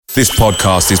This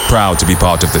podcast is proud to be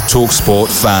part of the TalkSport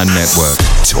Fan Network.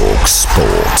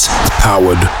 TalkSport.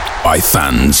 Powered by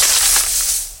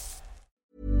fans.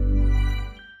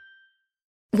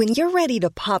 When you're ready to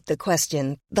pop the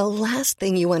question, the last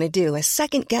thing you want to do is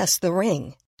second-guess the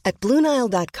ring. At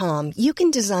BlueNile.com, you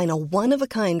can design a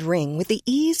one-of-a-kind ring with the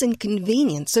ease and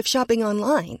convenience of shopping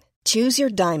online. Choose your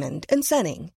diamond and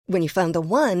setting. When you find the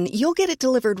one, you'll get it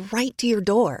delivered right to your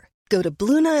door. Go to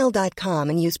BlueNile.com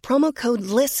and use promo code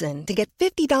LISTEN to get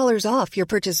 $50 off your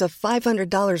purchase of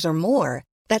 $500 or more.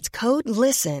 That's code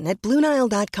LISTEN at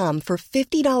BlueNile.com for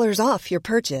 $50 off your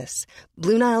purchase.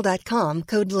 BlueNile.com,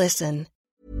 code LISTEN.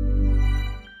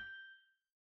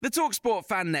 The TalkSport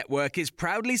Fan Network is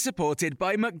proudly supported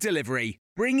by McDelivery,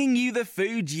 bringing you the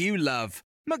food you love.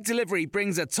 McDelivery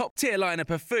brings a top-tier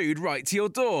lineup of food right to your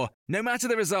door. No matter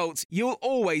the result, you'll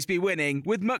always be winning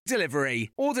with McDelivery.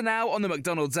 Order now on the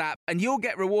McDonald's app and you'll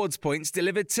get rewards points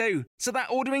delivered too. So that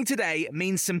ordering today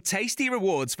means some tasty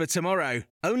rewards for tomorrow.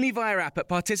 Only via app at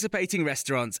participating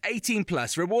restaurants. 18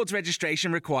 plus. Rewards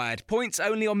registration required. Points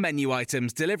only on menu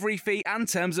items. Delivery fee and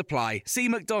terms apply. See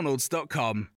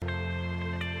mcdonalds.com.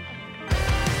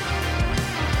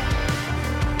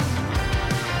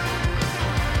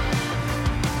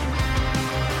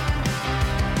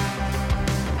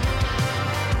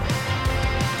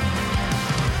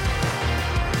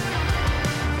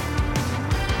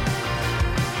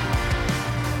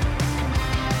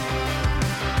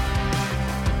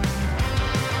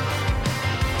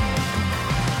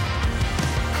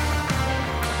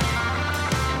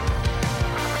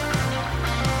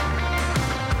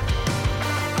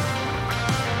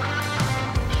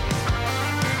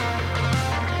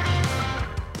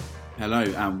 Hello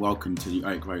and welcome to the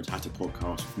Oak Road Hatter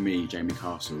podcast with me, Jamie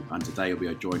Castle, and today we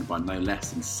are joined by no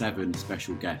less than 7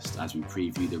 special guests as we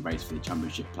preview the race for the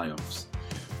Championship playoffs.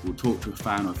 We'll talk to a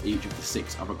fan of each of the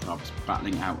 6 other clubs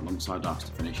battling out alongside us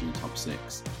to finish in the top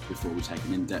 6 before we take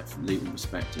an in-depth Luton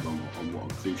perspective on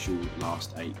what are crucial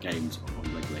last 8 games of the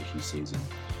regulation season.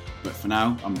 But for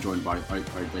now, I'm joined by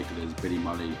Oak Road regulars Billy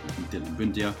Mully and Dylan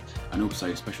Bundia, and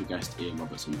also special guest Ian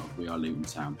Robertson of We Are Luton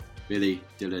Town. Billy,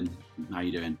 Dylan, how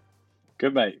you doing?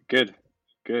 Good, mate. Good.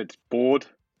 Bored,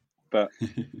 but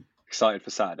excited for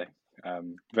Saturday.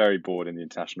 Very bored in the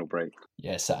international break.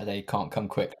 Yeah, Saturday can't come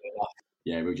quickly enough.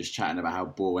 Yeah, we were just chatting about how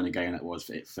boring a game that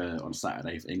was for on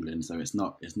Saturday for England. So it's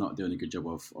not doing a good job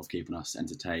of keeping us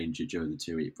entertained during the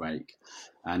 2-week break.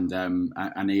 And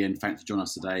Ian, thanks for joining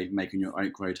us today, making your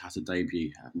Oak Road Hatter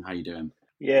debut. How you doing?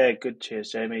 Yeah, good.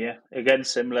 Cheers, Jamie. Yeah, again,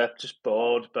 similar, just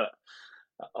bored, but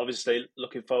obviously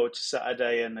looking forward to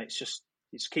Saturday. And it's just,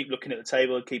 you just keep looking at the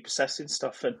table and keep assessing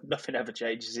stuff, and nothing ever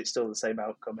changes. It's still the same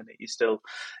outcome, and you still,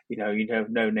 no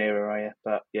nearer, are you?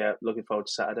 But yeah, looking forward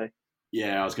to Saturday.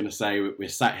 Yeah, I was going to say, we're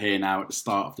sat here now at the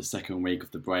start of the second week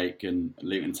of the break, and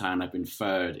Luton Town have been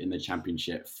third in the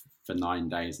Championship for 9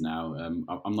 days now.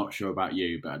 I'm not sure about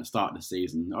you, but at the start of the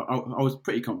season, I was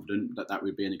pretty confident that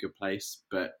we'd be in a good place,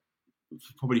 but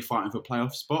probably fighting for a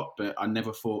playoff spot. But I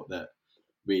never thought that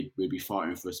we'd be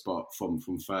fighting for a spot from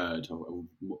third.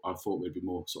 I thought we'd be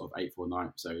more sort of 8th or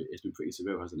 9th, so it's been pretty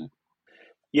surreal, hasn't it?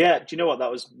 Yeah, do you know what?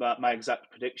 That was my exact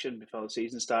prediction before the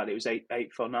season started. It was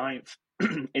 8th or 9th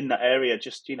in that area,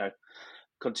 just,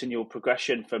 continual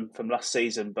progression from last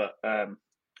season. But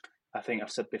I think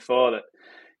I've said before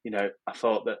that, I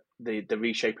thought that the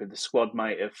reshaping of the squad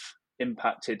might have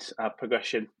impacted our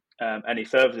progression any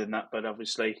further than that, but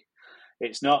obviously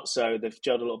it's not, so they've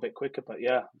gelled a little bit quicker. But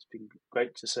yeah, it's been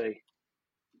great to see.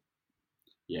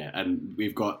 Yeah, and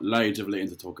we've got loads of Luton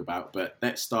to talk about, but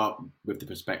let's start with the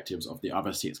perspectives of the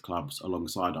other 6 clubs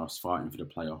alongside us fighting for the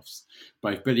playoffs.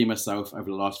 Both Billy and myself over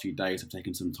the last few days have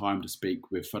taken some time to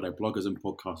speak with fellow bloggers and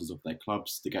podcasters of their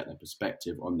clubs to get their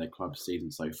perspective on their club's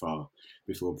season so far,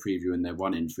 before previewing their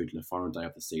run-in through to the final day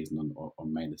of the season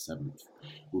on May the 7th.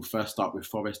 We'll first start with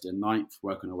Forest in 9th,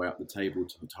 working our way up the table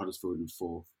to Huddersfield in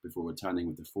 4th, before returning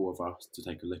with the 4 of us to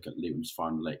take a look at Luton's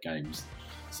final 8 games.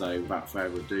 So without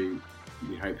further ado,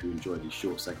 we hope you enjoy these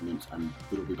short segments, and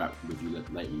we'll be back with you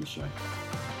later in the show.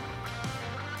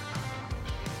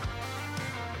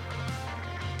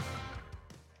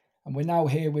 And we're now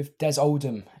here with Des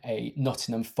Oldham, a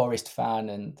Nottingham Forest fan,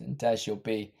 and Des, you'll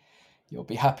be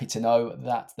happy to know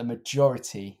that the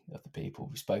majority of the people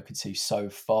we've spoken to so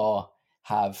far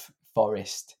have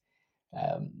Forest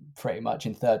pretty much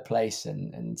in 3rd place,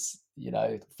 and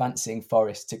fancying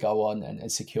Forest to go on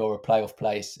and secure a playoff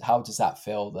place. How does that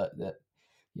feel that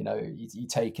you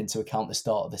take into account the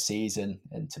start of the season,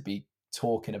 and to be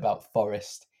talking about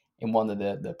Forest in one of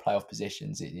the playoff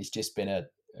positions, it's just been a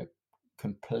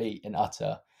complete and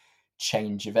utter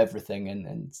change of everything.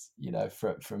 And you know,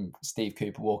 from Steve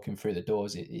Cooper walking through the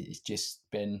doors, it's just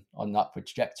been on an upward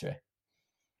trajectory.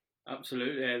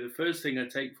 Absolutely. The first thing I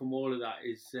take from all of that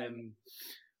is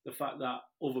the fact that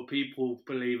other people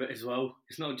believe it as well.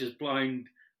 It's not just blind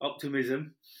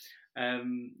optimism.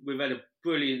 We've had a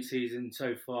brilliant season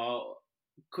so far.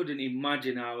 Couldn't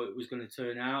imagine how it was going to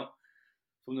turn out.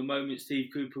 From the moment Steve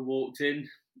Cooper walked in,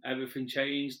 everything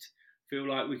changed. Feel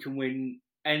like we can win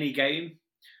any game.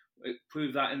 It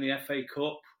proved that in the FA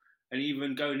Cup, and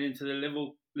even going into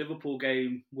the Liverpool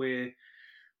game, where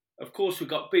of course we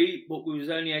got beat, but we was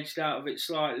only edged out of it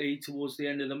slightly towards the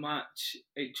end of the match.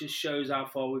 It just shows how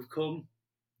far we've come,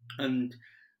 and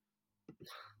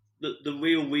the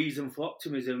real reason for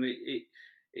optimism.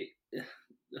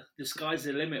 The sky's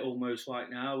the limit almost right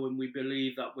now, and we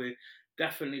believe that we're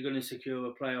definitely going to secure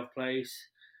a playoff place,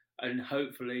 and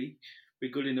hopefully be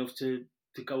good enough to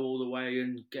go all the way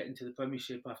and get into the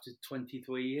Premiership after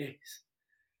 23 years.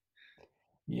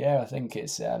 Yeah, I think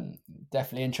it's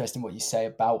definitely interesting what you say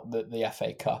about the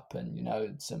FA Cup, and you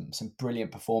know, some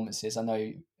brilliant performances. I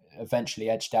know eventually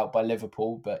edged out by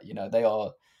Liverpool, but you know, they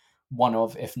are one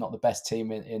of, if not the best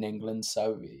team in England.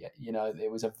 So you know, it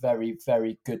was a very,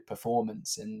 very good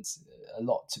performance and a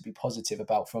lot to be positive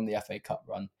about from the FA Cup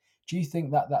run. Do you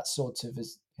think that sort of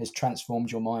has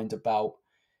transformed your mind about,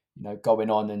 you know, going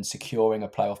on and securing a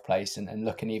playoff place, and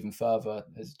looking even further,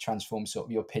 has transformed sort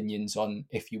of your opinions on,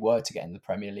 if you were to get in the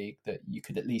Premier League, that you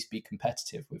could at least be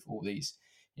competitive with all these,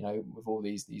 you know, with all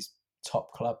these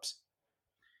top clubs?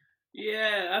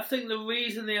 Yeah, I think the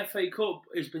reason the FA Cup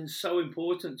has been so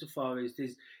important to Forest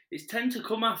is it's tend to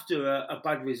come after a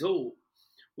bad result.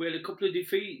 We had a couple of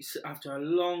defeats after a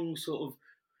long sort of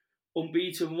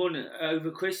unbeaten run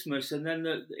over Christmas, and then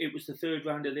it was the third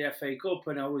round of the FA Cup,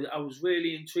 and I was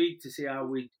really intrigued to see how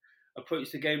we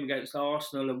approached the game against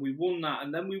Arsenal, and we won that,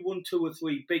 and then we won 2 or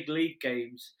 3 big league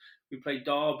games. We played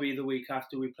Derby the week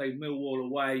after, we played Millwall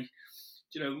away.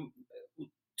 You know,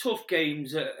 tough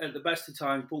games at the best of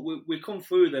times, but we come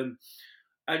through them,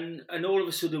 and all of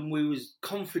a sudden we was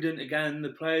confident again. The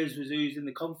players was oozing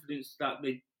the confidence that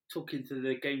they took into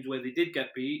the games where they did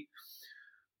get beat.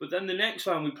 But then the next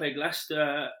round we played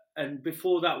Leicester, and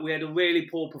before that we had a really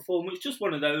poor performance. Just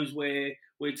one of those where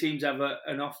teams have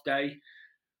an off day.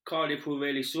 Cardiff were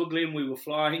really struggling. We were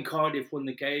flying. Cardiff won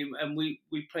the game, and we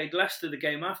played Leicester the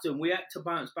game after, and we had to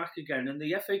bounce back again. And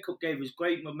the FA Cup gave us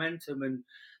great momentum and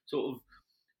sort of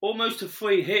almost a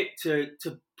free hit to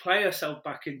play ourselves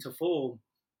back into form.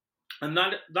 And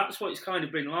that's what it's kind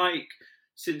of been like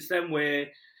since then. We're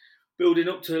building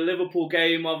up to the Liverpool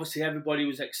game. Obviously, everybody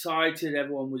was excited.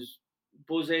 Everyone was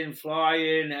buzzing,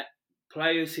 flying.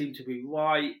 Players seem to be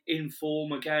right in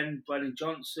form again. Brennan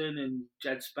Johnson and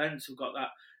Jed Spence have got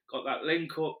that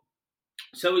link up.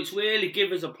 So it's really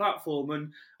give us a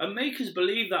platform and make us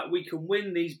believe that we can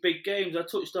win these big games. I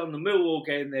touched on the Millwall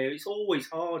game there. It's always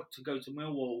hard to go to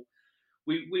Millwall.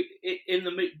 We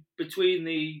between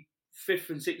the 5th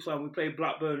and 6th round, we played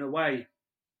Blackburn away,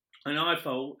 and I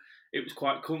felt it was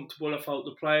quite comfortable. I felt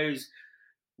the players,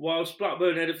 whilst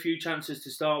Blackburn had a few chances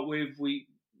to start with, we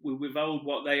withheld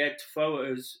what they had to throw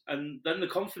at us, and then the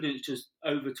confidence just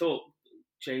overtook.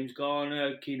 James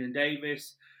Garner, Keenan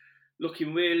Davis,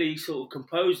 looking really sort of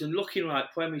composed and looking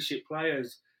like Premiership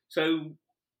players. So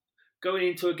going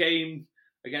into a game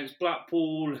against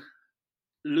Blackpool,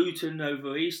 Luton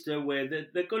over Easter, where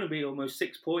they're going to be almost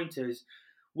 6-pointers,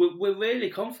 we're really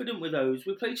confident with those.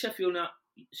 We played Sheffield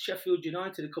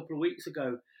United a couple of weeks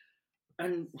ago,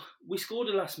 and we scored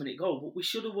a last-minute goal, but we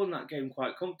should have won that game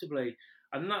quite comfortably.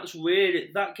 And that's really,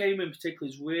 that game in particular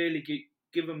has really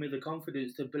given me the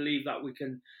confidence to believe that we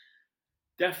can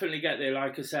definitely get there,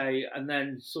 like I say, and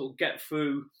then sort of get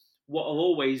through what are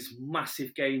always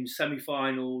massive games,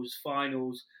 semi-finals,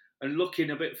 finals, and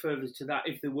looking a bit further to that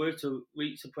if they were to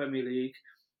reach the Premier League.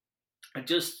 I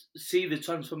just see the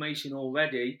transformation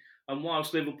already, and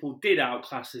whilst Liverpool did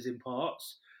outclass us in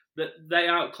parts, that they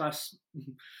outclass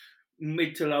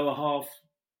mid to lower half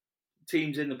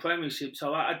teams in the Premiership.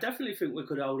 So I definitely think we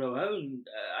could hold our own.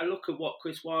 I look at what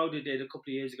Chris Wilder did a couple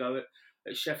of years ago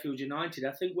at Sheffield United.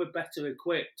 I think we're better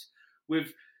equipped with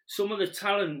some of the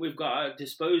talent we've got at our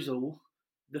disposal.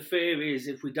 The fear is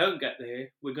if we don't get there,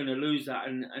 we're going to lose that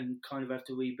and kind of have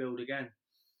to rebuild again.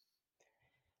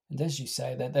 And as you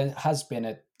say, there has been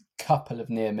a couple of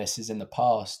near misses in the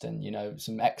past, and you know,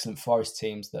 some excellent Forest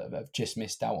teams that have just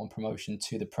missed out on promotion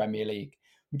to the Premier League.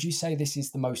 Would you say this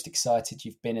is the most excited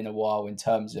you've been in a while in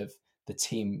terms of the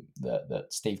team that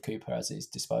Steve Cooper has at his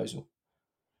disposal?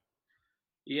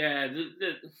 Yeah,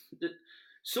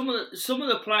 some of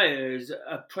the players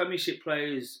are Premiership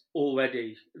players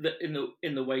already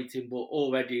in the waiting, but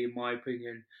already, in my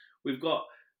opinion, we've got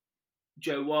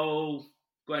Joe Worrell,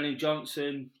 Brennan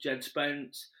Johnson, Jed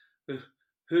Spence,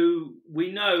 who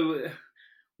we know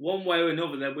one way or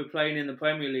another that we're playing in the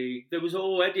Premier League. There was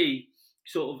already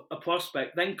sort of a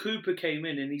prospect. Then Cooper came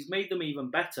in and he's made them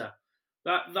even better.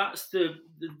 That's the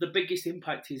biggest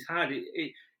impact he's had.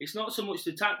 It's not so much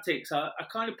the tactics. I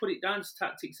kind of put it down to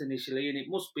tactics initially, and it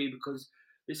must be because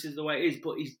this is the way it is.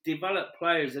 But he's developed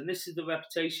players, and this is the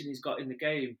reputation he's got in the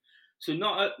game. So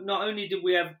not only did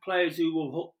we have players who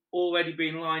were already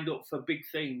being lined up for big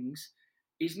things,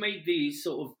 he's made these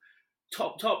sort of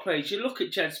top players. You look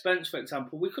at Jed Spence, for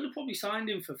example. We could have probably signed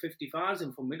him for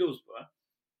 50,000 from Middlesbrough.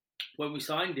 When we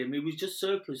signed him, he was just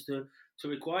surplus to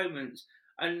requirements.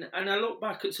 And I look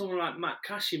back at someone like Matt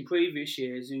Cash in previous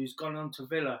years, who's gone on to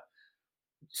Villa.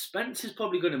 Spence is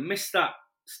probably going to miss that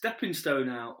stepping stone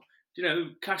out. You know,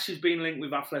 Cash has been linked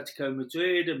with Atletico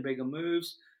Madrid and bigger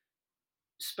moves.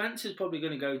 Spence is probably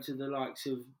going to go to the likes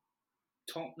of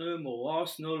Tottenham or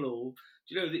Arsenal or,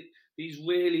 these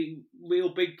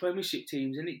real big Premiership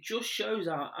teams. And it just shows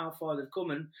how far they've come.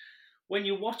 And when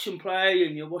you watch him play,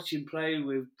 and you're watching play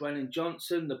with Brennan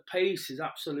Johnson, the pace is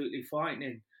absolutely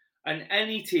frightening. And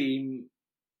any team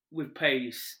with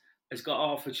pace has got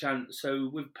half a chance. So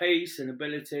with pace and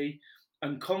ability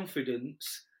and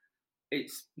confidence,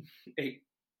 it's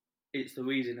the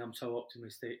reason I'm so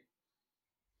optimistic.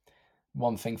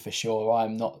 One thing for sure,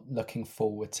 I'm not looking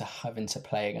forward to having to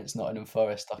play against Nottingham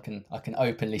Forest. I can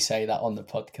openly say that on the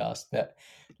podcast. But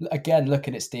again,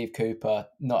 looking at Steve Cooper,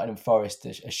 Nottingham Forest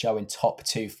are showing top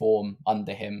 2 form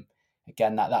under him.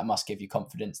 Again, that must give you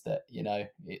confidence that,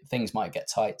 things might get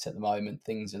tight at the moment.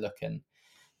 Things are looking,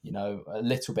 a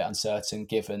little bit uncertain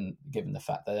given the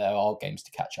fact that there are games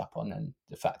to catch up on, and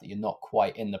the fact that you're not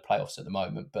quite in the playoffs at the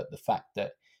moment. But the fact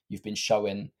that you've been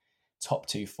showing top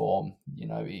 2 form,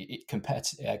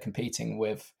 competing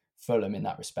with Fulham in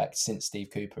that respect since Steve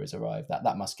Cooper has arrived,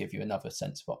 that must give you another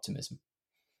sense of optimism.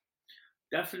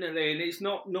 Definitely, and it's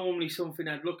not normally something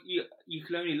I'd look. You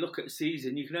can only look at a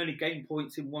season. You can only gain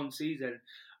points in one season.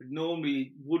 I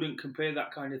normally wouldn't compare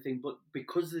that kind of thing, but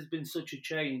because there's been such a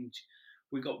change,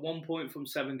 we got 1 point from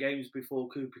 7 games before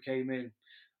Cooper came in,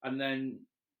 and then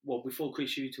before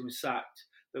Chris Hughton was sacked,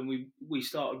 then we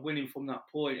started winning from that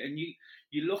point. And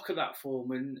you look at that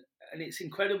form, and it's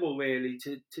incredible really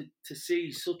to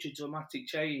see such a dramatic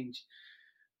change.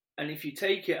 And if you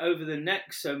take it over the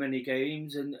next so many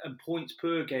games and points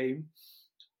per game,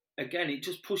 again, it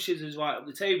just pushes us right up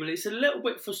the table. It's a little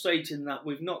bit frustrating that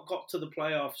we've not got to the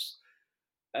playoffs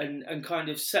and kind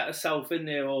of set ourselves in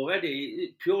there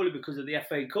already, purely because of the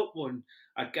FA Cup run,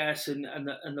 I guess, and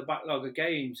the backlog of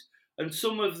games. And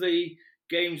some of the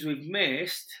games we've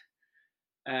missed,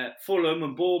 Fulham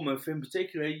and Bournemouth in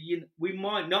particular, we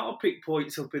might not have picked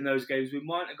points up in those games. We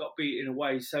might have got beaten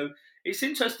away. So it's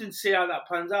interesting to see how that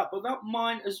pans out. But that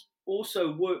might has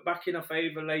also worked back in our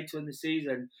favour later in the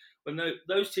season, when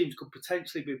those teams could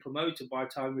potentially be promoted by the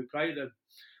time we play them.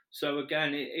 So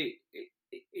again,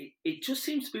 it just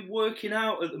seems to be working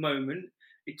out at the moment.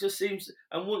 It just seems,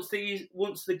 and once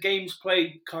the games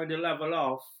played kind of level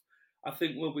off, I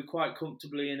think we'll be quite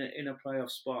comfortably in a playoff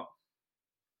spot.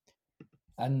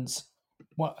 And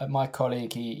my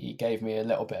colleague, he gave me a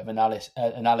little bit of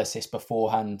analysis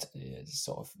beforehand,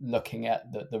 sort of looking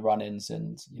at the run-ins,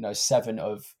 and 7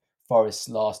 of Forest's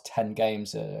last 10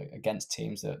 games are against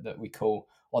teams that we call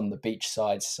on the beach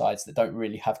sides that don't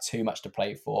really have too much to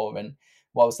play for. And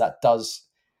whilst that does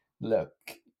look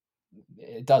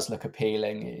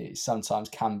appealing, it sometimes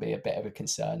can be a bit of a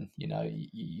concern.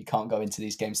 You can't go into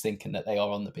these games thinking that they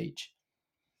are on the beach.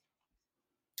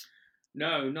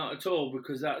 No, not at all,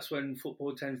 because that's when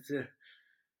football tends to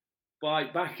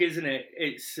bite back, isn't it?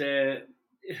 It's the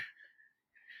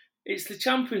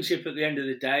Championship at the end of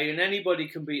the day, and anybody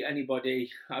can beat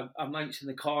anybody. I mentioned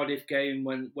the Cardiff game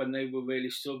when they were really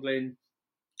struggling.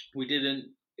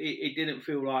 It didn't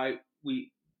feel like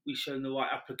we shown the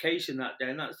right application that day,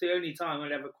 and that's the only time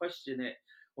I'd ever question it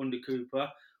under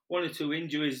Cooper. 1 or 2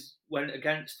 injuries went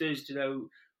against us,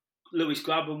 Lewis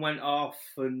Grabban went off,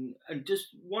 and just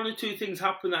 1 or 2 things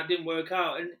happened that didn't work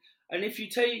out. And if you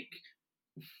take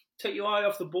your eye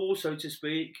off the ball, so to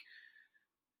speak,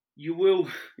 you will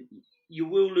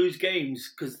lose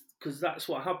games, because that's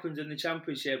what happens in the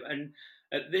Championship. And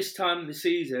at this time of the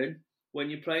season, when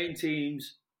you're playing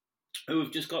teams who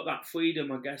have just got that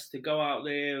freedom, I guess, to go out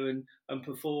there and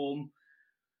perform,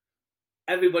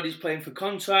 everybody's playing for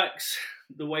contracts.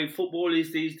 The way football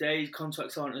is these days,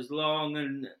 contracts aren't as long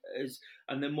and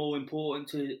they're more important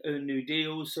to earn new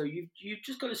deals. So you've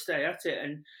just got to stay at it,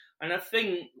 and I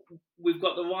think we've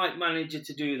got the right manager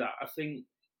to do that. I think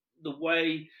the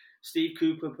way Steve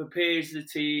Cooper prepares the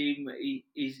team,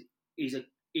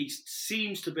 he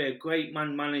seems to be a great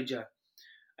man manager,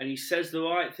 and he says the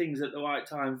right things at the right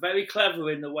time. Very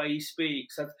clever in the way he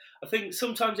speaks. I think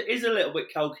sometimes it is a little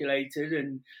bit calculated,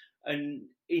 and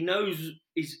he knows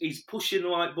he's pushing the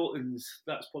right buttons.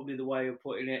 That's probably the way of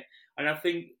putting it. And I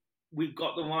think we've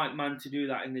got the right man to do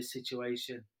that in this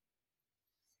situation.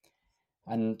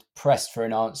 And pressed for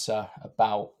an answer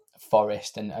about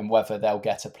Forest and whether they'll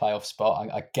get a playoff spot,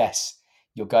 I guess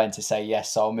you're going to say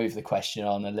yes, so I'll move the question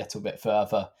on a little bit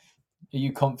further. Are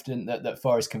you confident that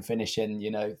Forest can finish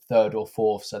in, third or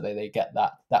fourth, so that they get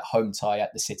that home tie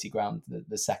at the City Ground,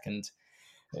 the second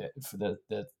for the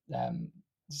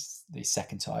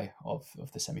second tie of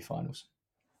the semi-finals?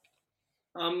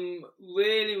 I'm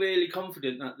really, really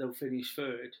confident that they'll finish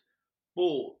third.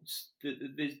 But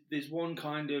there's one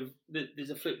there's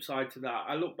a flip side to that.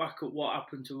 I look back at what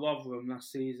happened to Rotherham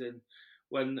last season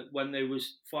when they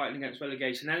was fighting against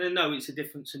relegation. And I know it's a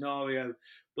different scenario,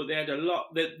 but they had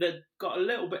they'd got a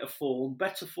little bit of form,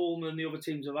 better form than the other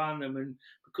teams around them. And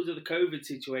because of the COVID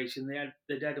situation,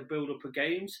 they'd had a build-up of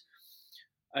games.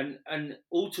 And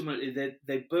ultimately,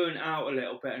 they burnt out a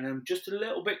little bit. And I'm just a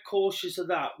little bit cautious of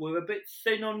that. We're a bit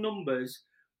thin on numbers.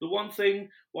 The one thing,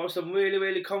 whilst I'm really,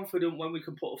 really confident when we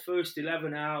can put a first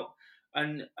 11 out,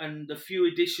 and the few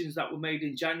additions that were made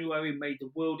in January made the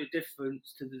world of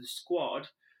difference to the squad,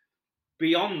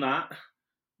 beyond that,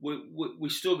 we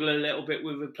struggle a little bit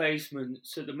with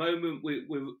replacements. At the moment,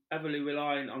 we're heavily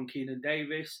reliant on Keenan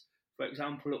Davis, for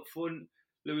example, up front.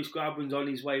 Lewis Grabban's on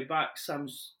his way back. Sam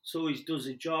Surridge does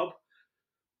a job.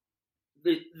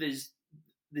 There's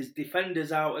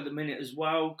defenders out at the minute as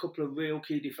well. A couple of real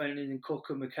key defenders in Cook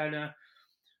and McKenna.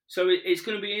 So it's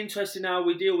going to be interesting how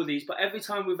we deal with these. But every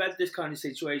time we've had this kind of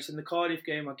situation, the Cardiff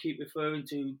game I keep referring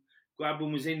to,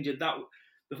 Grabban was injured.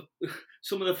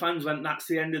 Some of the fans went, that's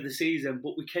the end of the season.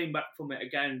 But we came back from it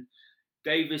again.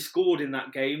 Davis scored in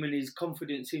that game and his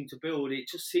confidence seemed to build. It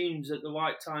just seems at the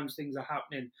right times things are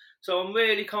happening. So I'm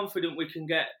really confident we can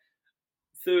get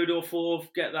third or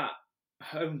fourth, get that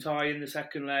home tie in the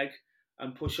second leg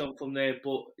and push on from there.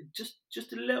 But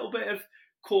just a little bit of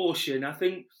caution. I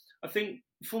think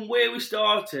from where we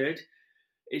started,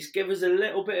 it's given us a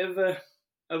little bit of a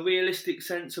realistic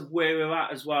sense of where we're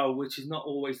at as well, which is not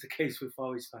always the case with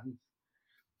Forest fans.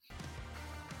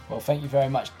 Well, thank you very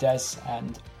much, Des,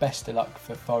 and best of luck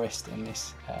for Forest in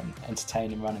this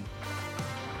entertaining running.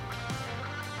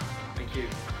 Thank you.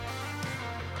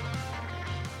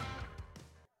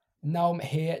 Now I'm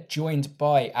here, joined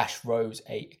by Ash Rose,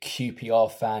 a QPR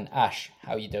fan. Ash,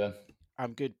 how are you doing?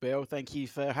 I'm good, Bill. Thank you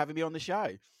for having me on the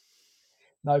show.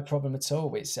 No problem at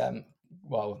all. It's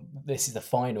this is the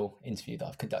final interview that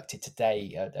I've conducted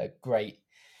today. A great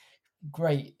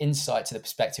insight to the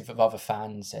perspective of other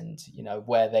fans and,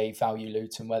 where they value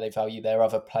Luton, where they value their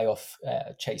other playoff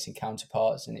chasing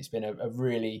counterparts. And it's been a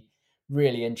really,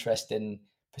 really interesting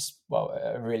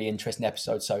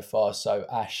episode so far. So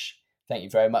Ash, thank you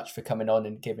very much for coming on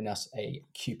and giving us a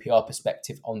QPR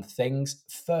perspective on things.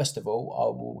 First of all, I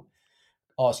will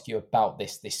ask you about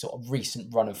this sort of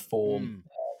recent run of form.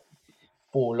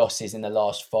 4 losses in the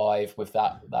last 5, with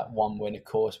that one win, of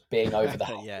course, being over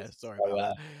the yeah, sorry so,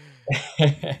 about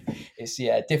that. It's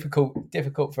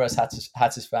difficult for us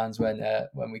Hatters fans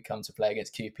when we come to play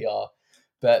against QPR,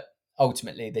 but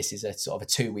ultimately this is a sort of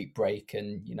a 2-week break,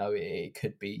 and it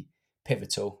could be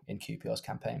pivotal in QPR's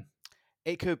campaign.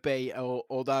 It could be,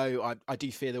 although I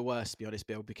do fear the worst, to be honest,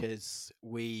 Bill, because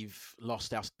we've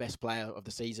lost our best player of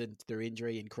the season through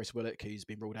injury in Chris Willock, who's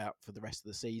been ruled out for the rest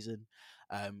of the season.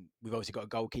 We've obviously got a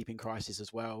goalkeeping crisis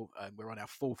as well. We're on our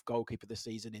 4th goalkeeper this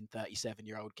season in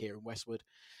 37-year-old Kieran Westwood,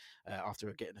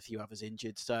 after getting a few others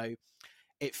injured. So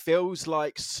it feels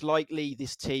like slightly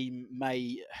this team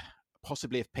may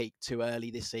possibly have peaked too early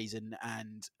this season,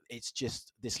 and it's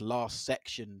just this last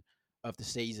section of the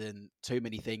season, too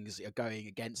many things are going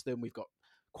against them. We've got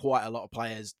quite a lot of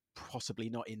players possibly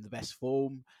not in the best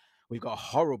form. We've got a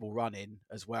horrible run in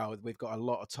as well. We've got a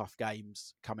lot of tough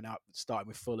games coming up, starting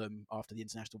with Fulham after the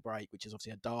international break, which is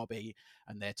obviously a derby,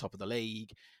 and they're top of the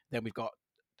league. Then we've got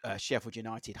Sheffield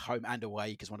United home and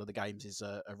away, because one of the games is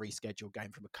a rescheduled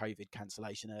game from a COVID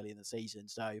cancellation early in the season.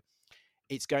 So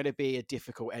it's going to be a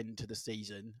difficult end to the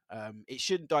season. It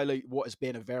shouldn't dilute what has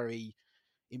been a very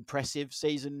impressive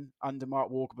season under Mark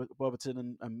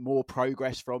Warburton and more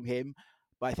progress from him.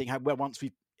 But I think once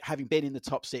having been in the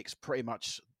top 6 pretty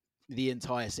much the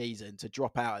entire season. To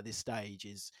drop out at this stage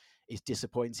is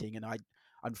disappointing, and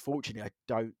unfortunately, I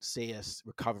don't see us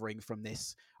recovering from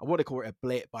this. I want to call it a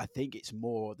blip, but I think it's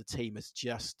more the team has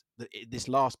just this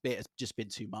last bit has just been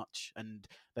too much, and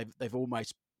they've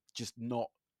almost just not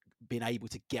been able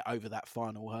to get over that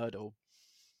final hurdle.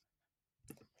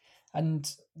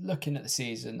 And looking at the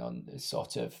season, on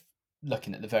sort of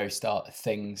looking at the very start of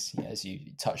things, as you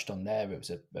touched on there, it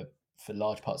was for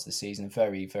large parts of the season a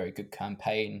very, very good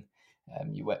campaign.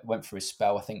 You went through a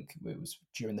spell. I think it was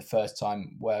during the first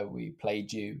time where we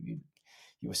played you. You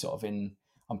were sort of in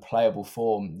unplayable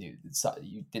form. You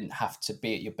didn't have to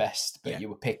be at your best, but you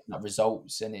were picking up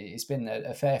results. And it's been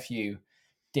a fair few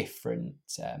different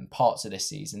parts of this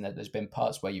season. There's been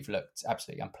parts where you've looked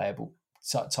absolutely unplayable,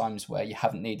 times where you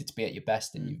haven't needed to be at your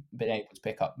best and you've been able to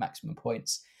pick up maximum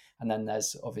points. And then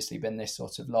there's obviously been this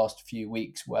sort of last few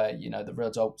weeks where, the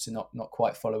results are not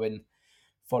quite following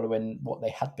what they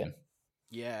had been.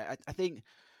 Yeah, I think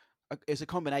it's a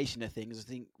combination of things. I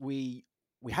think we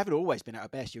haven't always been at our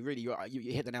best. You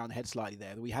hit the nail on the head slightly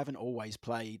there. We haven't always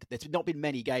played. There's not been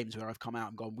many games where I've come out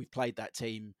and gone, we've played that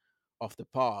team off the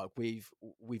park. We've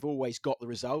always got the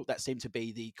result. That seemed to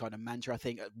be the kind of mantra. I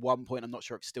think at one point, I'm not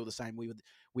sure if it's still the same,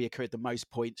 we accrued the most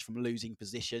points from losing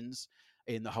positions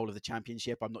in the whole of the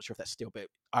championship. I'm not sure if that's still, but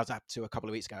I was up to a couple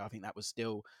of weeks ago, I think that was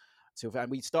still,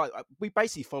 and we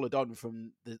basically followed on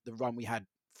from the run we had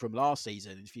from last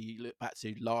season. If you look back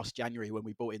to last January when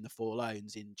we brought in the 4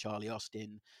 loans in Charlie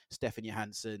Austin, Stefan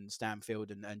Johansson,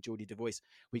 Stanfield and Jordy DeVois,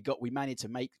 we managed to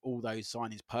make all those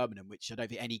signings permanent, which I don't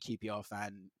think any QPR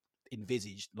fan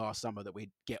envisaged last summer, that we'd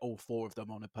get all 4 of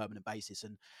them on a permanent basis.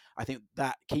 And I think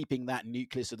that keeping that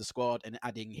nucleus of the squad and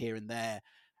adding here and there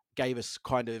gave us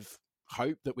kind of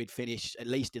hope that we'd finish at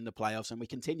least in the playoffs, and we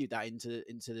continued that into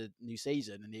the new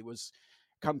season. And it was,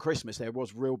 come Christmas, there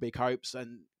was real big hopes,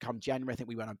 and come January, I think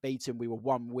we went unbeaten. We were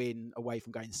 1 win away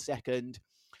from going second,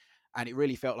 and it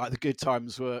really felt like the good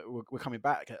times were coming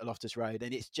back at Loftus Road.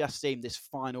 And it's just seemed this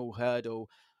final hurdle,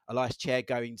 Elias Chair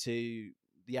going to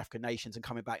the African nations and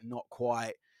coming back not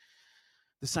quite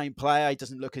the same player. He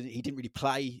didn't really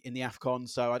play in the AFCON,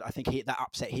 so I think that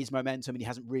upset his momentum, and he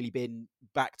hasn't really been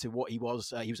back to what he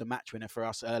was. He was a match winner for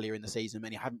us earlier in the season,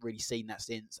 and you haven't really seen that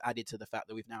since, added to the fact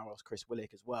that we've now lost Chris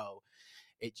Willock as well.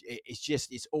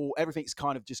 Everything's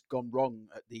kind of just gone wrong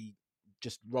at the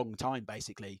just wrong time,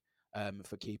 basically,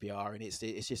 for QPR, and it's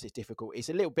difficult. It's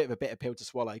a little bit of a bitter pill to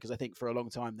swallow, because I think for a long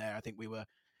time there, I think we were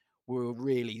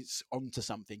really onto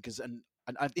something, and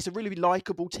it's a really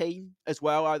likable team as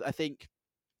well. I think,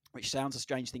 which sounds a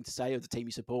strange thing to say of the team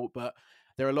you support, but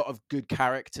there are a lot of good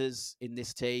characters in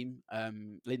this team.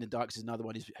 Lyndon Dykes is another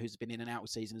one who's been in and out of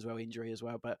season as well, injury as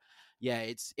well. But yeah,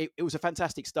 it was a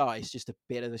fantastic start. It's just a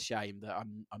bit of a shame that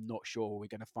I'm not sure we're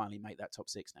going to finally make that top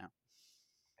 6 now.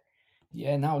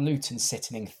 Yeah, now Luton's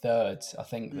sitting in third. I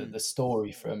think that the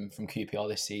story from QPR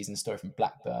this season, the story from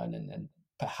Blackburn and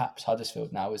perhaps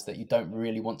Huddersfield now, is that you don't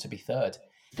really want to be third.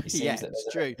 It seems that it's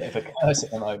there's true. a bit of a curse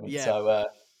at the moment. Yeah. So,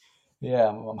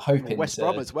 I'm hoping West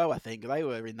Brom as well. I think they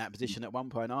were in that position at one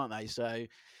point, aren't they? So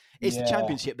it's the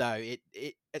Championship, though.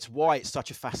 It's why it's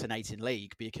such a fascinating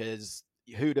league, because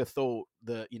who'd have thought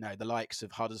that the likes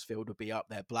of Huddersfield would be up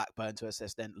there, Blackburn to a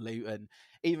extent, Luton,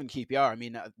 even QPR. I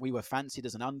mean, we were fancied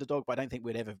as an underdog, but I don't think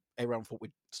everyone thought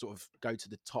we'd sort of go to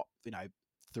the top,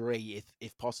 3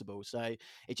 if possible. So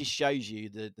it just shows you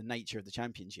the nature of the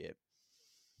Championship.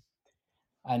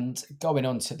 And going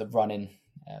on to the running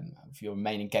of your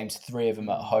remaining games, 3 of them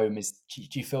at home, do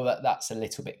you feel that that's a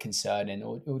little bit concerning,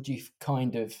 or do you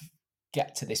kind of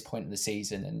get to this point of the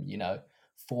season and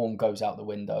form goes out the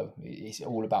window? It's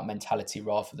all about mentality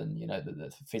rather than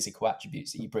the physical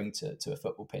attributes that you bring to a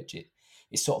football pitch.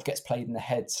 It sort of gets played in the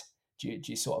head. Do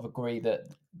you sort of agree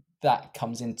that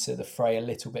comes into the fray a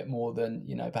little bit more than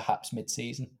perhaps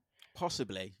mid-season?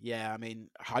 Possibly, yeah. I mean,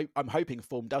 I'm hoping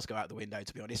form does go out the window,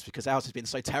 to be honest, because ours has been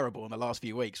so terrible in the last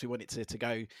few weeks. We want it to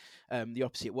go the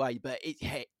opposite way, but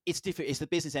it's different. It's the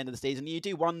business end of the season. You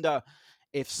do wonder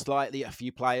if slightly a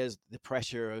few players, the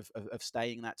pressure of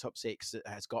staying in that top 6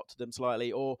 has got to them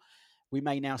slightly, or we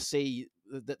may now see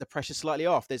that the pressure's slightly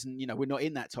off. We're not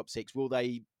in that top 6. Will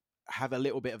they have a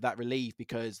little bit of that relief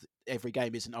because every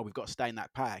game isn't, we've got to stay in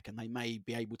that pack, and they may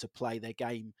be able to play their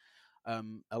game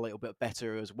a little bit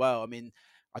better as well. I mean,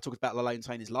 I talked about the loan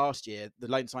signings last year. The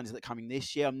loan signings that are coming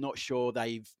this year, I'm not sure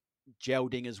they've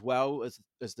gelding as well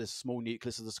as the small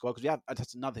nucleus of the squad, because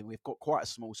that's another thing. We've got quite a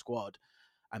small squad,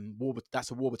 And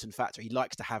that's a Warburton factor. He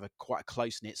likes to have quite a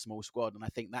close-knit small squad, and I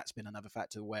think that's been another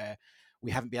factor where we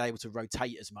haven't been able to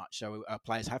rotate as much. So our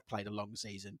players have played a long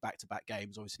season, back-to-back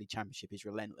games. Obviously, Championship is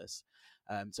relentless.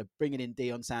 So bringing in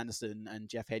Dion Sanderson and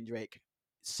Jeff Hendrick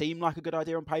seemed like a good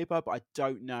idea on paper, but I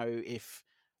don't know if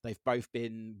they've both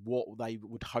been what they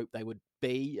would hope they would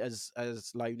be as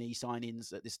loanee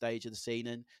signings at this stage of the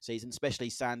season, especially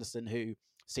Sanderson, who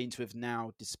seems to have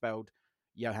now dispelled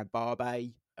Johan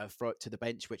Barbe to the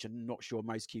bench, which I'm not sure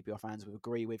most QPR fans would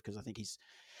agree with, because I think he's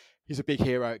a big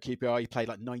hero at QPR. He played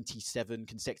like 97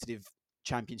 consecutive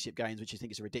Championship games, which I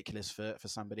think is ridiculous for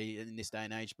somebody in this day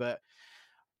and age. But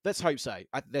let's hope so.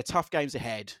 They're tough games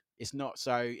ahead. It's not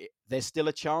so. There's still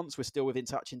a chance. We're still within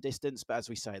touching distance. But as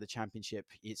we say, the Championship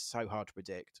is so hard to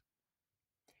predict.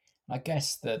 I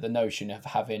guess the notion of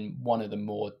having one of the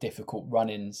more difficult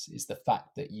run-ins is the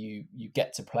fact that you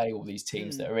get to play all these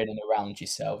teams that are in and around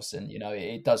yourselves, and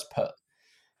it does put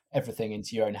everything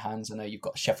into your own hands. I know you've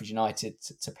got Sheffield United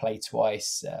to play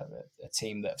twice, a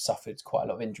team that have suffered quite a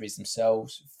lot of injuries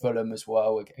themselves. Fulham as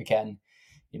well. Again,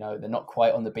 they're not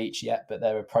quite on the beach yet, but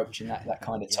they're approaching that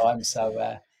kind of time.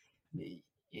 So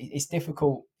it's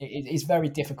difficult. It's very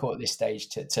difficult at this stage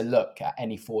to look at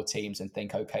any four teams and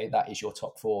think, okay, that is your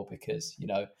top four, because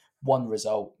one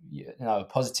result, a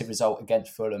positive result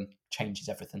against Fulham changes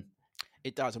everything.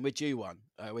 It does, and we're due one.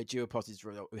 We're due a positive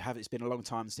result. It's been a long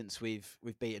time since we've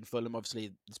beaten Fulham.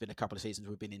 Obviously, there's been a couple of seasons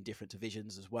we've been in different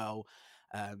divisions as well,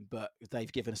 but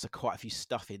they've given us quite a few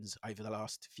stuffings over the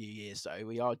last few years. So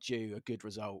we are due a good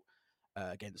result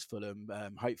against Fulham.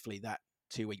 Hopefully, that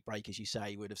 2-week break, as you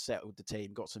say, would have settled the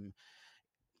team, got some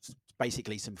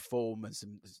form and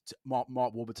some Mark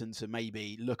Warburton to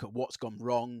maybe look at what's gone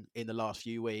wrong in the last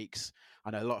few weeks.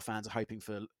 I know a lot of fans are hoping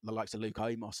for the likes of Luke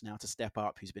Omos now to step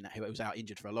up, who was out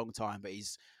injured for a long time, but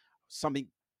he's something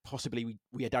possibly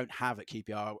we don't have at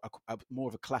QPR, more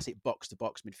of a classic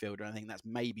box-to-box midfielder. And I think that's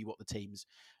maybe what the team's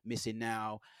missing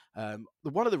now.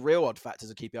 One of the real odd factors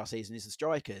of QPR season is the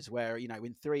strikers, where,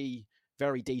 in three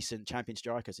very decent champion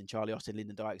strikers in Charlie Austin,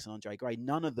 Lyndon Dykes and Andre Gray,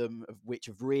 none of them of which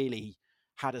have really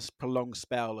had a prolonged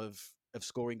spell of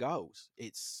scoring goals.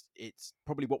 It's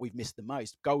probably what we've missed the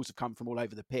most. Goals have come from all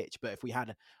over the pitch, but if we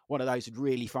had one of those who'd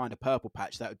really find a purple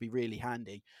patch, that would be really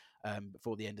handy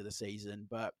before the end of the season.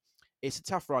 But it's a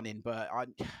tough run in, but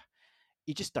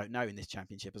you just don't know in this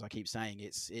Championship, as I keep saying.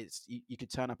 You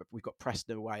could turn up. We've got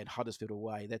Preston away and Huddersfield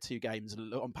away. They're two games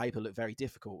that on paper look very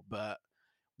difficult, but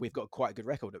we've got quite a good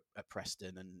record at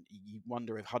Preston, and you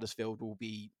wonder if Huddersfield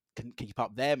can keep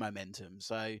up their momentum.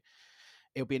 So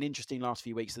it'll be an interesting last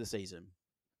few weeks of the season.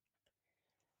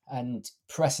 And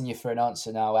pressing you for an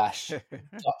answer now, Ash,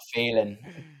 gut feeling,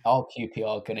 are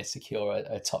QPR going to secure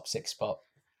a top 6 spot?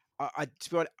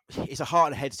 It's a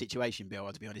heart and head situation,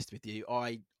 Bill, to be honest with you.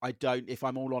 I don't, if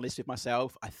I'm all honest with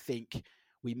myself, I think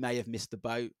we may have missed the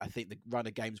boat. I think the run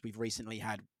of games we've recently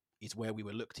had is where we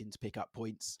were looked in to pick up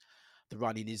points. The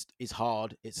running is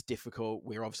hard. It's difficult.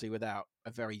 We're obviously without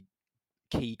a very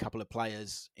key couple of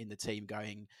players in the team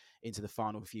going into the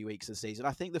final few weeks of the season.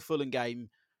 I think the Fulham game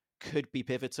could be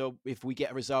pivotal. If we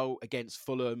get a result against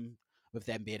Fulham, with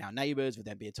them being our neighbours, with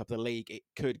them being top of the league, it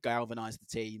could galvanise the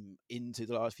team into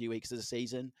the last few weeks of the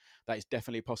season. That is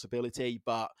definitely a possibility,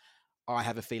 but I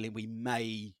have a feeling we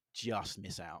may just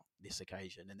miss out this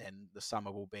occasion, and then the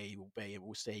summer will be, and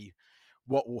we'll see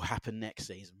what will happen next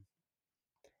season.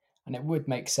 And it would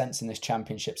make sense in this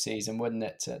Championship season, wouldn't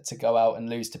it, to go out and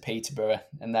lose to Peterborough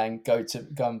and then go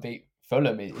and beat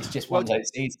Fulham? It's just one of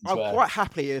those seasons. I'm quite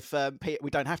happy if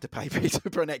we don't have to play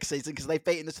Peterborough next season, because they've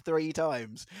beaten us 3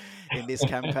 times in this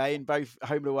campaign, both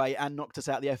home and away, and knocked us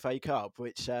out of the FA Cup.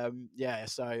 Which, so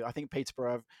I think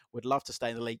Peterborough would love to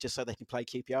stay in the league just so they can play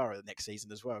QPR next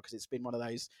season as well, because it's been one of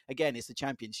those. Again, it's the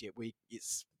Championship.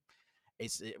 It's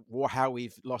how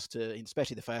we've lost to,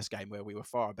 especially the first game where we were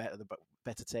far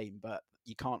better team, but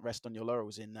you can't rest on your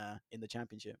laurels in the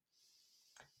Championship.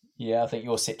 Yeah, I think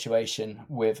your situation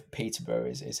with Peterborough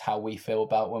is how we feel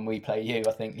about when we play you.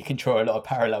 I think you can draw a lot of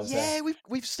parallels there. Yeah,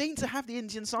 we've seemed to have the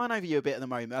Indian sign over you a bit at the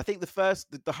moment. I think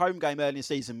the home game early in the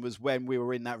season was when we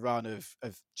were in that run of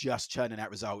just churning out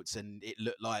results, and it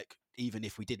looked like even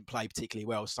if we didn't play particularly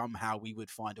well, somehow we would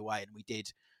find a way, and we did.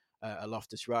 At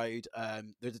Loftus Road.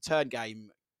 The return game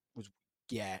was,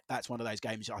 that's one of those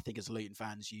games I think as Luton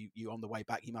fans, you on the way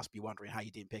back, you must be wondering how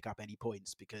you didn't pick up any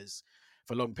points, because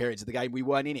for long periods of the game, we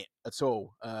weren't in it at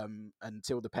all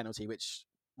until the penalty, which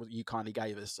you kindly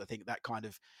gave us. I think that kind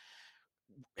of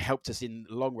helped us in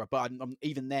the long run. But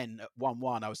even then, at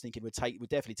 1-1, I was thinking we'd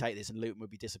definitely take this and Luton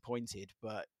would be disappointed.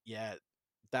 But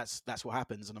that's what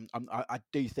happens. And I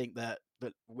do think that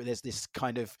there's this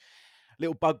kind of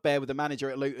little bugbear with the manager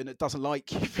at Luton that doesn't like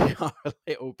QPR a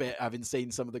little bit, having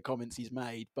seen some of the comments he's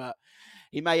made. But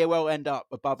he may well end up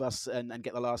above us and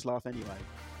get the last laugh anyway.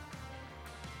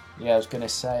 Yeah, I was going to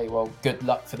say, well, good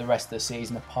luck for the rest of the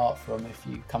season, apart from if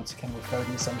you come to Kenilworth Road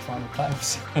in the semi-final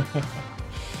playoffs.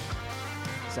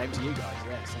 Same to you guys,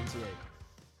 yeah, same to you.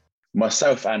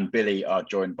 Myself and Billy are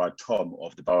joined by Tom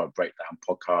of the Borough Breakdown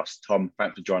podcast. Tom,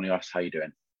 thanks for joining us. How are you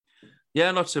doing?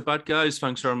 Yeah, not so bad, guys.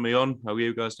 Thanks for having me on. How are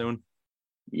you guys doing?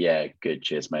 Yeah, good.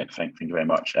 Cheers, mate. Thank you very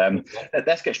much.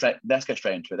 Let's get straight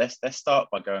into it. Let's start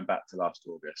by going back to last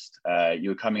August. You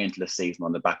were coming into the season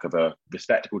on the back of a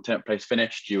respectable 10th place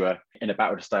finish. You were in a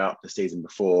battle to stay up the season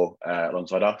before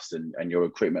alongside us, and your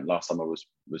recruitment last summer was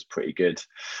pretty good.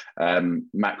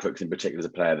 Matt Crooks in particular is a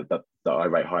player that I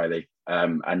rate highly.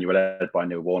 And you were led by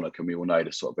Neil Warnock, and we all know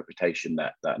the sort of reputation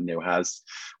that Neil has.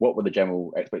 What were the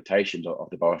general expectations of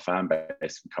the Borough fan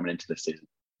base coming into this season?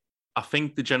 I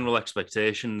think the general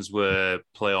expectations were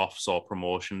playoffs or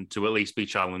promotion, to at least be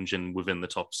challenging within the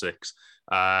top six.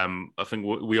 I think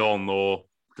we all know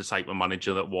the type of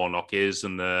manager that Warnock is,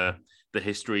 and the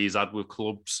history he's had with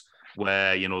clubs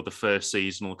where, you know, the first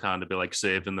season will kind of be like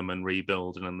saving them and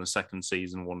rebuilding, and the second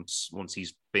season, once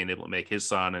he's been able to make his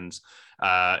signings,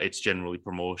 it's generally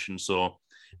promotion. So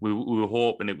we were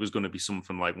hoping it was going to be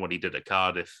something like what he did at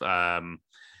Cardiff.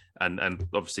 And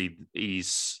obviously he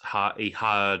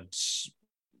had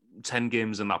 10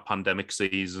 games in that pandemic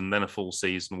season, then a full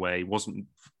season where he wasn't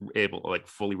able to like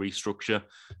fully restructure.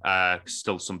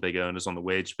 Still some big earners on the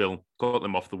wage bill. Got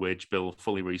them off the wage bill,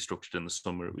 fully restructured in the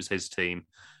summer. It was his team,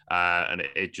 and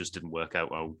it just didn't work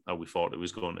out how we thought it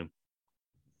was going to.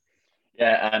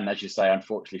 Yeah, and as you say,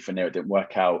 unfortunately for Neil, it didn't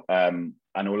work out.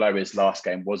 And although his last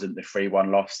game wasn't the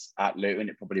 3-1 loss at Luton,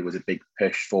 it probably was a big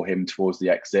push for him towards the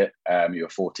exit. You were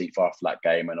 14th after that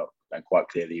game, and quite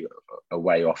clearly a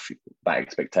way off that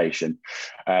expectation.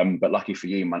 But lucky for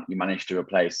you, you managed to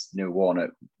replace Neil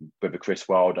Warnock with a Chris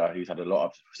Wilder, who's had a lot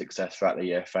of success throughout the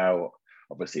EFL,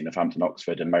 obviously Northampton,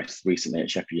 Oxford, and most recently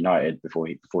at Sheffield United before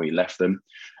he left them.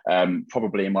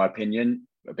 Probably, in my opinion,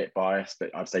 a bit biased, but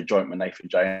I'd say joint with Nathan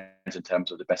Jones in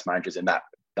terms of the best managers in that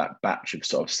batch of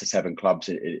sort of 7 clubs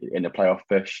in the playoff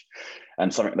push,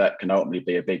 and something that can ultimately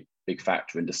be a big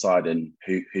factor in deciding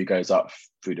who goes up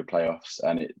through the playoffs.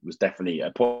 And it was definitely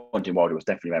a point in Wilder was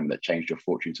definitely a moment that changed your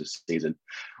fortunes this season.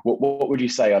 What would you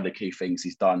say are the key things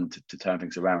he's done to turn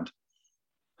things around?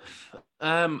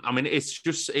 I mean, it's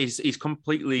just he's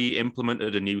completely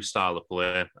implemented a new style of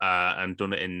play and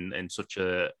done it in such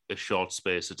a short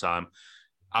space of time.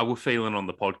 Our feeling on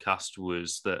the podcast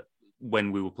was that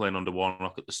when we were playing under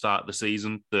Warnock at the start of the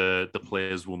season, the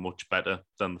players were much better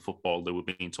than the football they were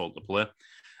being told to play,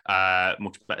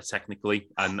 much better technically.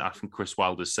 And I think Chris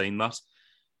Wilder's seen that.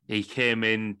 He came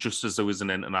in just as there was an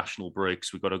international break,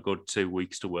 so we got a good 2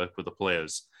 weeks to work with the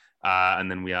players.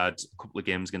 And then we had a couple of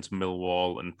games against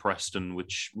Millwall and Preston,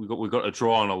 which we got a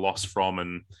draw and a loss from.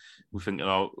 And we think, you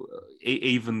know,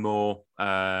 even though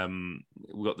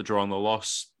we got the draw and the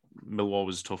loss, Millwall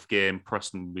was a tough game.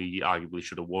 Preston, we arguably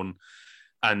should have won,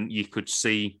 and you could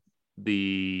see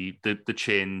the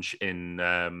change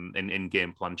in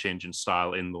game plan, change in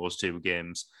style in those 2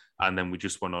 games, and then we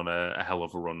just went on a hell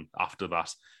of a run after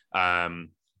that.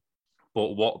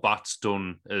 But what that's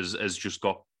done is just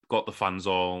got the fans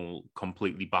all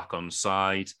completely back on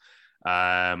side.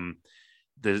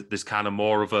 There's kind of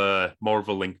more of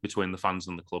a link between the fans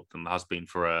and the club than there has been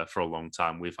for a long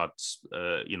time. We've had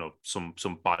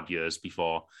some bad years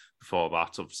before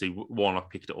that. Obviously,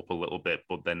 Warnock picked it up a little bit,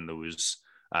 but then there was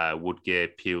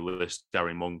Woodgate, Pulis,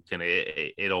 Gary Monk, and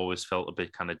it always felt a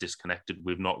bit kind of disconnected.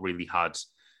 We've not really had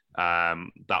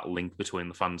that link between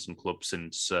the fans and club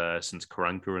since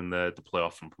Karanka and the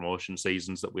playoff and promotion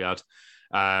seasons that we had.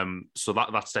 So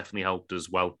that's definitely helped as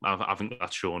well. I think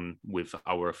that's shown with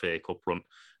our FA Cup run,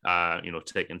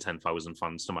 taking 10,000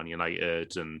 fans to Man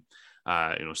United and,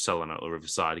 selling out the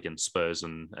Riverside against Spurs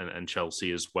and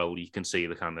Chelsea as well. You can see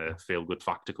the kind of feel-good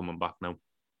factor coming back now.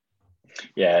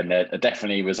 Yeah, and there are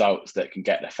definitely results that can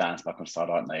get the fans back on side,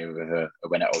 aren't they? With a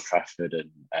win at Old Trafford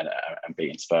and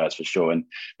beating Spurs for sure. And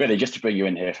really, just to bring you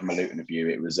in here from a Luton view,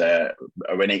 it was a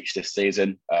win each this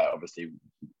season. Obviously,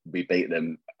 we beat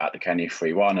them at the Kenny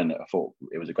 3-1, and I thought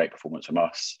it was a great performance from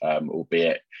us,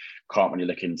 albeit can't really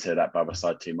look into that Borough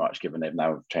side too much, given they've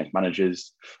now changed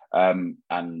managers. And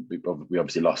we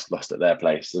obviously lost at their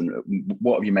place. And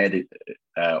what have you made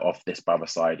of this Borough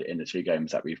side in the 2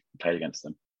 games that we've played against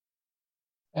them?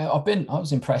 I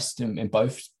was impressed in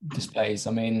both displays.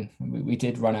 I mean, we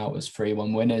did run out as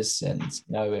 3-1 winners, and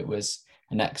it was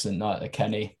an excellent night at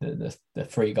Kenny. The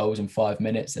 3 goals in 5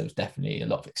 minutes, there was definitely a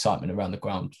lot of excitement around the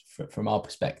ground from our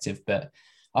perspective. But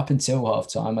up until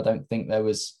half time, I don't think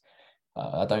there's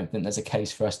a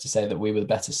case for us to say that we were the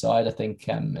better side. I think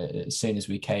as soon as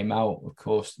we came out, of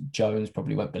course, Jones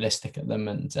probably went ballistic at them,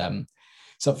 and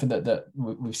something that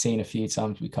we've seen a few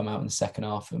times. We come out in the second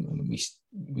half and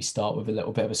we start with a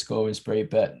little bit of a scoring spree,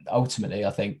 but ultimately, I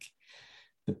think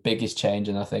the biggest change,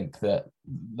 and I think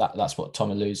that's what Tom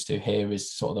alludes to here,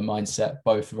 is sort of the mindset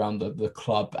both around the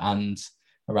club and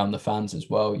around the fans as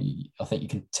well. I think you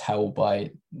can tell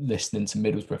by listening to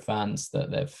Middlesbrough fans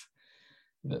that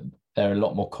they're a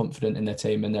lot more confident in their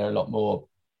team, and they're a lot more,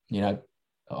 I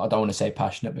don't want to say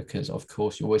passionate, because of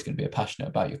course you're always going to be passionate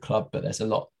about your club, but there's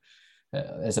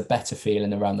a better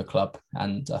feeling around the club.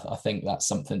 And I think that's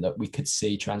something that we could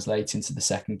see translate into the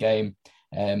second game.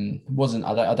 I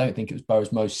don't think it was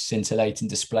Borough's most scintillating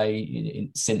display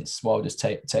since Wilder's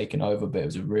taken over, but it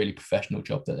was a really professional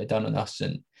job that they've done on us.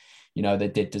 And, they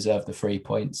did deserve the 3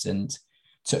 points and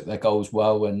took their goals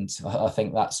well. And I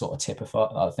think that sort of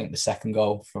typifies, I think the second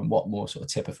goal from Watmore sort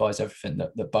of typifies everything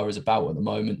that Borough's about at the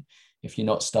moment. If you're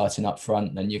not starting up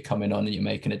front, then you're coming on and you're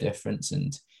making a difference.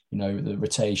 And, the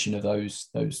rotation of those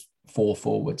 4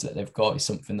 forwards that they've got is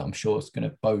something that I'm sure is going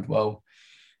to bode well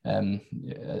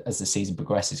as the season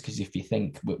progresses. Because if you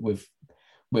think with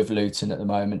Luton at the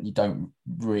moment, you don't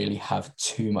really have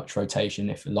too much rotation.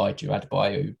 If Elijah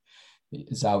Adebayo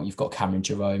is out, you've got Cameron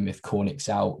Jerome. If Cornick's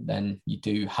out, then you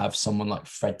do have someone like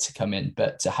Fred to come in.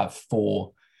 But to have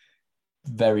 4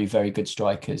 very, very good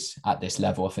strikers at this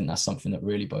level, I think that's something that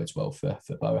really bodes well for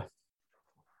Borough.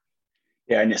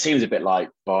 Yeah, and it seems a bit like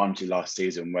Barnsley last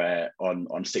season, where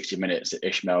on 60 minutes,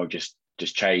 Ishmael just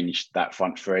changed that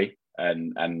front three,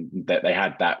 and that they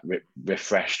had that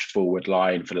refreshed forward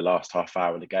line for the last half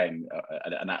hour of the game,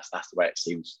 and that's the way it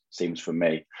seems for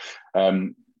me.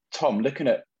 Tom, looking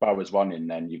at Borough's running,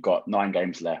 then you've got 9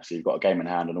 games left, so you've got a game in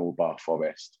hand on all bar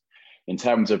Forest. In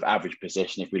terms of average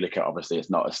position, if we look at, obviously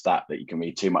it's not a stat that you can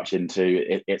read too much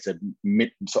into. It's a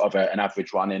mid sort of an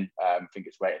average running. I think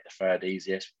it's rated the 3rd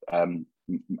easiest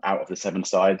out of the 7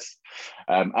 sides.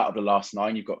 Out of the last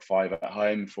 9, you've got 5 at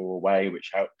home, 4 away,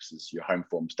 which helps, as your home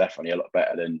form's definitely a lot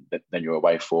better than your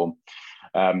away form.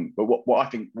 But what I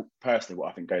think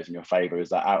goes in your favour is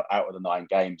that out of the 9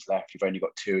 games left, you've only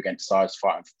got 2 against sides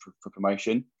fighting for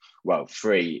promotion. Well,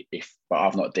 3 but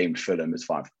I've not deemed Fulham as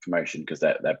fighting for promotion, because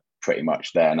they're pretty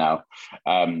much there now.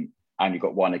 And you've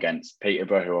got 1 against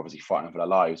Peterborough, who are obviously fighting for their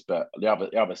lives, but the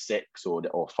other 6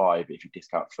 or 5, if you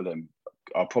discount Fulham,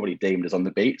 are probably deemed as on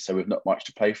the beat, so we've not much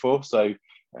to play for. So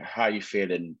how are you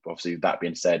feeling, obviously, that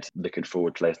being said, looking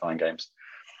forward to those 9 games?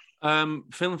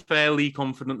 Feeling fairly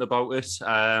confident about it.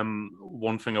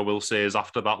 One thing I will say is,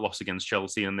 after that loss against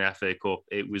Chelsea in the FA Cup,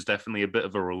 it was definitely a bit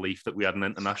of a relief that we had an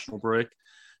international break,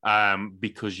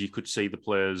 because you could see the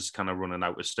players kind of running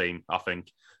out of steam, I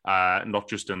think. Not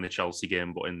just in the Chelsea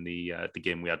game, but in the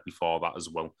game we had before that as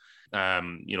well.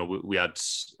 We had,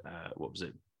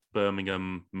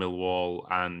 Birmingham, Millwall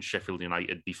and Sheffield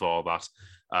United before that,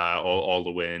 all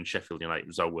the way, and Sheffield United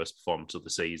was our worst performance of the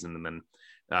season. And then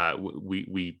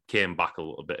we came back a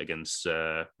little bit against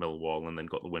Millwall, and then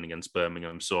got the win against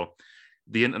Birmingham. So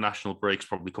the international breaks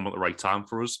probably come at the right time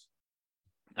for us.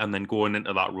 And then going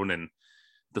into that running,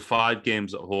 the 5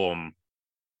 games at home,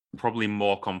 probably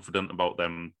more confident about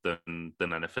them than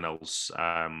anything else.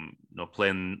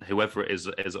 Playing whoever it is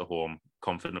at home,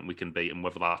 confident we can beat them,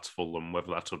 whether that's Fulham,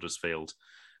 whether that's Huddersfield,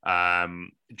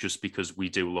 just because we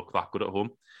do look that good at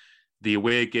home. The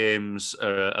away games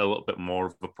are a little bit more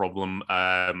of a problem.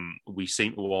 We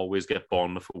seem to always get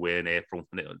Bournemouth away in April,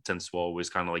 and it tends to always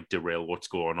kind of like derail what's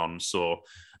going on. So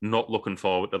not looking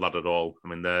forward to that at all. I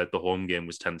mean, the home game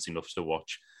was tense enough to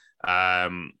watch.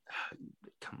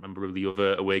 Can't remember who the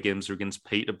other away games are against.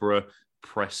 Peterborough,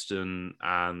 Preston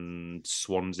and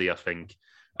Swansea, I think.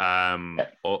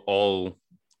 All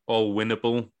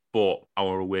winnable, but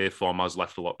our away form has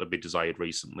left a lot to be desired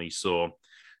recently. So,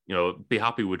 be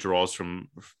happy with draws from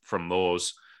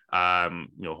those.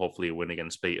 Hopefully a win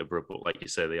against Peterborough, but like you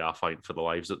say, they are fighting for their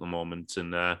lives at the moment,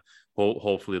 and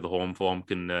hopefully the home form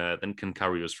can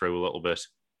carry us through a little bit.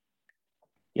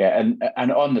 Yeah,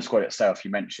 and on the squad itself,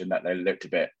 you mentioned that they looked a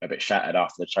bit shattered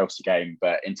after the Chelsea game.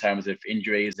 But in terms of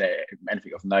injuries, is there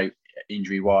anything of note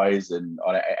injury-wise, and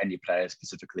are there any players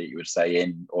specifically you would say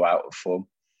in or out of form?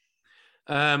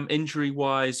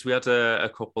 Injury-wise, we had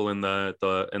a couple in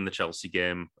the Chelsea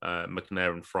game.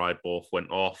 McNair and Fry both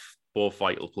went off, both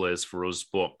vital players for us,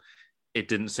 but it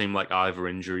didn't seem like either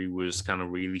injury was kind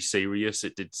of really serious.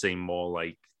 It did seem more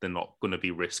like they're not going to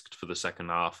be risked for the second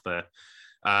half there.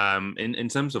 In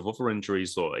terms of other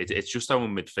injuries, though, it's just our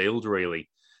midfield, really.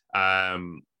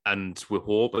 And we're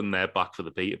hoping they're back for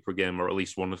the Peterborough game, or at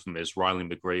least one of them is. Riley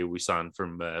McGree, who we signed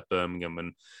from Birmingham,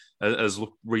 and has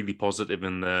looked really positive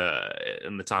in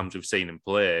the times we've seen him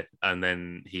play. And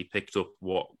then he picked up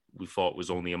what we thought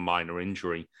was only a minor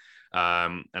injury,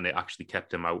 and it actually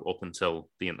kept him out up until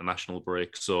the international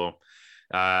break. So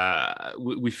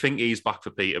we think he's back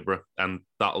for Peterborough, and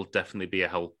that'll definitely be a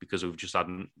help because we've just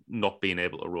not been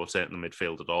able to rotate in the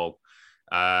midfield at all.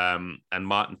 And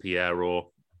Martin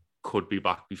Piero could be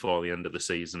back before the end of the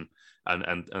season,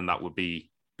 and that would be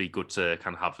good to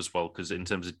kind of have as well, because in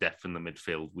terms of depth in the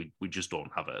midfield, we just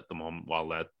don't have it at the moment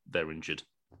while they're injured.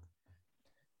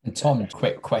 And Tom,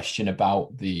 quick question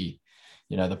about the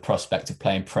prospect of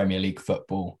playing Premier League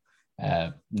football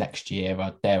next year,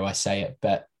 or dare I say it,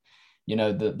 but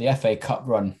the FA Cup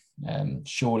run,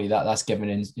 surely that's given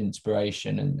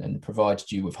inspiration and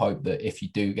provided you with hope that if you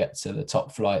do get to the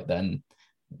top flight, then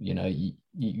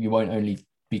you won't only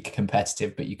be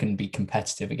competitive, but you can be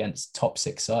competitive against top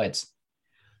 6 sides.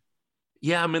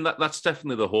 Yeah, I mean, that's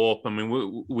definitely the hope. I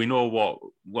mean, we know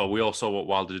we all saw what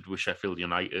Wilder did with Sheffield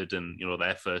United and,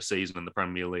 their first season in the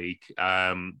Premier League.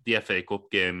 The FA Cup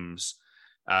games,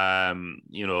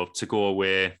 to go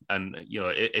away and,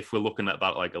 if we're looking at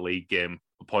that like a league game,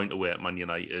 a point away at Man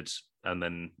United and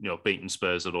then, beating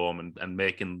Spurs at home and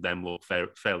making them look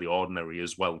fairly ordinary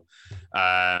as well.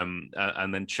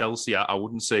 And then Chelsea, I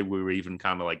wouldn't say we were even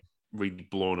kind of like really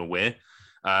blown away.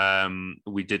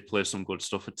 We did play some good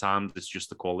stuff at times. It's just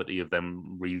the quality of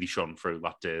them really shone through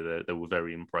that day. They were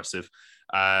very impressive.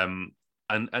 And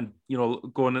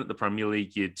going into the Premier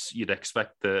League, you'd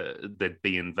expect that there'd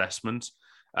be investment,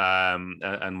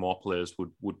 and more players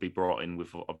would be brought in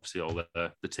with obviously all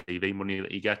the TV money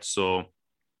that you get. So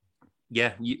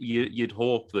yeah, you'd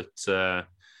hope that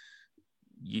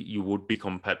you would be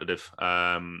competitive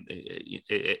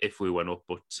if we went up,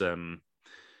 but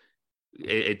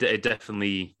it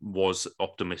definitely was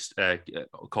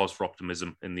cause for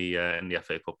optimism in the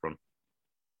FA Cup run.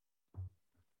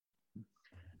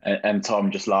 And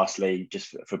Tom, just lastly,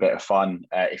 just for a bit of fun,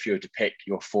 if you were to pick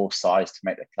your 4 sides to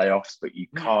make the playoffs, but you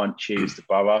can't choose the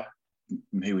borough,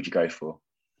 who would you go for?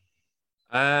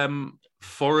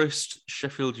 Forest,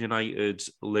 Sheffield United,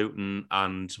 Luton,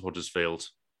 and Huddersfield.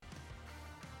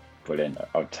 Brilliant.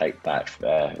 I'll take that,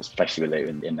 especially with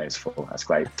Luton in those 4. That's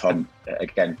great. Tom,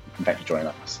 again, thank you for joining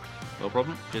us. No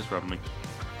problem. Cheers for having me.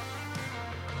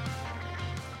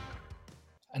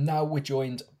 And now we're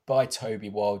joined by Toby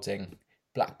Wilding,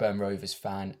 Blackburn Rovers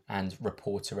fan and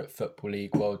reporter at Football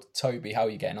League World. Toby, how are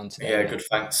you getting on today? Yeah, good,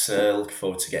 thanks. Looking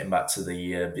forward to getting back to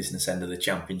the business end of the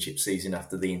Championship season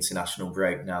after the international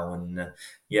break now. And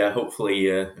hopefully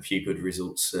a few good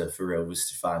results for Rovers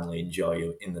to finally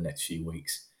enjoy in the next few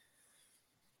weeks.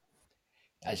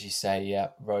 As you say,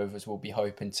 Rovers will be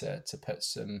hoping to put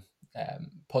some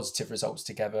positive results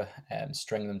together,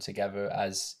 string them together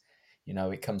as,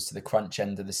 it comes to the crunch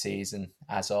end of the season,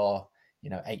 as are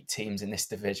 8 teams in this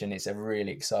division. It's a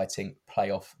really exciting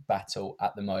playoff battle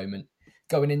at the moment.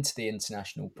 Going into the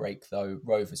international break, though,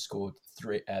 Rovers scored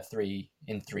 3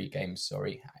 games,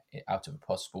 out of a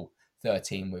possible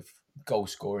 13, with goal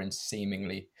scoring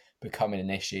seemingly becoming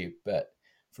an issue. But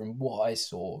from what I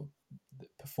saw, the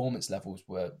performance levels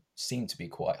seemed to be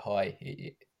quite high.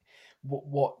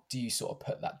 What do you sort of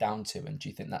put that down to, and do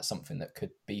you think that's something that could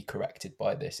be corrected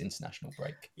by this international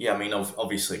break? Yeah, I mean,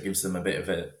 obviously it gives them a bit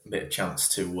of chance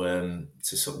to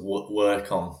sort of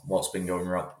work on what's been going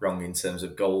wrong in terms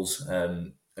of goals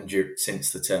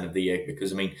since the turn of the year.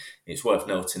 Because I mean, it's worth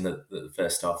noting that the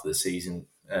first half of the season,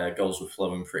 goals were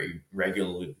flowing pretty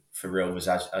regularly for Rovers,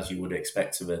 as you would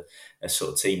expect of a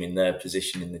sort of team in their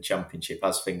position in the Championship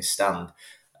as things stand.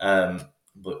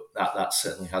 But that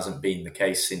certainly hasn't been the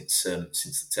case since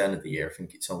the turn of the year. I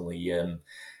think it's only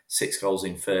 6 goals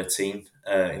in 13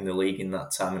 in the league in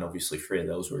that time, and obviously 3 of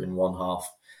those were in one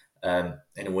half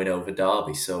in a win over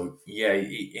Derby. So yeah,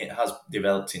 it has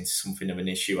developed into something of an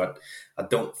issue. I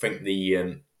don't think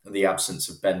the absence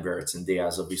of Ben Brereton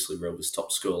Diaz, obviously Rovers'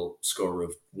 top scorer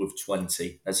with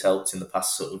 20, has helped in the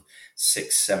past sort of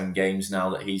 6-7 games now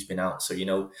that he's been out. So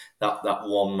that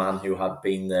one man who had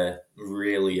been there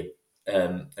really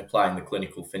applying the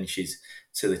clinical finishes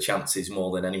to the chances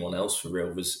more than anyone else for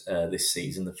Rovers this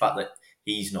season. The fact that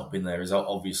he's not been there has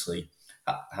obviously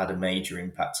had a major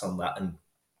impact on that. And,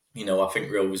 I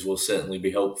think Rovers will certainly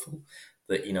be hopeful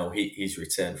that, his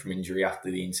return from injury after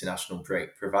the international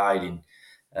break, providing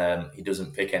he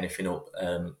doesn't pick anything up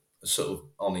sort of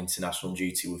on international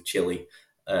duty with Chile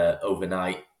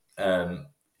overnight,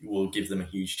 will give them a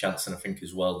huge chance. And I think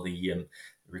as well, the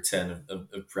return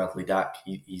of Bradley Dack.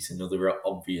 He's another,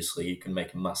 obviously, he can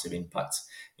make a massive impact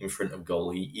in front of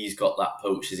goal. He's got that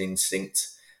poacher's instinct.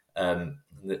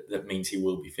 That means he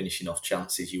will be finishing off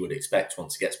chances you would expect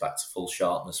once he gets back to full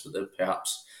sharpness, but that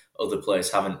perhaps other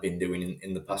players haven't been doing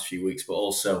in the past few weeks. But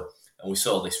also, and we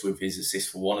saw this with his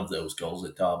assist for one of those goals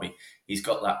at Derby, he's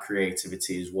got that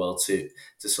creativity as well to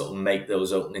sort of make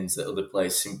those openings that other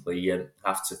players simply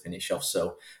have to finish off.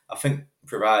 So I think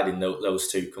providing those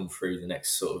two come through the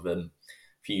next sort of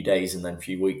few days and then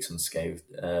few weeks unscathed,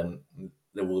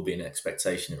 there will be an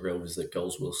expectation at Rovers that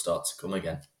goals will start to come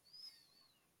again.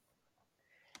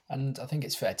 And I think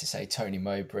it's fair to say Tony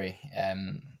Mowbray,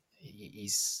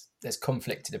 there's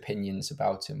conflicted opinions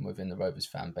about him within the Rovers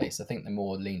fan base. I think the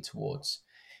more lean towards,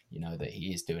 that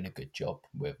he is doing a good job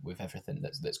with everything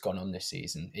that's gone on this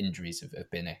season. Injuries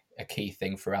have been a key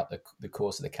thing throughout the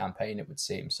course of the campaign, it would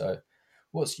seem. So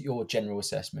what's your general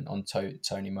assessment on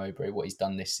Tony Mowbray, what he's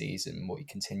done this season, what he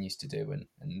continues to do,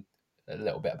 and a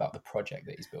little bit about the project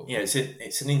that he's built? Yeah,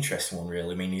 it's an interesting one,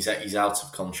 really. I mean, he's out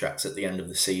of contract at the end of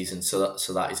the season, so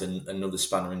that is another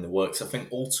spanner in the works. I think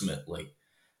ultimately,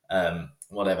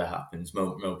 whatever happens,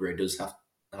 Mowbray does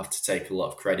have to take a lot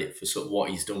of credit for sort of what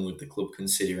he's done with the club,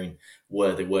 considering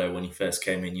where they were when he first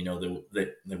came in.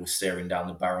 They were staring down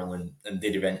the barrel and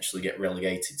did eventually get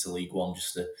relegated to League One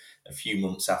just a few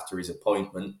months after his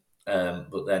appointment.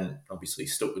 But then obviously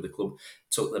stuck with the club,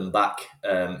 took them back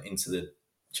into the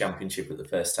Championship at the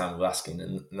first time of asking,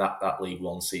 and that League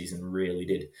One season really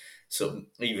did. So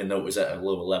even though it was at a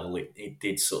lower level, it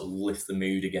did sort of lift the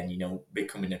mood again,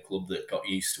 becoming a club that got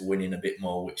used to winning a bit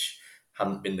more, which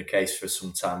hadn't been the case for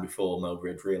some time before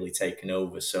Mowbray had really taken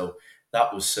over. So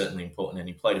that was certainly important, and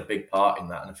he played a big part in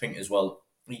that. And I think as well,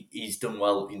 he's done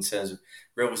well in terms of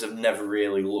Rovers have never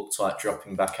really looked like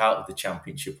dropping back out of the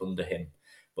Championship under him.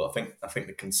 But I think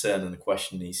the concern and the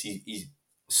question is he's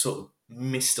sort of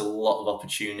missed a lot of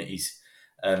opportunities,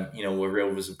 where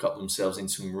Rovers have got themselves in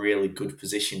some really good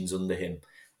positions under him,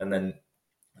 and then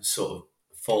sort of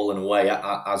fallen away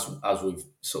as we've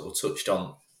sort of touched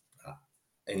on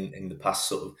in the past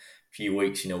sort of few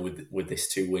weeks. With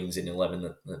this 2 wins in 11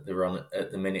 that they're on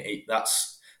at the minute,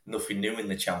 that's nothing new in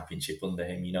the Championship under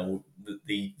him.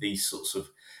 These sorts of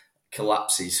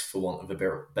collapses, for want of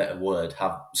a better word,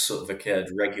 have sort of occurred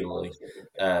regularly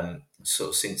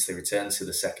sort of since they returned to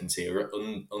the second tier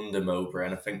under Mowbray.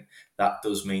 And I think that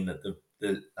does mean that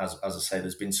as I say,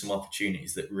 there's been some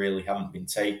opportunities that really haven't been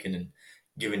taken, and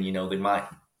given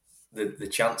the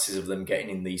chances of them getting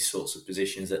in these sorts of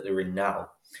positions that they're in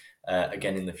now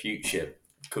again in the future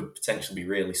could potentially be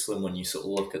really slim when you sort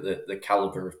of look at the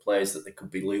calibre of players that they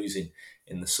could be losing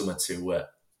in the summer to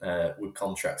with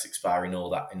contracts expiring,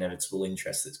 all that inevitable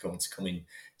interest that's going to come in,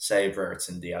 say,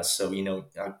 Brereton Diaz. So,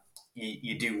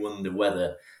 you do wonder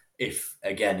whether, if,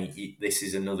 again, this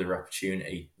is another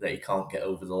opportunity that he can't get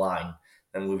over the line,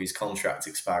 then with his contract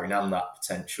expiring and that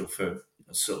potential for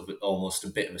sort of almost a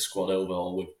bit of a squad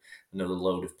overhaul with another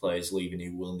load of players leaving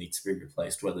who will need to be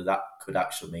replaced, whether that could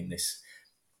actually mean this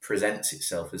presents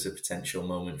itself as a potential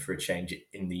moment for a change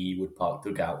in the Ewood Park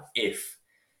dugout if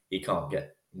he can't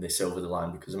get this over the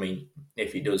line. Because, I mean,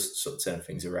 if he does sort of turn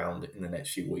things around in the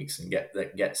next few weeks and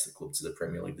gets the club to the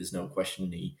Premier League, there's no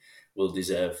question he will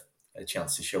deserve a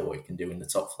chance to show what he can do in the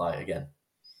top flight again.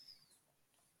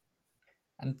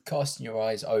 And casting your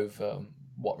eyes over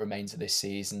what remains of this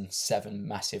season, 7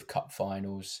 massive cup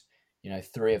finals,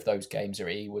 3 of those games are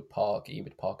at Ewood Park.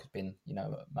 Ewood Park has been,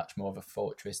 much more of a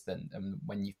fortress than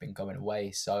when you've been going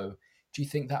away. So do you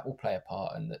think that will play a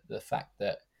part in the fact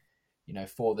that,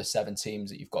 for the 7 teams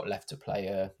that you've got left to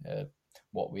play,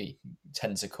 what we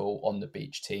tend to call on the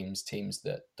beach teams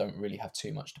that don't really have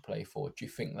too much to play for? Do you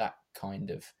think that kind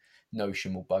of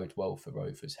notion will bode well for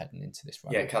Rovers heading into this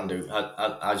run? Yeah, it can do.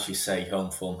 As you say,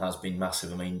 home form has been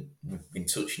massive. I mean, we've been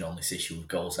touching on this issue of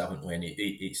goals, haven't we? And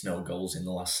it's no goals in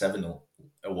the last 7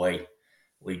 away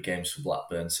league games for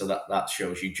Blackburn. So that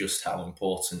shows you just how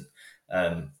important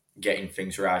getting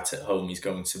things right at home is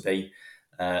going to be.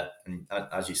 And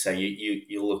as you say,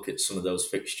 you look at some of those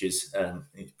fixtures,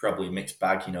 it's probably a mixed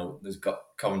bag. There's got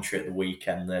Coventry at the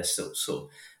weekend. They're still sort of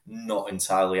not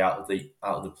entirely out of the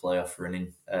playoff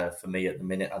running for me at the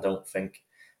minute, I don't think.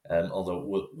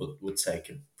 Although would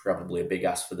take probably a big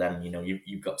ask for them.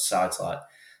 You've got sides like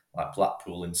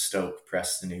Blackpool and Stoke,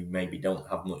 Preston, who maybe don't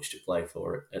have much to play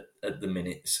for at the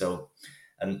minute. So,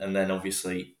 and then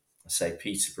obviously, I say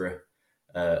Peterborough.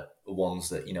 Ones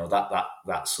that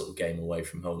that sort of game away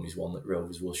from home is one that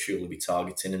Rovers will surely be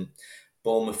targeting. And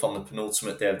Bournemouth on the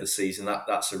penultimate day of the season,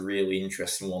 that's a really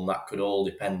interesting one. That could all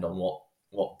depend on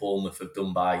what Bournemouth have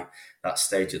done by that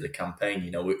stage of the campaign.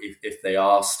 If they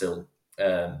are still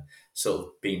sort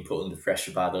of being put under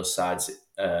pressure by those sides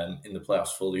in the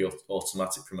playoffs for the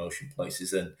automatic promotion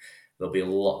places, then there'll be a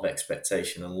lot of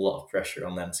expectation and a lot of pressure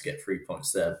on them to get 3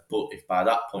 points there. But if by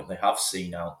that point they have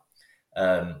seen out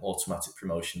automatic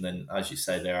promotion, then as you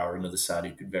say, there are another side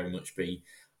who could very much be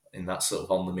in that sort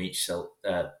of on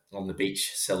the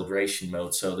beach celebration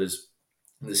mode. So there's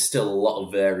still a lot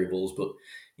of variables, but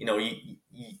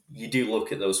you do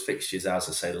look at those fixtures, as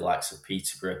I say, the likes of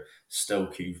Peterborough,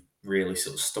 Stoke, who've really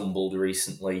sort of stumbled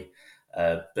recently,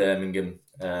 Birmingham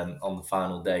on the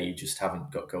final day, you just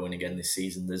haven't got going again this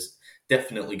season. There's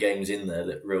definitely games in there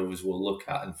that Rovers will look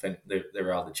at and think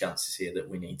there are the chances here that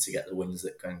we need to get the wins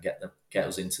that can get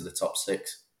us into the top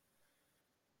 6.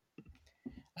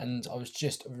 And I was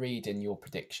just reading your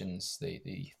predictions,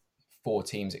 the 4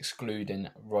 teams excluding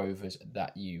Rovers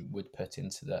that you would put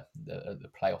into the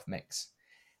playoff mix.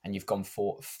 And you've gone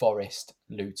for Forest,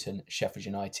 Luton, Sheffield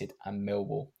United and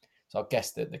Millwall. So I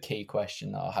guess that the key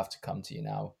question that I'll have to come to you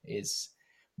now is,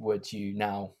 would you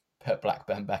now put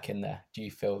Blackburn back in there? Do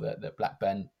you feel that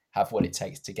Blackburn have what it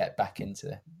takes to get back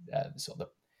into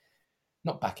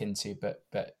not back into, but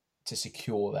to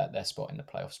secure their spot in the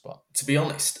playoff spot? To be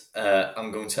honest,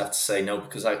 I'm going to have to say no,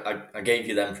 because I gave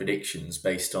you them predictions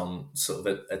based on sort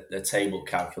of a table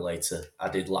calculator I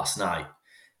did last night.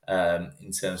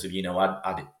 In terms of,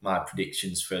 I did my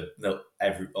predictions for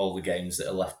all the games that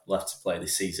are left to play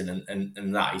this season,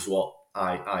 and that is what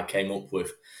I came up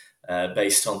with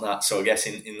based on that. So I guess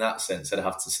in that sense, I'd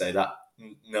have to say that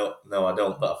no, I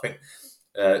don't. But I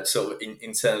think so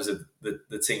in terms of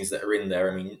the teams that are in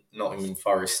there, I mean, Nottingham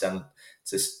Forest and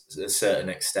to a certain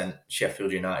extent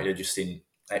Sheffield United are just in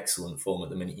excellent form at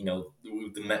the minute.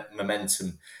 The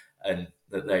momentum and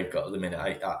that they've got at the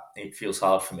minute, it feels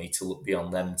hard for me to look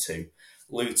beyond them too.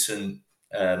 Luton,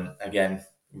 again,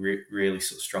 really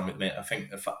sort of strong at the minute. I think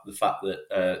the fact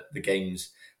that the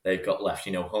games they've got left,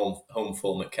 home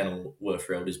form at Kenilworth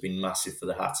Road has been massive for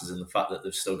the Hatters, and the fact that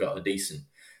they've still got a decent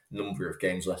number of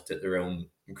games left at their own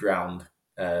ground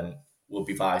will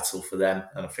be vital for them,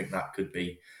 and I think that could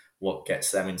be what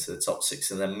gets them into the top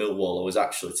 6. And then Millwall, I was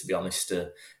actually, to be honest,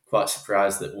 quite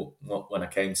surprised that when I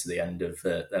came to the end of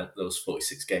those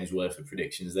 46 games worth of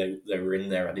predictions, they were in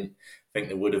there. I didn't think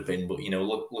they would have been, but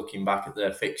looking back at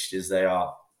their fixtures, they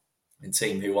are a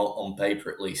team who, on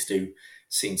paper at least, do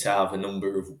seem to have a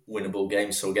number of winnable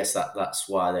games. So I guess that's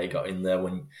why they got in there.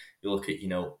 When you look at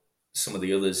some of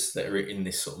the others that are in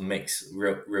this sort of mix,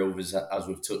 Rovers, as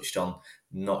we've touched on,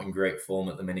 not in great form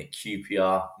at the minute.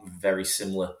 QPR, very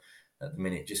similar at the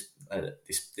minute, just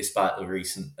despite the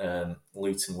recent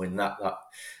Luton win.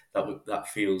 That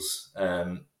feels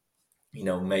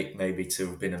maybe to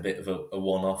have been a bit of a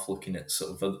one-off, looking at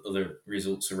sort of other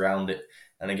results around it.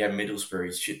 And again,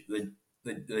 Middlesbrough,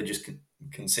 they just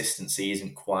consistency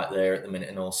isn't quite there at the minute,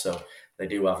 and also they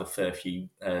do have a fair few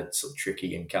sort of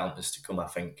tricky encounters to come, I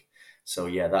think. So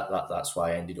yeah, that's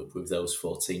why I ended up with those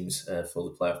 4 teams for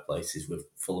the playoff places, with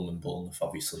Fulham and Bournemouth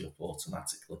obviously up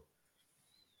automatically.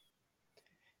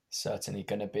 Certainly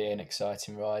going to be an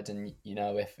exciting ride, and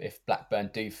if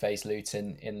Blackburn do face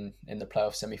Luton in the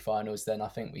playoff semi-finals, then I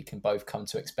think we can both come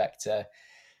to expect a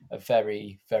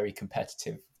very, very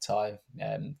competitive tie,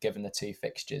 given the 2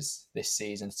 fixtures this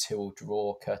season, 2-2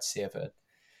 draw courtesy of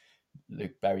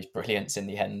Luke Berry's brilliance in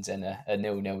the end, and a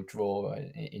 0-0 draw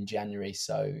in January.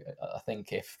 So I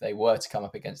think if they were to come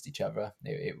up against each other,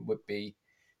 it would be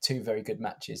 2 very good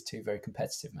matches, 2 very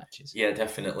competitive matches. Yeah,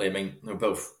 definitely. I mean, they're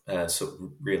both sort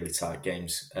of really tight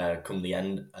games come the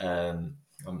end. That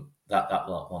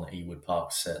one at Ewood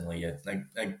Park, certainly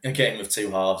a game of 2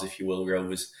 halves, if you will.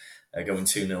 Rovers going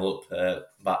 2-0 up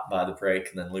back by the break,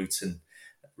 and then Luton,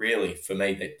 really, for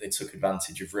me, they took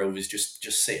advantage of Rovers just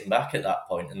sitting back at that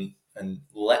point and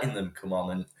letting them come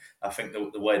on. And I think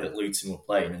the way that Luton were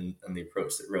playing and the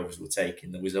approach that Rovers were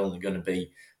taking, there was only going to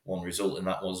be one result, and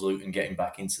that was Luton getting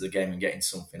back into the game and getting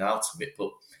something out of it. But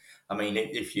I mean,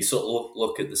 if you sort of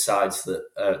look at the sides that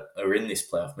are in this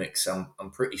playoff mix,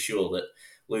 I'm pretty sure that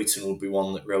Luton would be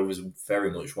one that Rovers would very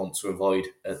much want to avoid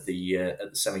at the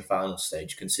semi-final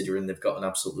stage, considering they've got an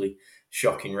absolutely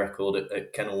shocking record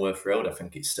at Kenilworth Road. I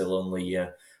think it's still only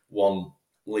one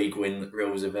league win that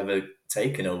Rovers have ever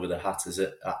taken over the Hatters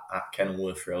at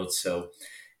Kenilworth Road. So,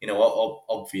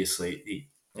 obviously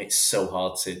it's so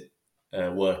hard to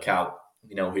work out,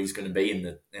 who's going to be in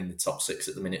the top 6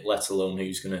 at the minute, let alone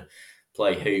who's going to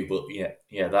play who. But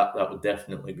yeah, that would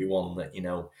definitely be one that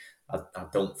I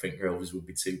don't think Rovers would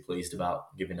be too pleased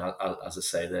about, given, as I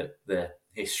say, their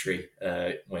history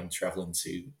when travelling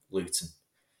to Luton.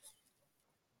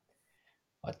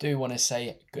 I do want to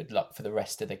say good luck for the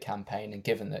rest of the campaign, and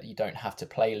given that you don't have to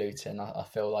play Luton, I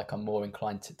feel like I'm more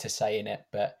inclined to saying it,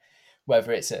 but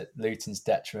whether it's at Luton's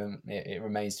detriment, it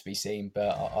remains to be seen, but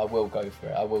I will go for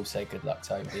it. I will say good luck,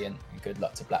 Toby, and good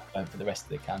luck to Blackburn for the rest of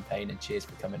the campaign, and cheers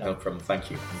for coming on. No problem, thank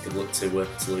you, and good luck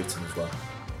to Luton as well.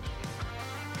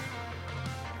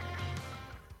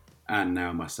 And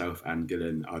now myself and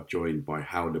Gillen are joined by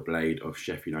Hal the Blade of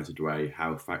Sheffield United Way.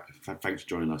 Hal, thanks for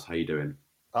joining us. How you doing?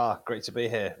 Great to be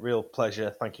here. Real pleasure.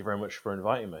 Thank you very much for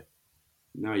inviting me.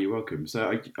 No, you're welcome.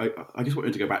 So I just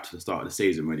wanted to go back to the start of the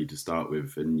season, really, to start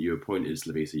with. And you appointed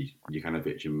Slavisa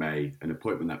Jokanovic in May, an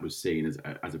appointment that was seen as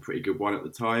a pretty good one at the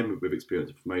time, with experience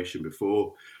of promotion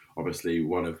before. Obviously,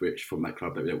 one of which from that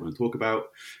club that we don't want to talk about,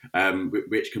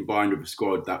 which combined with a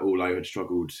squad that although had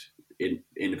struggled in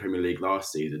the Premier League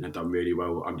last season, had done really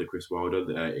well under Chris Wilder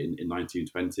in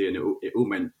 1920, and it all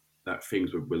meant that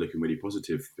things were looking really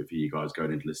positive for you guys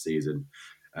going into the season.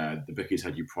 The bookies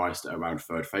had you priced at around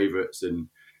third favourites, and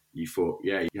you thought,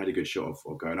 yeah, you had a good shot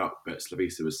of going up. But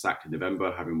Slavisa was sacked in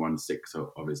November, having won 6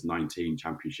 of his 19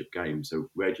 championship games. So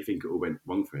where do you think it all went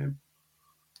wrong for him?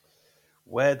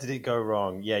 Where did it go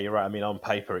wrong? Yeah, you're right. I mean, on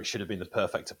paper, it should have been the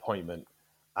perfect appointment.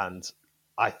 And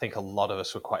I think a lot of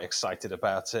us were quite excited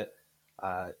about it.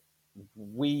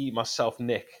 We, myself,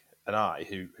 Nick, and I,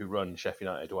 who run Sheffield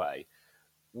United Way,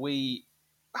 we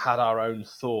had our own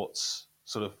thoughts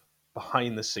sort of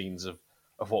behind the scenes of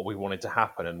what we wanted to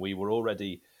happen. And we were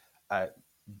already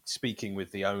speaking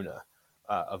with the owner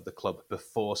of the club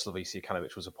before Slavisa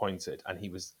Jokanovic was appointed. And he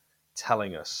was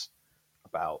telling us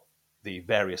about the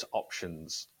various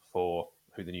options for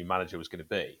who the new manager was going to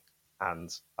be.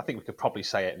 And I think we could probably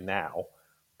say it now,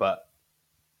 but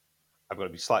I've got to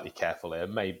be slightly careful here.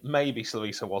 Maybe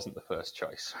Slavisa wasn't the first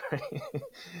choice.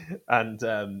 And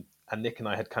Nick and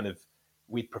I had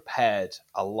we'd prepared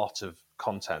a lot of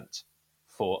content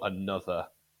for another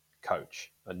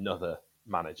coach, another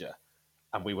manager,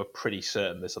 and we were pretty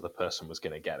certain this other person was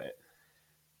going to get it.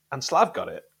 And Slav got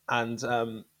it.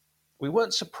 And we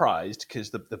weren't surprised because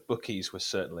the bookies were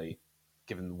certainly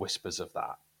given whispers of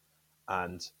that.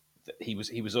 And he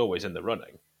was always in the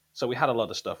running. So we had a lot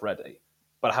of stuff ready.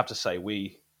 But I have to say,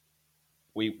 we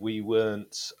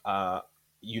weren't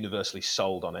universally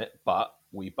sold on it, but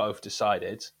we both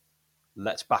decided,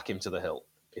 let's back him to the hilt.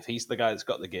 If he's the guy that's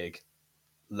got the gig,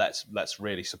 let's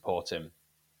really support him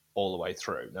all the way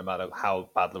through, no matter how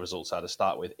bad the results are to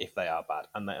start with, if they are bad.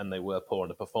 And they were poor,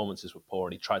 and the performances were poor,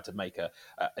 and he tried to make a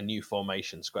new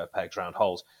formation, square pegs, round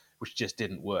holes, which just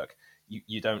didn't work.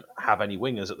 You don't have any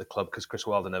wingers at the club because Chris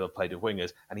Wilder never played with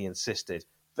wingers, and he insisted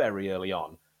very early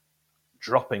on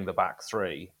dropping the back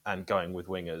three and going with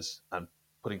wingers and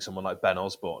putting someone like Ben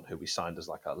Osborne, who we signed as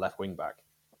like a left wing back,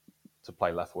 to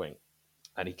play left wing.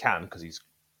 And he can because he's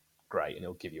great and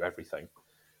he'll give you everything.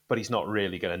 But he's not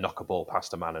really going to knock a ball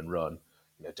past a man and run,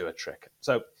 do a trick.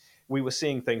 So we were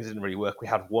seeing things that didn't really work. We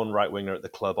had one right winger at the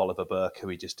club, Oliver Burke, who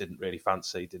he just didn't really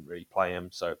fancy, didn't really play him.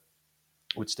 So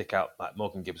would stick out like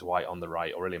Morgan Gibbs-White on the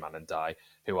right or Iliman and Dye,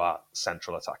 who are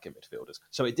central attacking midfielders.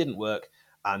 So it didn't work.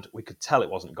 And we could tell it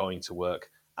wasn't going to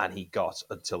work. And he got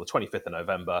until the 25th of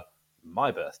November, my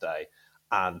birthday,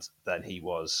 and then he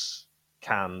was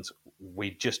canned. We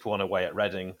just won away at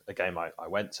Reading, a game I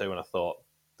went to, and I thought,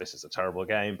 this is a terrible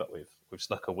game, but we've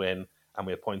snuck a win. And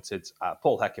we appointed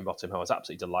Paul Heckingbottom, who I was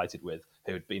absolutely delighted with,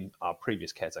 who had been our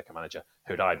previous caretaker manager,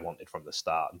 who I'd wanted from the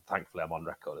start. And thankfully, I'm on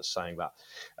record as saying that,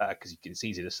 because it's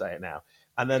easy to say it now.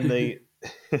 And then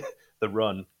the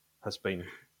run has been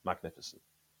magnificent.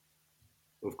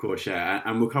 Of course, yeah.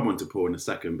 And we'll come on to Paul in a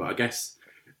second, but I guess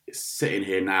sitting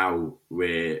here now,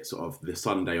 we're sort of the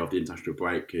Sunday of the international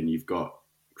break, and you've got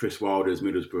Chris Wilder's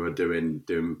Middlesbrough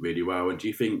doing really well. And do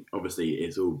you think, obviously,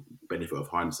 it's all benefit of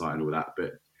hindsight and all that,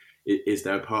 but is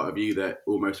there a part of you that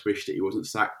almost wished that he wasn't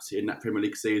sacked in that Premier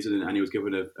League season and he was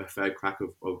given a fair crack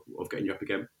of getting you up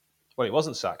again? Well, he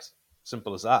wasn't sacked.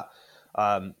 Simple as that.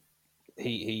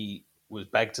 He was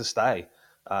begged to stay.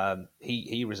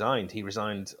 He resigned. He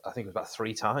resigned, I think it was about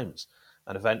 3 times.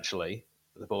 And eventually,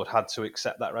 the board had to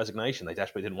accept that resignation. They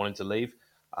desperately didn't want him to leave.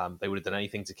 They would have done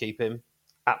anything to keep him.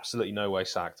 Absolutely no way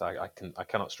sacked. I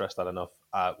cannot stress that enough.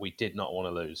 We did not want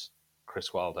to lose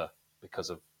Chris Wilder because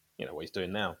of what he's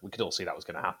doing now. We could all see that was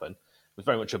going to happen. It was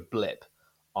very much a blip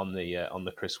on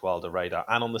the Chris Wilder radar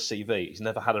and on the CV. He's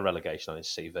never had a relegation on his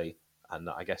CV, and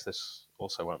I guess this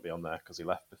also won't be on there because he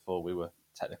left before we were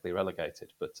technically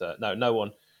relegated. But no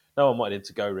one wanted him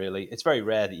to go, really. It's very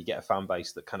rare that you get a fan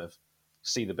base that kind of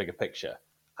see the bigger picture.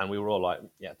 And we were all like,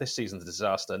 yeah, this season's a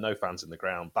disaster. No fans in the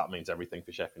ground. That means everything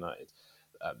for Sheffield United.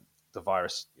 the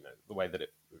virus, the way that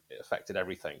it affected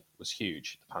everything was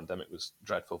huge. The pandemic was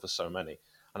dreadful for so many.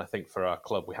 And I think for our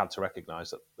club, we had to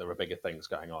recognise that there were bigger things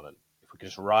going on. And if we could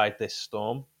just ride this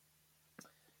storm,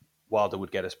 Wilder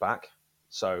would get us back.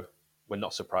 So we're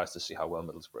not surprised to see how well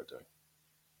Middlesbrough are doing.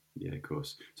 Yeah, of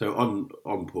course. So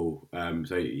on Paul,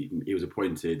 so he was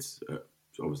appointed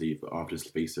obviously after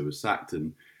Spicer was sacked,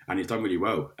 and he's done really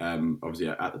well. Obviously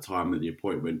at the time of the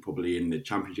appointment, probably in the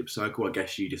Championship circle, I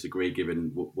guess you disagree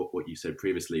given what you said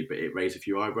previously, but it raised a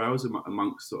few eyebrows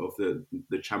amongst sort of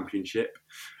the Championship.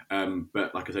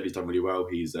 But like I said, he's done really well.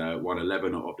 He's won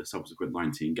 11 of the subsequent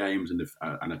 19 games, and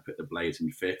have put the Blades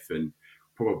in fifth, and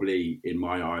probably in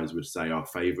my eyes would say our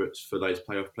favourites for those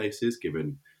playoff places,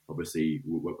 given obviously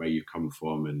where you've come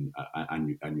from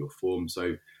and your form.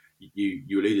 So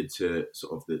you alluded to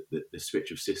sort of the switch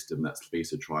of system that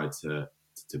Spicer tried to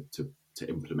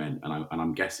implement, and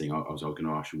I'm guessing I was going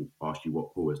to ask you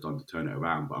what Paul has done to turn it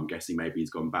around, but I'm guessing maybe he's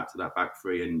gone back to that back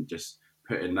three and just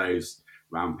put in those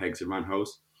round pegs and round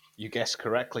holes. You guessed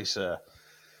correctly, sir.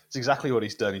 It's exactly what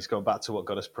he's done. He's gone back to what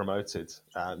got us promoted,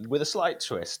 and with a slight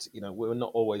twist. We're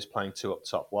not always playing two up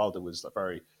top. Wilder was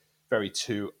very, very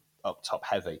two up top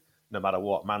heavy. No matter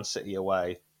what, Man City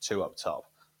away, two up top.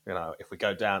 If we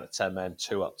go down to 10 men,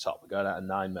 two up top. We go down to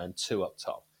 9 men, two up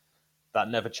top. That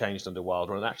never changed under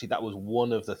Wilder, and actually that was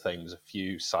one of the things a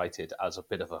few cited as a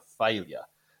bit of a failure,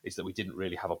 is that we didn't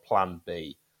really have a plan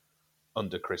B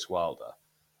under Chris Wilder.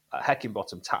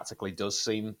 Heckingbottom tactically does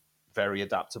seem very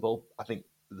adaptable. I think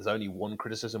there's only one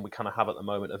criticism we kind of have at the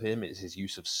moment of him, is his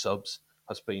use of subs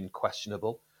has been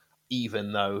questionable,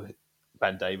 even though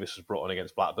Ben Davies was brought on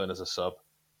against Blackburn as a sub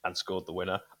and scored the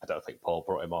winner. I don't think Paul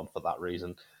brought him on for that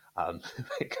reason,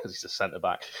 because he's a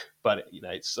centre-back. But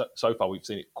it's, so far we've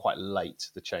seen it quite late,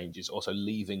 the changes. Also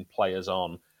leaving players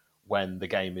on when the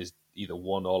game is either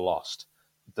won or lost,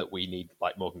 that we need,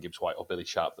 like Morgan Gibbs-White or Billy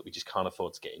Sharp, that we just can't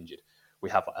afford to get injured. We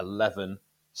have 11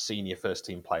 senior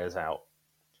first-team players out.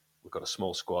 We've got a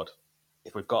small squad.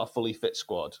 If we've got a fully fit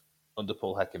squad under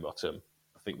Paul Heckingbottom,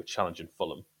 I think we're challenging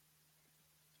Fulham.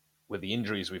 With the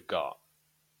injuries we've got,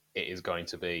 it is going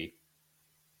to be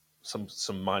some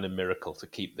minor miracle to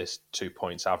keep this 2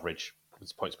 points average,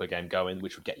 points per game going,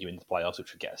 which would get you into the playoffs,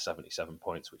 which would get us 77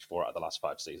 points, which 4 out of the last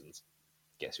 5 seasons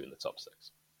gets you in the top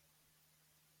 6.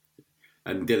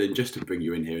 And Dylan, just to bring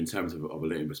you in here in terms of a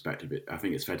Luton perspective, I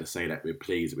think it's fair to say that we're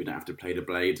pleased that we don't have to play the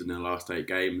Blades in the last 8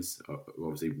 games.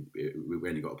 Obviously, we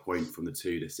only got a point from the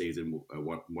 2 this season,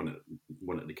 one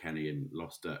at the Kenny and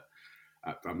lost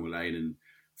at Bramall Lane. And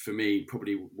for me,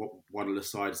 probably one of the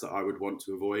sides that I would want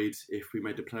to avoid if we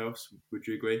made the playoffs. Would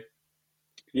you agree?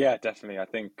 Yeah, definitely. I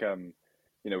think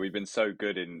we've been so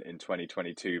good in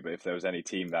 2022, but if there was any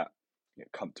team that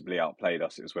comfortably outplayed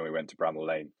us, it was when we went to Bramall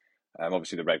Lane.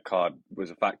 Obviously, the red card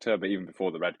was a factor, but even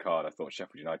before the red card, I thought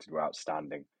Sheffield United were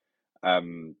outstanding.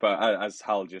 But as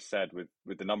Hal just said,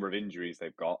 with the number of injuries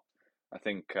they've got, I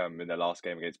think in their last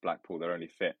game against Blackpool, their only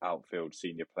fit outfield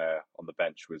senior player on the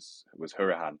bench was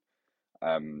Hurahan.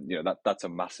 That's a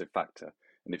massive factor.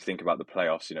 And if you think about the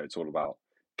playoffs, it's all about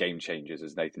game changers,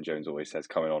 as Nathan Jones always says,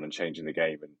 coming on and changing the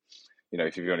game. And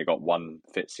if you've only got one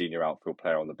fit senior outfield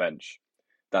player on the bench,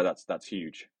 that's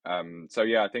huge.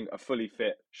 I think a fully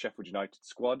fit Sheffield United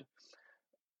squad,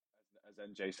 as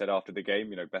NJ said after the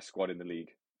game, best squad in the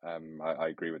league. I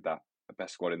agree with that,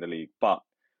 best squad in the league. But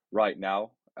right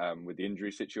now, with the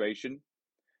injury situation,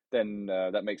 then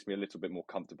that makes me a little bit more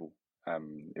comfortable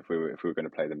if we were going to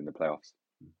play them in the playoffs.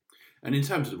 And in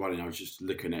terms of the running, I was just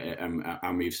looking at it,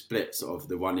 and we've split sort of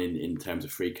the running in terms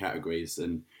of 3 categories,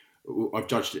 and I've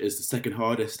judged it as the second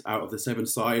hardest out of the 7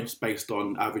 sides based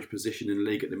on average position in the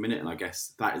league at the minute, and I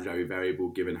guess that is very variable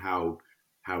given how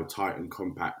tight and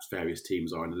compact various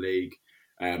teams are in the league.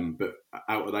 But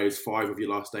out of those, 5 of your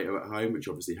last 8 are at home, which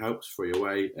obviously helps, 3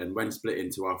 away. And when split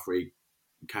into our 3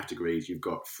 categories, you've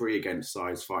got 3 against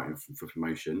sides fighting for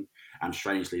promotion, and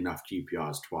strangely enough,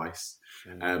 QPR's twice.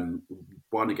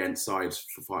 1 against sides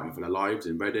for fighting for their lives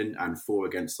in Reading, and 4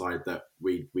 against sides that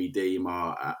we deem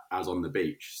are as on the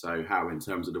beach. So how, in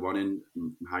terms of the running,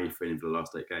 how are you feeling for the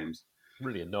last 8 games?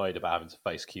 Really annoyed about having to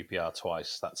face QPR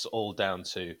twice. That's all down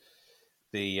to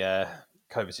the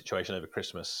COVID situation over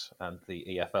Christmas and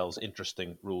the EFL's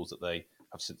interesting rules that they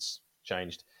have since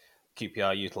changed.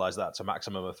 QPR utilised that to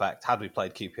maximum effect. Had we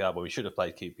played QPR, but we should have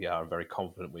played QPR, I'm very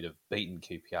confident we'd have beaten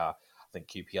QPR. I think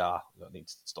QPR, I need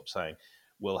to stop saying,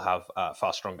 will have a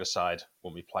far stronger side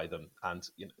when we play them. And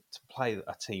to play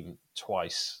a team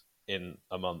twice in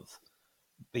a month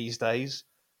these days,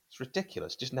 it's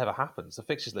ridiculous. It just never happens. The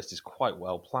fixtures list is quite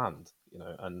well planned,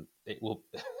 and it will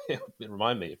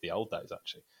remind me of the old days,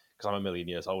 actually, because I'm a million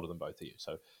years older than both of you.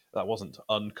 So that wasn't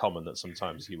uncommon that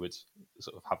sometimes you would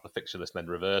sort of have the fixture list and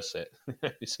then reverse it.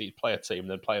 So you'd play a team,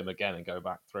 then play them again and go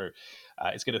back through.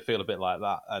 It's going to feel a bit like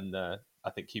that. And I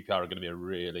think QPR are going to be a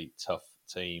really tough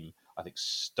team. I think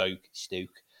Stoke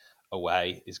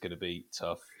away is going to be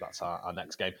tough. That's our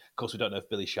next game. Of course, we don't know if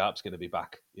Billy Sharp's going to be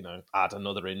back. Add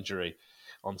another injury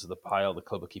onto the pile. The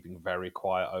club are keeping very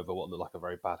quiet over what looked like a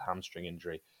very bad hamstring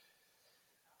injury.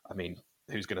 I mean,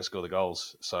 who's going to score the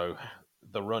goals? So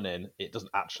the run-in, it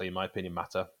doesn't actually, in my opinion,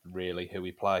 matter really who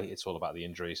we play. It's all about the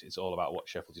injuries. It's all about what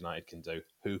Sheffield United can do.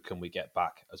 Who can we get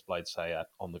back, as Blades say,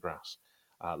 on the grass?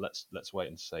 Let's wait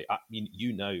and see.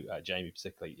 Jamie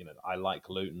particularly. I like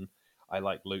Luton. I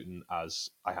like Luton as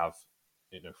I have,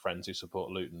 friends who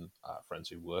support Luton, friends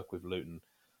who work with Luton.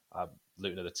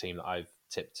 Luton are the team that I've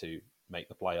tipped to make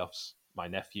the playoffs. My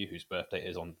nephew, whose birthday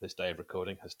is on this day of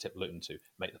recording, has tipped Luton to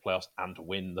make the playoffs and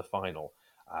win the final.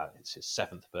 It's his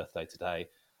 7th birthday today.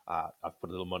 I've put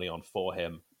a little money on for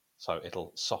him, so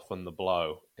it'll soften the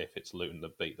blow if it's Luton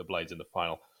that beat the Blades in the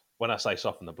final. When I say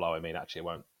soften the blow, I mean actually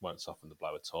it won't soften the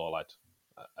blow at all.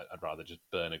 I'd rather just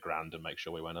burn $1,000 and make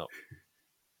sure we went up.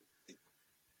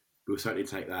 We'll certainly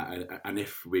take that, and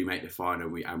if we make the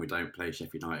final and we don't play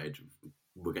Sheffield United,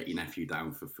 we'll get your nephew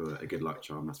down for a good luck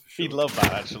charm. That's for sure. He'd love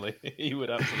that, actually. He would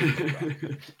absolutely love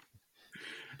that.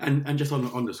 And just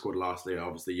on the squad, lastly,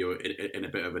 obviously you're in a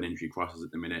bit of an injury crisis at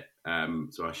the minute.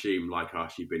 So I assume, like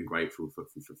us, you've been grateful for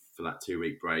that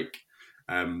 2-week break.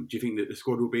 Do you think that the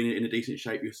squad will be in a decent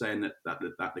shape? You're saying that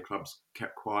the club's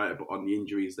kept quiet, but on the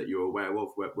injuries that you're aware of,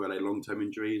 were they long-term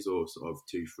injuries or sort of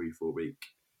 2, 3, 4 week?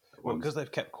 Well, because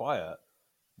they've kept quiet,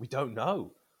 we don't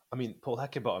know. I mean, Paul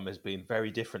Heckingbottom has been very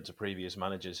different to previous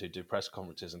managers who do press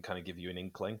conferences and kind of give you an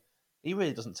inkling. He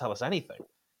really doesn't tell us anything.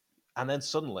 And then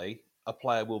suddenly, a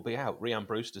player will be out. Rhian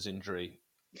Brewster's injury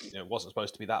wasn't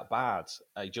supposed to be that bad.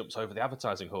 He jumps over the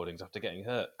advertising hoardings after getting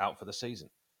hurt, out for the season.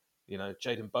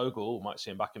 Jayden Bogle, might see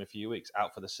him back in a few weeks,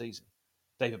 out for the season.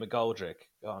 David McGoldrick,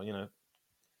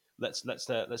 let's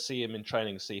see him in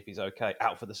training and see if he's okay,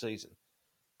 out for the season.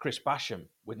 Chris Basham,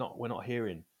 we're not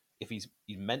hearing if he's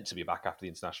meant to be back after the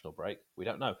international break. We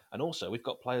don't know. And also, we've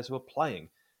got players who are playing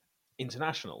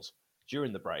internationals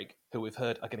during the break who we've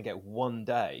heard are going to get 1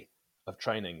 day of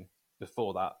training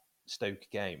before that Stoke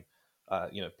game.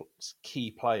 Key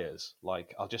players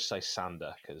like, I'll just say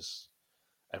Sander, because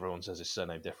everyone says his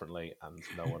surname differently, and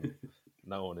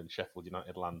no one in Sheffield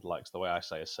United land likes the way I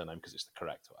say his surname because it's the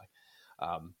correct way.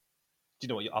 Do you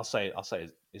know what I'll say? I'll say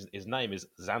his name is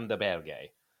Zander Berge,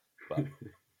 but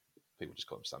people just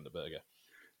call him Sander Berge.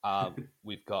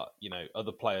 We've got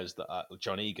other players that are,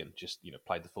 John Egan just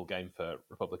played the full game for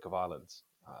Republic of Ireland.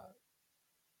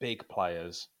 Big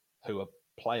players who are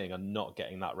playing and not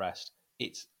getting that rest.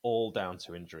 It's all down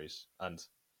to injuries, and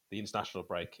the international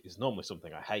break is normally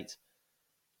something I hate.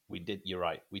 You're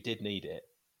right, we did need it,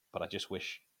 but I just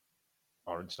wish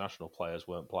our international players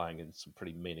weren't playing in some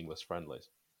pretty meaningless friendlies.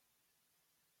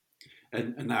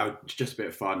 And now, just a bit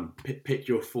of fun, pick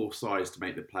your 4 sides to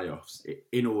make the playoffs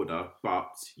in order,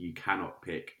 but you cannot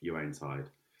pick your own side.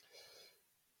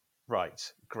 Right,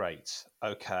 great.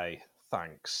 Okay,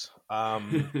 thanks.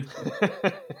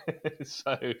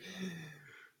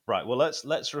 Right, well,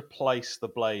 let's replace the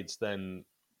Blades then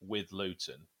with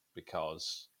Luton,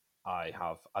 because I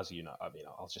have, as you know,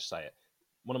 I'll just say it.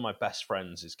 One of my best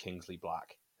friends is Kingsley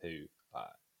Black, who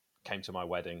came to my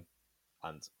wedding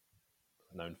and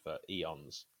known for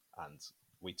eons, and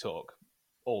we talk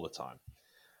all the time.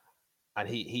 And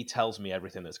he tells me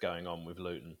everything that's going on with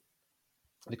Luton,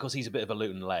 because he's a bit of a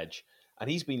Luton ledge, and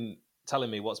he's been telling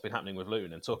me what's been happening with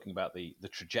Luton and talking about the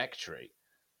trajectory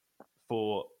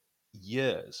for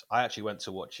years. I actually went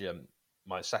to watch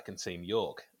my second team,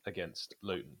 York, against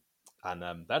Luton, and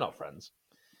they're not friends.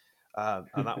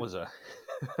 And that was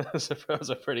that was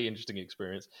a pretty interesting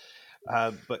experience.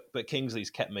 But Kingsley's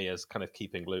kept me as kind of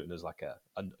keeping Luton as like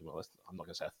I'm not going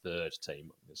to say a third team.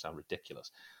 It's going to sound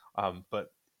ridiculous.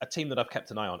 But a team that I've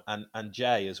kept an eye on, and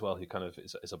Jay as well, who kind of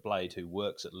is a Blade who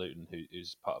works at Luton,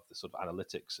 who's part of the sort of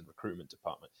analytics and recruitment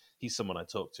department. He's someone I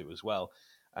talk to as well,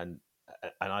 and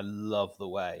I love the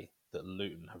way that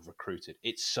Luton have recruited.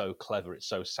 It's so clever, it's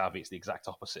so savvy. It's the exact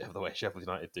opposite of the way Sheffield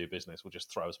United do business. We'll just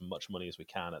throw as much money as we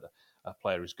can at a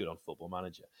player who's good on Football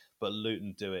Manager. But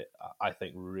Luton do it, I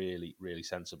think, really, really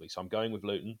sensibly. So I'm going with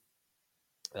Luton.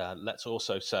 Let's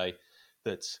also say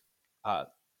that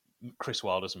Chris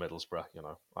Wilder's Middlesbrough.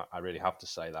 I really have to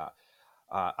say that.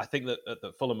 I think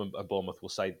that Fulham and Bournemouth will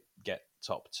say get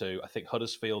top 2. I think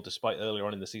Huddersfield, despite earlier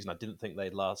on in the season, I didn't think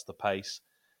they'd last the pace.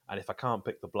 And if I can't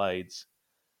pick the Blades,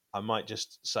 I might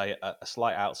just say a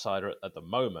slight outsider at the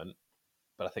moment,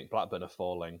 but I think Blackburn are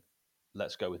falling.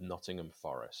 let's go with Nottingham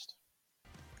Forest.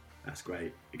 That's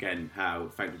great. Again, Hal,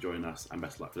 thanks for joining us and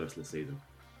best of luck for the rest of the season.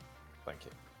 Thank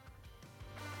you.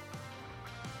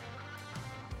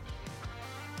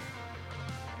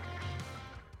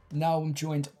 Now I'm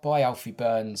joined by Alfie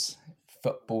Burns,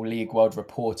 Football League World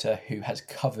reporter who has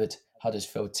covered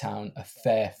Huddersfield Town a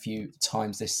fair few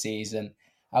times this season.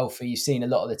 Alfie, you've seen a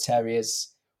lot of the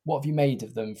Terriers. What have you made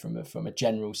of them from a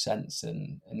general sense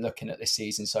and looking at this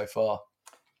season so far?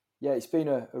 Yeah, it's been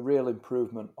a real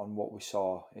improvement on what we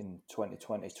saw in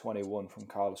 2020-21 from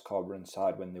Carlos Corberan's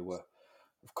side when they were,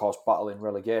 of course, battling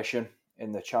relegation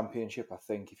in the Championship. I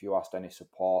think if you asked any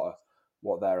supporter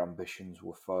what their ambitions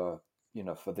were for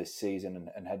this season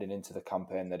and heading into the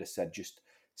campaign, they'd have said just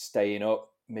staying up,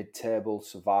 mid-table,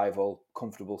 survival,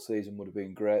 comfortable season would have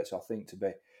been great. So I think to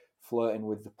be flirting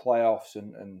with the playoffs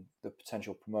and the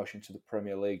potential promotion to the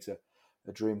Premier League's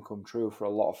a dream come true for a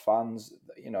lot of fans.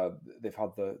 They've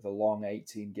had the long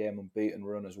 18-game unbeaten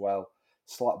run as well,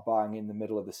 slap bang in the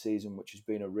middle of the season, which has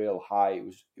been a real high. It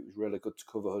was really good to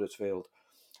cover Huddersfield.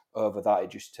 Over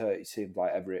that, it seemed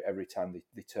like every time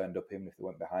they turned up, even if they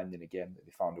went behind in a game, that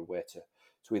they found a way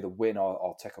to either win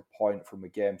or take a point from a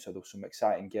game. So there were some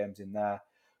exciting games in there.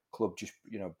 Club just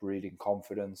breeding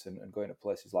confidence and going to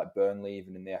places like Burnley,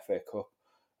 even in the FA Cup,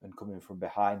 and coming from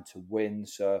behind to win.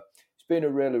 So it's been a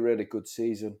really, really good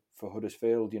season for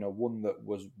Huddersfield. One that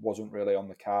wasn't really on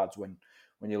the cards when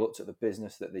you looked at the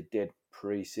business that they did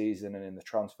pre-season and in the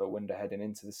transfer window heading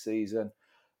into the season.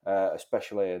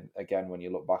 Especially again when you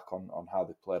look back on how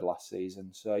they played last season.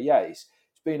 So yeah, it's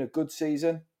been a good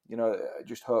season.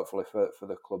 Just hopefully for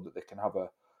the club that they can have a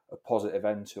positive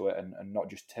end to it and not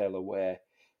just tail away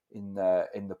in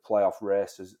the playoff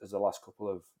race as the last couple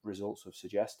of results have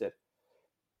suggested.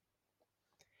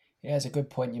 Yeah, it's a good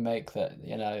point you make that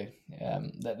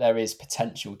that there is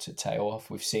potential to tail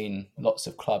off. We've seen lots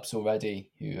of clubs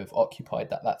already who have occupied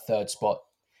that third spot,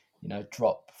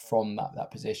 drop from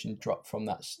that position, drop from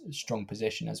that strong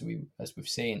position as we've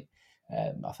seen.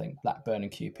 I think Blackburn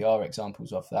and QPR are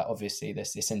examples of that. Obviously,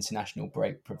 this international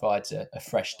break provides a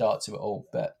fresh start to it all.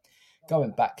 But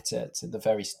going back to the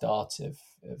very start of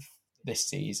this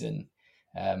season,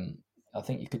 I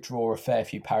think you could draw a fair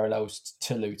few parallels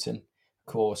to Luton.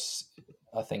 Of course,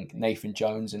 I think Nathan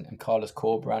Jones and Carlos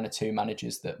Corberan are two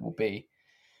managers that will be,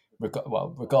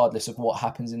 regardless of what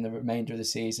happens in the remainder of the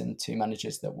season, two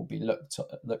managers that will be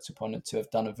looked upon to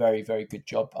have done a very, very good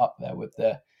job up there with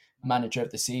the manager of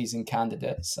the season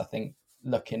candidates. I think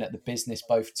looking at the business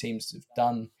both teams have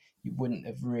done, you wouldn't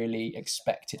have really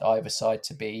expected either side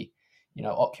to be,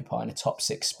 occupying a top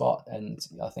 6 spot. And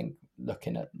I think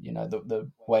looking at, the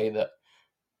way that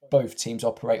both teams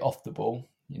operate off the ball,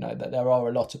 that there are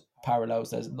a lot of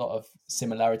parallels. There's a lot of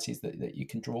similarities that you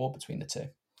can draw between the two.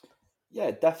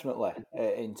 Yeah, definitely.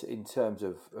 In terms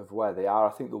of where they are,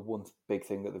 I think the one big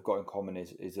thing that they've got in common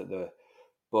is that they're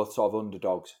both sort of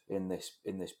underdogs in this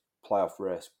playoff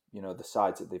race. The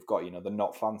sides that they've got, they're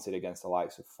not fancied against the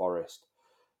likes of Forest,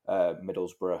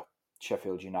 Middlesbrough,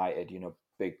 Sheffield United.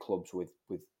 Big clubs with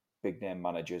big name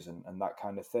managers and that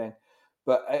kind of thing.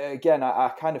 But again,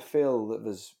 I kind of feel that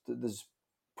there's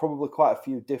probably quite a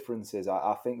few differences.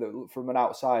 I think that from an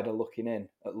outsider looking in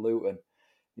at Luton,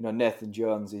 Nathan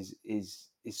Jones is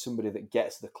somebody that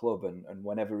gets the club, and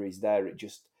whenever he's there, it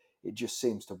just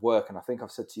seems to work. And I think I've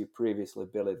said to you previously,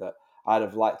 Billy, that I'd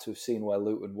have liked to have seen where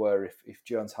Luton were if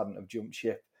Jones hadn't have jumped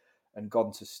ship and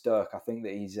gone to Stoke. I think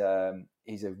that he's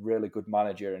a really good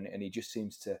manager, and he just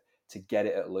seems to get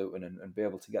it at Luton and be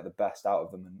able to get the best out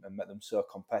of them and make them so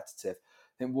competitive.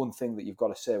 I think one thing that you've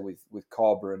got to say with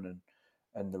Corberan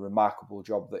and the remarkable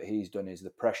job that he's done is the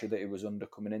pressure that he was under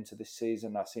coming into this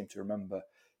season. I seem to remember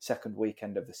second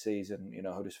weekend of the season,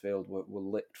 Huddersfield were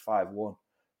licked 5-1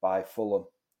 by Fulham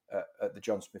at the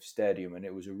John Smith Stadium, and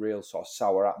it was a real sort of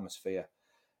sour atmosphere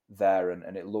there.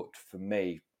 And it looked, for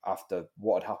me, after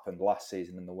what had happened last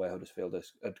season and the way Huddersfield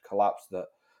had collapsed, that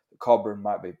Corberan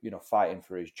might be, fighting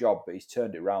for his job, but he's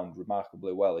turned it around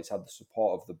remarkably well. He's had the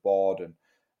support of the board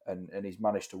and he's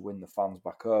managed to win the fans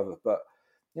back over. But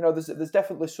there's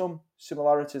definitely some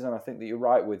similarities, and I think that you're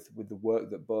right with the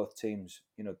work that both teams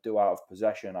do out of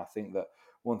possession. I think that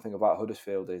one thing about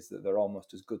Huddersfield is that they're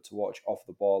almost as good to watch off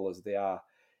the ball as they are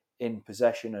in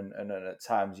possession, and at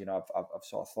times I've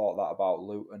sort of thought that about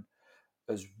Luton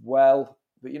as well.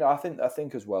 But I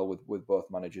think as well with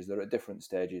both managers, they're at different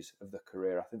stages of their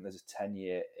career. I think there's a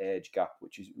 10-year age gap,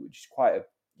 which is quite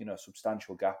a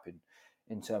substantial gap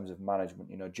in terms of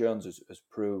management. Jones has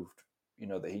proved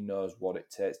that he knows what it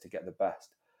takes to get the best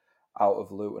out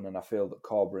of Luton, and I feel that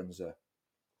Corberan's a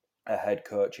head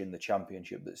coach in the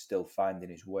Championship that's still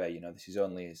finding his way. This is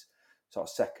only his sort of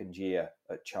second year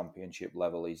at Championship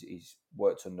level. He's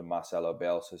worked under Marcelo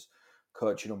Bielsa's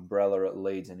coaching umbrella at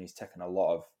Leeds, and he's taken a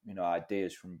lot of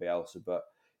ideas from Bielsa, but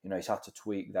he's had to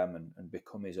tweak them and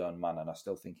become his own man. And I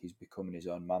still think he's becoming his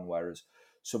own man. Whereas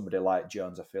somebody like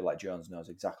Jones, I feel like Jones knows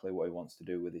exactly what he wants to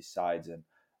do with his sides, and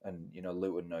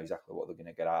Luton know exactly what they're going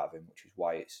to get out of him, which is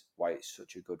why it's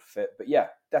such a good fit. But yeah,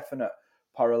 definite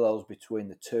parallels between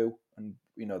the two, and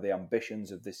the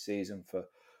ambitions of this season for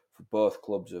both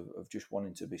clubs of just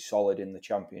wanting to be solid in the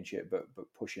Championship, but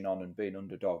pushing on and being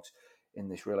underdogs in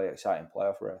this really exciting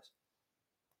playoff race.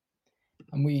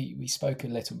 And we spoke a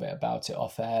little bit about it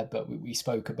off air, but we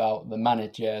spoke about the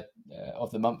manager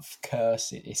of the month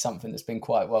curse. It is something that's been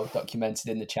quite well documented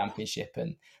in the Championship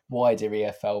and wider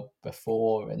EFL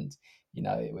before. And,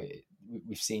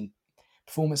 we've seen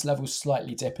performance levels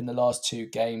slightly dip in the last 2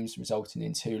 games, resulting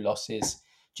in 2 losses.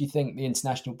 Do you think the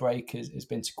international break has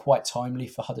been quite timely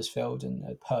for Huddersfield and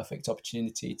a perfect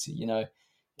opportunity to,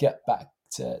 get back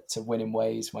to winning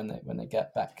ways when they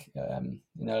get back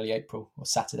in early April, or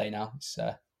Saturday now? It's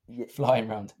flying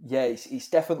round. Yeah, it's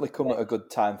definitely come at a good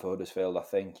time for Huddersfield, I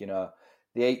think. The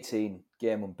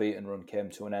 18-game unbeaten run came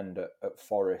to an end at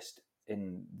Forest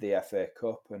in the FA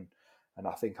Cup, and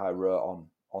I think I wrote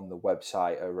on the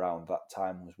website around that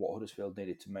time was what Huddersfield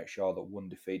needed to make sure that 1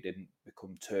 defeat didn't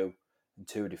become 2 and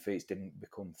 2 defeats didn't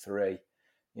become 3.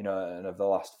 And of the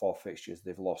last 4 fixtures,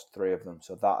 they've lost 3 of them.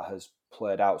 So that has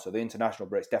played out. So the international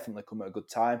break's definitely come at a good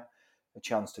time, a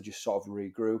chance to just sort of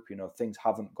regroup. Things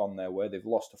haven't gone their way. They've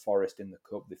lost to Forest in the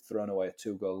Cup. They've thrown away a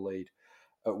 2-goal lead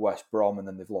at West Brom, and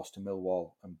then they've lost to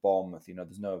Millwall and Bournemouth.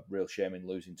 There's no real shame in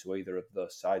losing to either of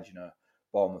those sides.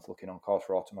 Bournemouth looking on course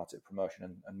for automatic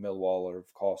promotion, and Millwall are,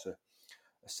 of course, a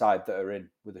side that are in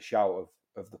with a shout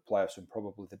of the playoffs and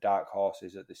probably the dark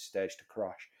horses at this stage to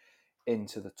crash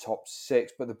into the top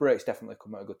 6. But the break's definitely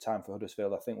come at a good time for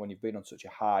Huddersfield. I think when you've been on such a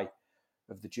high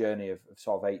of the journey of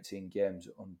sort of 18 games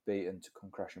unbeaten to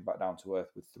come crashing back down to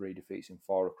earth with 3 defeats in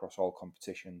 4 across all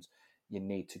competitions, you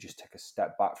need to just take a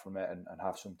step back from it and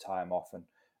have some time off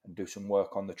and do some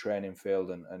work on the training field,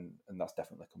 and that's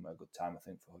definitely come at a good time, I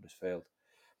think, for Huddersfield.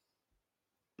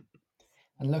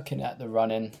 And looking at the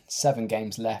running, 7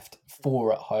 games left,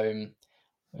 4 at home.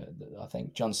 I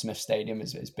think John Smith Stadium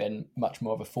has been much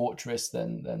more of a fortress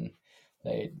than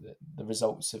the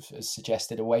results have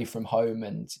suggested away from home.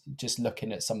 And just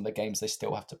looking at some of the games they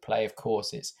still have to play, of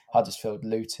course, it's Huddersfield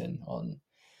Luton on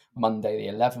Monday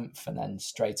the 11th, and then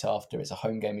straight after it's a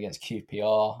home game against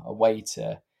QPR, away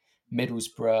to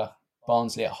Middlesbrough,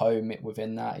 Barnsley at home.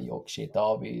 Within that, Yorkshire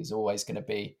derby is always going to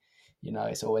be,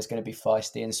 it's always going to be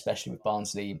feisty, and especially with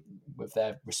Barnsley with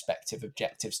their respective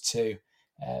objectives too.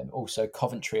 Also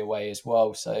Coventry away as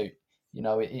well. So,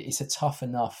 it's a tough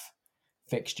enough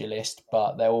fixture list,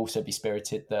 but they'll also be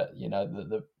spirited that,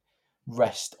 the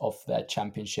rest of their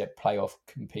Championship playoff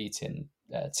competing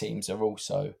teams are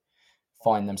also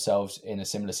find themselves in a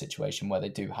similar situation where they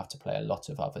do have to play a lot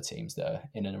of other teams that are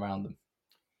in and around them.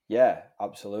 Yeah,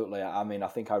 absolutely. I mean, I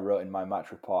think I wrote in my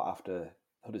match report after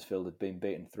Huddersfield had been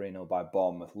beaten 3-0 by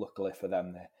Bournemouth. Luckily for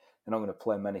them, they're not going to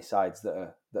play many sides that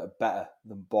are better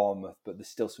than Bournemouth, but there's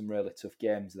still some really tough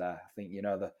games there. I think,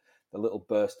 the little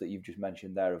burst that you've just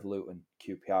mentioned there of Luton,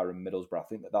 QPR and Middlesbrough, I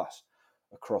think that's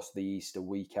across the Easter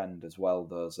weekend as well,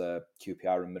 those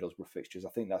QPR and Middlesbrough fixtures. I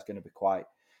think that's going to be quite,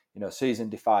 season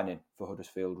defining for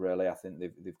Huddersfield, really. I think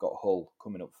they've got Hull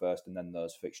coming up first and then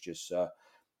those fixtures. So,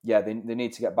 yeah, they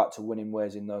need to get back to winning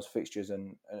ways in those fixtures,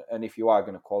 and if you are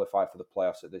going to qualify for the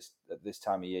playoffs at this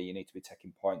time of year, you need to be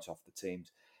taking points off the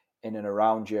teams in and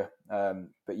around you.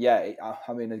 But yeah,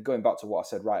 I mean, going back to what I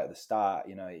said right at the start,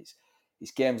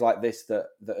 it's games like this that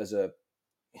as a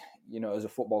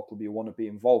football club you want to be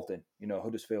involved in.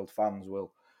 Huddersfield fans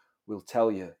will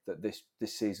tell you that this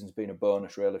season's been a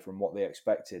bonus really from what they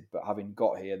expected, but having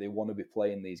got here, they want to be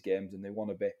playing these games and they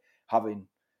want to be having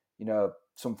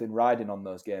something riding on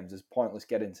those games. It's pointless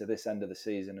getting to this end of the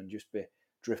season and just be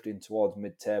drifting towards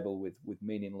mid-table with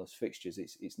meaningless fixtures.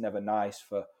 It's never nice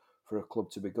for a club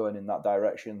to be going in that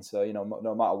direction. So,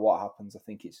 no matter what happens, I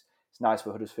think it's nice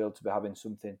for Huddersfield to be having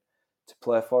something to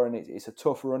play for, and it's a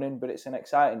tough run-in, but it's an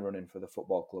exciting run-in for the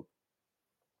football club.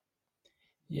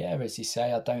 Yeah, as you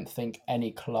say, I don't think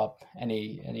any club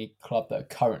that are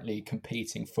currently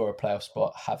competing for a playoff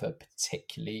spot have a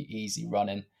particularly easy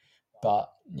run-in. But,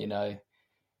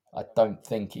 I don't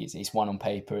think it's one on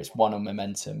paper, it's one on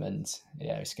momentum, and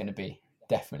yeah, it's going to be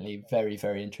definitely very,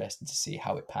 very interesting to see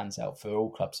how it pans out for all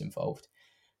clubs involved.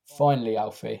 Finally,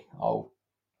 Alfie,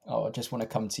 I just want to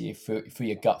come to you for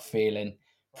your gut feeling,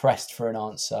 pressed for an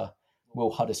answer.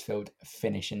 Will Huddersfield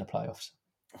finish in the playoffs?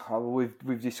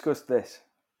 We've discussed this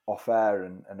off air,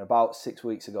 and about 6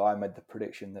 weeks ago, I made the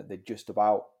prediction that they'd just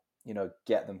about,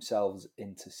 get themselves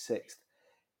into sixth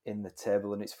in the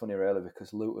table. And it's funny, really,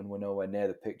 because Luton were nowhere near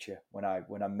the picture when I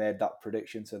made that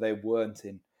prediction, so they weren't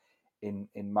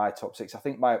in my top six. I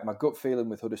think my gut feeling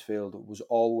with Huddersfield was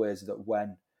always that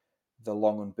when the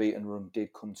long unbeaten run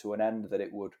did come to an end, that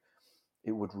it would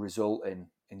result in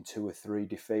 2 or 3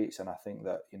 defeats. And I think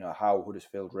that how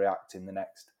Huddersfield react in the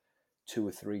next 2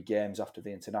 or 3 games after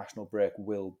the international break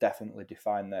will definitely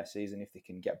define their season. If they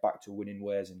can get back to winning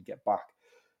ways and get back,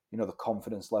 the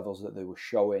confidence levels that they were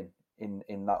showing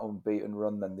in that unbeaten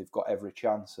run, then they've got every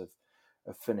chance of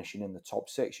finishing in the top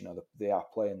 6. They are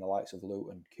playing the likes of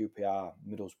Luton, QPR,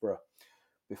 Middlesbrough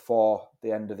before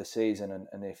the end of the season,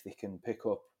 and if they can pick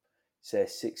up, say,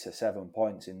 6 or 7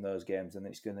 points in those games, then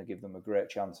it's going to give them a great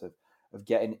chance of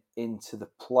getting into the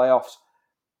playoffs.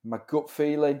 My gut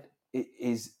feeling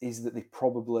is that they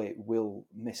probably will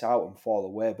miss out and fall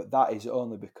away, but that is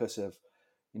only because of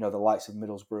the likes of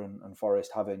Middlesbrough and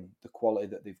Forest having the quality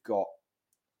that they've got,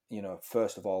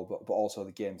 first of all, but also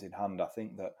the games in hand. I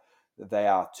think that they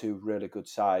are 2 really good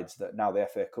sides, that now the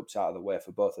FA Cup's out of the way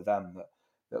for both of them,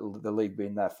 that the league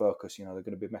being their focus, they're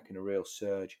going to be making a real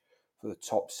surge for the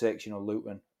top 6.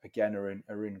 Luton again are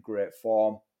in great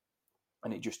form,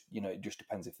 and it just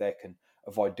depends if they can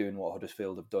avoid doing what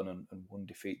Huddersfield have done and 1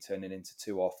 defeat turning into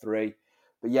 2 or 3.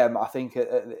 But yeah, I think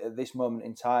at this moment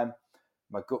in time,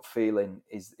 my gut feeling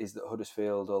is that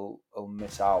Huddersfield will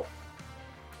miss out.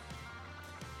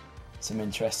 Some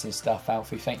interesting stuff,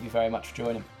 Alfie. Thank you very much for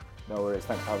joining. No worries.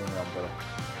 Thanks for having me on, brother.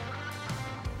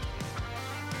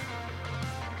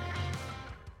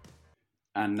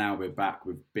 And now we're back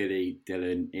with Billy,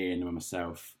 Dylan, Ian and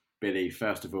myself. Billy,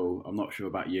 first of all, I'm not sure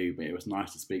about you, but it was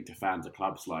nice to speak to fans of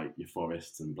clubs like your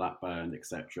Forests and Blackburn,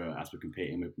 etc., as we're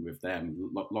competing with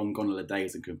them. Long gone are the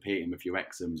days of competing with your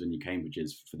Wrexhams and your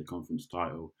Cambridges for the conference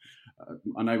title.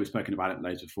 I know we've spoken about it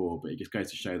loads before, but it just goes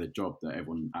to show the job that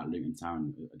everyone at Luton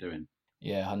Town are doing.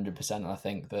 Yeah, 100%. I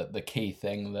think that the key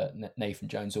thing that Nathan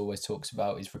Jones always talks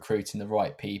about is recruiting the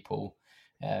right people.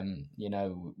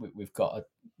 We've got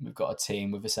a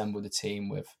team. We've assembled a team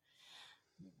with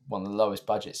one of the lowest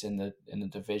budgets in the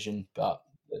division, but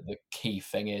the key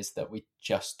thing is that we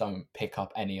just don't pick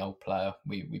up any old player.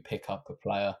 We pick up a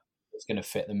player that's going to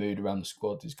fit the mood around the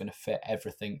squad, who's going to fit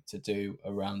everything to do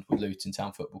around Luton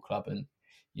Town Football Club, and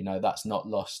that's not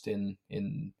lost in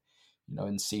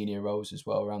senior roles as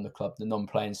well around the club. The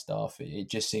non-playing staff, it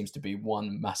just seems to be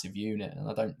one massive unit, and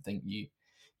I don't think you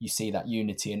see that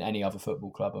unity in any other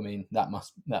football club. I mean, that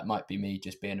might be me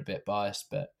just being a bit biased,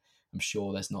 but I'm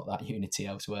sure there's not that unity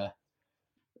elsewhere.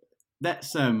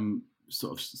 Let's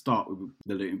sort of start with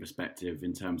the Luton perspective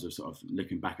in terms of sort of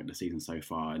looking back at the season so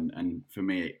far, and for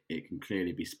me, it can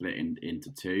clearly be split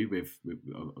into 2 with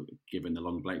given the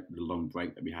long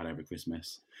break that we had over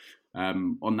Christmas.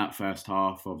 On that first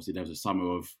half, obviously there was a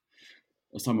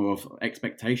summer of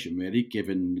expectation, really,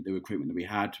 given the recruitment that we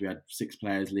had. We had 6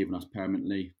 players leaving us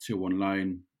permanently, 2 on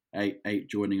loan, 8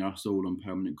 joining us, all on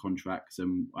permanent contracts,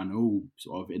 and all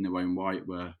sort of in their own right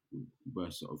were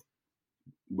sort of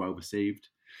well received.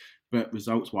 But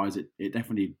results-wise, it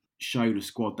definitely showed a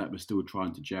squad that was still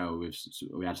trying to gel.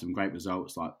 We had some great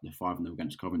results, like the 5-0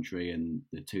 against Coventry and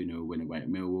the 2-0 win away at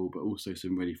Millwall, but also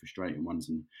some really frustrating ones.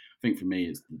 And I think for me,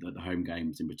 it's the home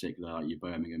games in particular, like your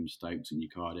Birmingham, Stokes and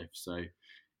your Cardiff. So,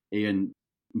 Ian,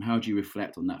 how do you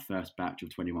reflect on that first batch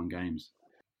of 21 games?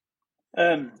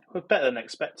 We're better than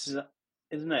expected,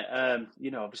 isn't it?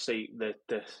 Obviously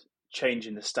the change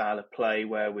in the style of play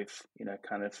where we've,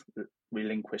 kind of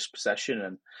relinquished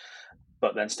possession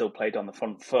but then still played on the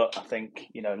front foot. I think,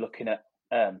 looking at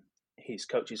his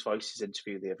Coach's Voices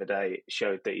interview the other day, it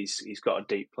showed that he's got a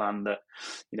deep plan that,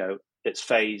 it's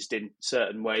phased in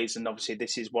certain ways. And obviously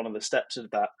this is one of the steps of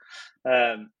that.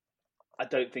 I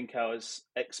don't think I was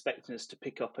expecting us to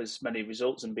pick up as many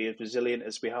results and be as resilient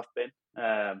as we have been.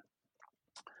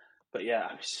 But yeah,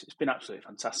 it's been absolutely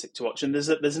fantastic to watch. And there's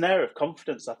an air of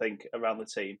confidence, I think, around the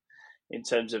team in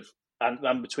terms of,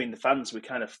 and between the fans, we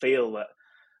kind of feel that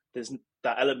there's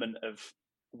that element of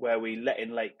where we let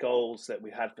in late goals that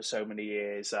we had for so many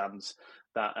years, and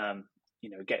that,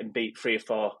 getting beat 3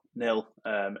 or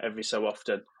 4-0 every so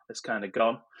often has kind of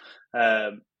gone.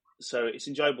 So it's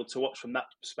enjoyable to watch from that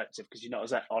perspective because you're not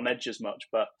as on edge as much.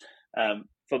 But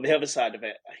from the other side of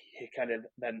it, you kind of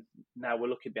then now we're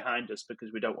looking behind us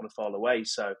because we don't want to fall away.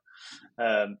 So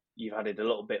you've added a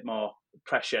little bit more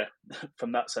pressure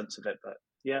from that sense of it. But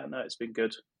yeah, no, it's been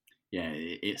good. Yeah,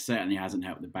 it certainly hasn't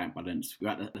helped the bank balance. We're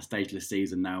at the stage of the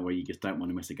season now where you just don't want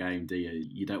to miss a game, do you?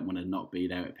 You don't want to not be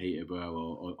there at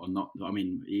Peterborough or not. I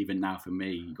mean, even now for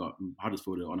me, you got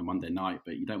Huddersfield on a Monday night,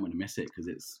 but you don't want to miss it because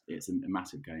it's a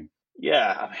massive game.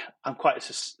 Yeah, I mean, I'm quite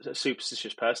a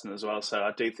superstitious person as well, so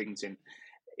I do things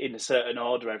in a certain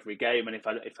order every game. And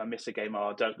if I miss a game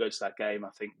or I don't go to that game, I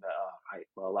think that right,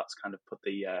 well, that's kind of put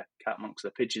the cat amongst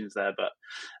the pigeons there. But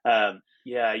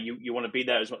yeah, you want to be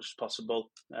there as much as possible.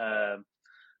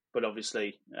 But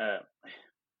obviously,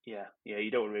 you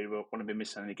don't really want to be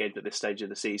missing any games at this stage of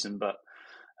the season. But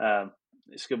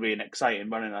it's going to be an exciting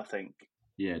running, I think.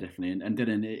 Yeah, definitely. And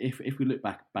Dylan, if we look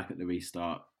back at the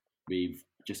restart, we've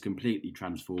just completely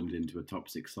transformed into a top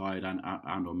 6 side and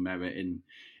on merit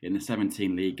in the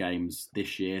 17 league games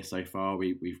this year so far.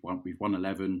 We've won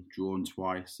 11, drawn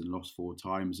twice, and lost 4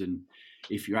 times. And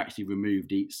if you actually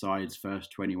removed each side's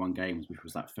first 21 games, which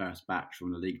was that first batch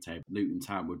from the league table, Luton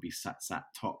Town would be sat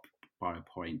top by a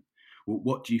point. Well,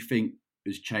 what do you think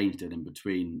has changed in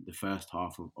between the first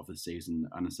half of the season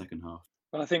and the second half?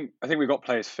 Well, I think we got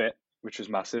players fit, which was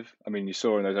massive. I mean, you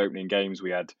saw in those opening games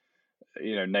we had,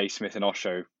 Naismith and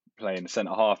Osho playing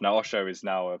centre half. Now Osho is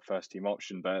now a first team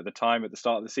option, but at the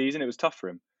start of the season, it was tough for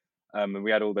him, and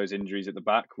we had all those injuries at the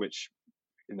back, which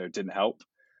didn't help.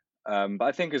 But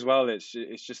I think as well, it's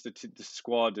just the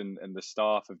squad and the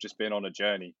staff have just been on a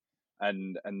journey,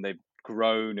 and they've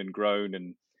grown and grown,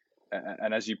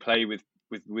 and as you play with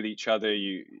each other,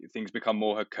 things become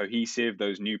more cohesive.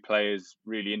 Those new players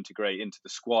really integrate into the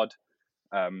squad,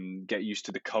 get used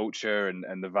to the culture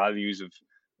and the values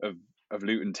of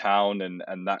Luton Town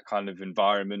and that kind of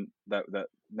environment that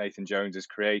Nathan Jones has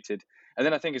created. And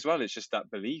then I think as well, it's just that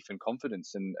belief and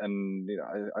confidence. And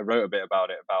I wrote a bit about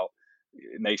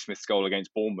Naismith's goal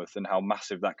against Bournemouth and how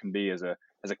massive that can be as a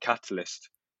catalyst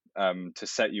to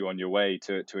set you on your way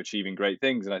to achieving great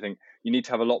things. And I think you need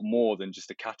to have a lot more than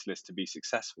just a catalyst to be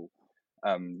successful.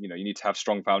 You need to have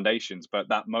strong foundations. But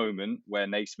that moment where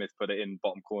Naismith put it in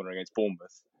bottom corner against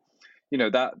Bournemouth,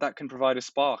 that can provide a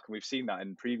spark. And we've seen that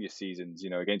in previous seasons,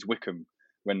 against Wickham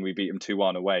when we beat them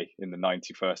 2-1 away in the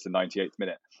 91st and 98th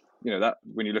minute. That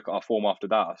when you look at our form after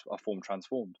that, our form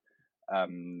transformed.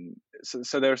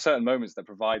 So there are certain moments that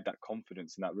provide that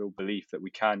confidence and that real belief that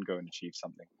we can go and achieve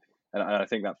something. And I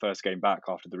think that first game back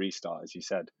after the restart, as you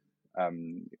said,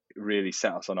 really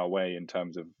set us on our way in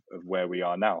terms of where we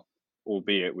are now,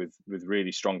 albeit with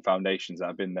really strong foundations that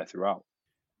have been there throughout.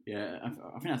 Yeah,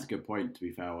 I think that's a good point, to be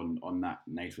fair, on that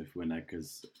Naismith winner,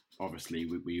 because obviously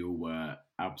we all were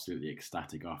absolutely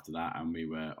ecstatic after that, and we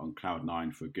were on cloud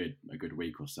 9 for a good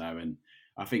week or so. And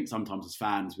I think sometimes as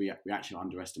fans, we actually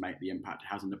underestimate the impact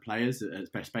it has on the players,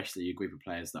 especially a group of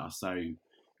players that are so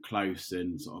close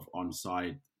and sort of on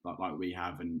side like we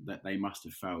have, and that they must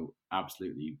have felt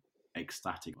absolutely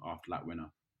ecstatic after that winner.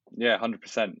 Yeah,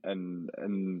 100%.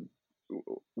 And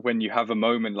when you have a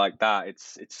moment like that,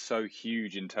 it's so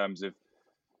huge in terms of,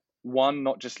 one,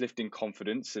 not just lifting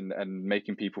confidence and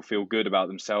making people feel good about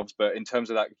themselves, but in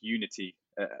terms of that unity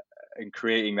and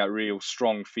creating that real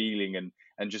strong feeling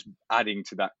and just adding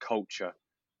to that culture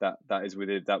that is with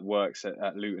it, that works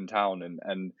at Luton Town.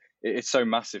 And it's so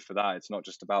massive for that. It's not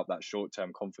just about that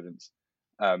short-term confidence.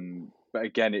 But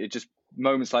again, it just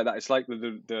moments like that. It's like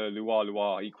the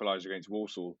Loire equaliser against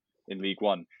Walsall in League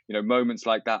One. Moments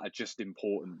like that are just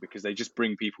important because they just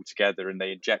bring people together and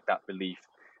they inject that belief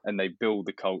and they build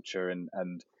the culture and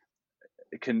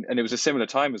it was a similar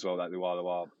time as well, that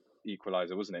Loire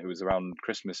equaliser, wasn't it? It was around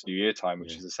Christmas, New Year time,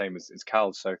 which is the same as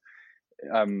Cal's. So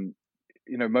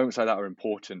moments like that are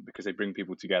important because they bring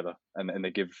people together and they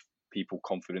give people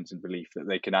confidence and belief that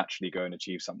they can actually go and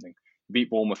achieve something. Beat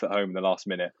Bournemouth at home in the last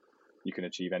minute, you can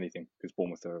achieve anything because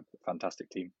Bournemouth are a fantastic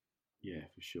team. Yeah,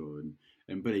 for sure.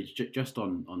 And Billy, just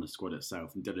on the squad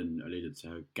itself, and Dylan alluded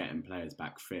to getting players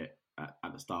back fit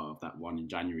at the start of that one in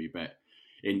January, but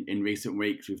in recent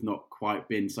weeks we've not quite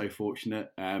been so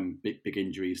fortunate. Big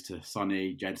injuries to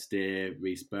Sonny, Jed Steer,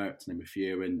 Reece Burke, to name a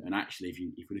few. And actually, if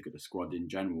you look at the squad in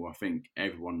general, I think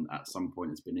everyone at some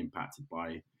point has been impacted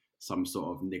by some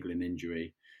sort of niggling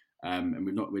injury. And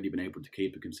we've not really been able to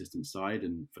keep a consistent side.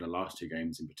 And for the last 2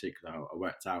 games in particular, I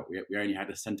worked out we only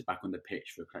had a centre-back on the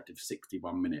pitch for a collective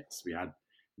 61 minutes. We had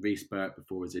Reece Burke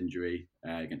before his injury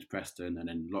against Preston, and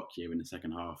then Lockyer in the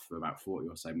second half for about 40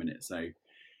 or so minutes. So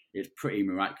it's pretty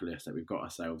miraculous that we've got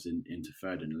ourselves into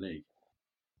third in the league.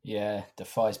 Yeah,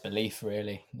 defies belief,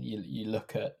 really. You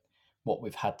look at what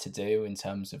we've had to do in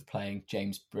terms of playing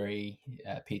James Bree,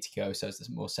 Peter Kioso as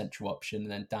the more central option,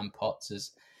 and then Dan Potts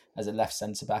as a left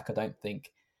centre-back. I don't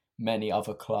think many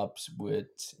other clubs would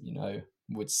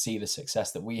see the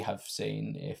success that we have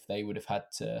seen if they would have had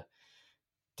to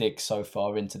dig so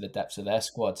far into the depths of their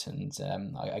squad. And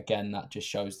again, that just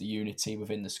shows the unity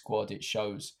within the squad. It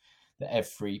shows that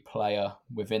every player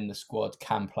within the squad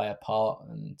can play a part.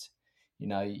 And, you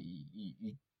know,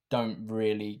 you don't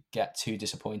really get too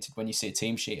disappointed when you see a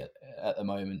team sheet at the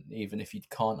moment, even if you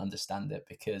can't understand it,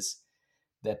 because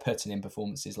they're putting in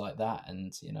performances like that.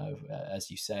 And, you know, as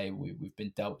you say, we've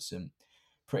been dealt some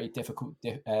pretty difficult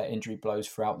injury blows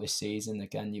throughout this season.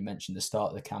 Again, you mentioned the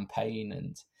start of the campaign,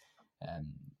 and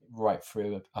right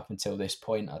through up until this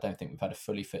point, I don't think we've had a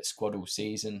fully fit squad all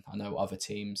season. I know other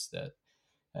teams that,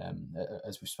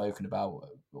 as we've spoken about,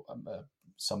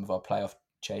 some of our playoff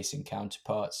chasing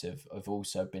counterparts have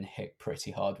also been hit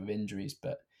pretty hard with injuries.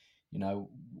 But, you know,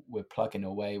 we're plugging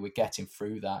away, we're getting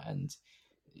through that, and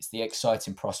it's the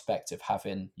exciting prospect of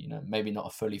having, you know, maybe not a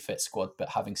fully fit squad, but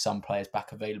having some players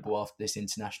back available after this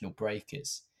international break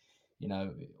is, you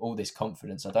know, all this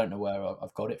confidence. I don't know where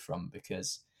I've got it from,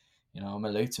 because, you know, I'm a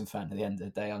Luton fan at the end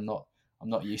of the day. I'm not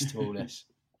used to all this.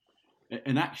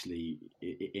 And actually,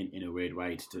 in a weird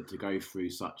way, to go through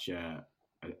such a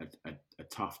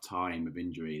tough time of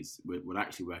injuries would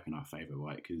actually work in our favour,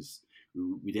 right? Because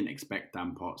we didn't expect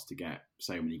Dan Potts to get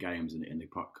so many games in the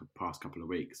past couple of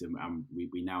weeks, and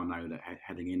we now know that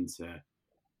heading into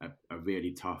a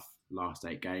really tough last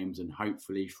 8 games, and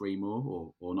hopefully 3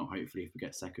 more, or not hopefully if we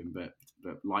get second, but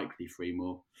likely 3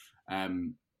 more,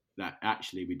 that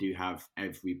actually we do have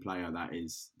every player that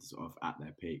is sort of at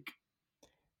their peak.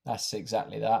 That's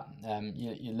exactly that.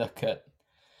 You look at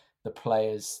the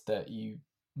players that you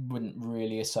wouldn't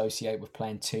really associate with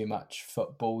playing too much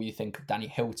football. You think of Danny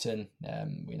Hilton,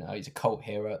 you know, he's a cult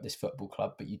hero at this football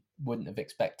club, but you wouldn't have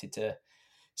expected to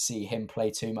see him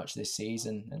play too much this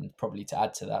season. And probably to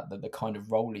add to that, the kind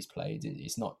of role he's played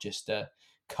is not just a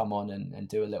come on and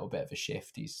do a little bit of a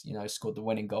shift. He's, you know, scored the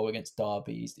winning goal against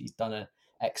Derby. He's done an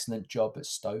excellent job at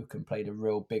Stoke and played a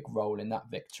real big role in that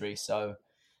victory. So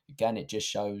again, it just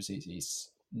shows it's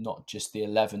not just the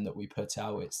 11 that we put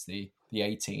out, it's the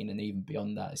 18, and even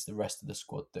beyond that, it's the rest of the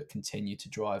squad that continue to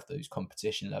drive those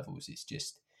competition levels. It's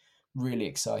just really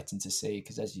exciting to see,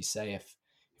 because as you say, if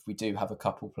we do have a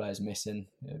couple players missing,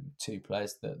 2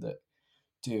 players that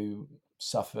do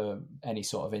suffer any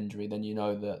sort of injury, then you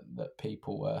know that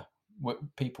people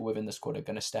within the squad are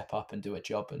going to step up and do a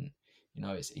job. And, you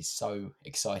know, it's so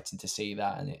exciting to see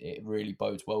that, and it really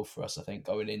bodes well for us, I think,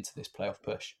 going into this playoff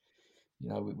push. You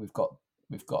know, we've got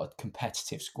a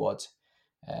competitive squad.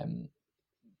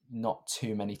 Not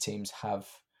too many teams have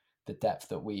the depth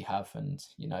that we have, and,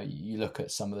 you know, you look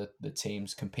at some of the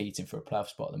teams competing for a playoff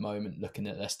spot at the moment, looking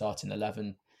at their starting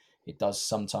 11, it does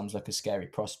sometimes look a scary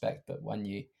prospect, but when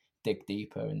you dig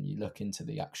deeper and you look into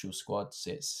the actual squads,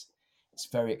 it's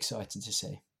very exciting to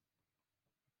see.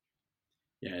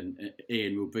 Yeah, and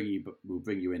Ian, we'll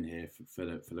bring you in here for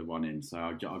the run in. So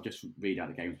I'll just read out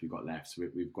the games we've got left. So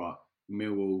we've got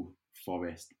Millwall,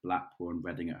 Forest, Blackpool, and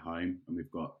Reading at home, and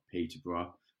we've got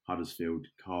Peterborough, Huddersfield,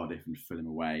 Cardiff, and Fulham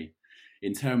away.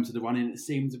 In terms of the running, it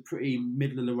seems a pretty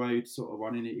middle of the road sort of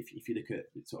running. If you look at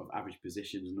sort of average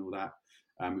positions and all that,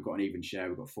 we've got an even share.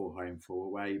 We've got 4 home, 4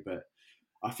 away. But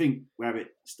I think where it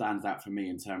stands out for me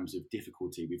in terms of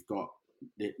difficulty, we've got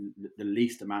the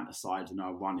least amount of sides in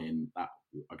our running that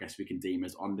I guess we can deem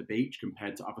as on the beach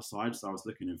compared to other sides. So I was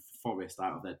looking at Forest,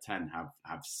 out of their 10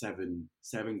 have 7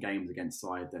 games against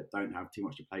side that don't have too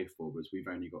much to play for, whereas we've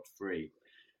only got 3.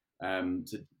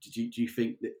 So do you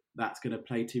think that that's going to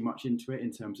play too much into it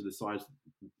in terms of the sides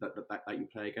that you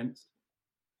play against?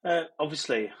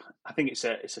 Obviously, I think it's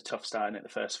a tough start at the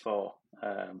first 4.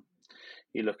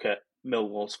 You look at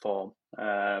Millwall's form,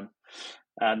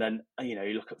 and then, you know,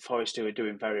 you look at Forest, who are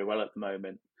doing very well at the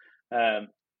moment.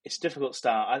 It's a difficult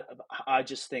start. I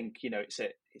just think, you know, it's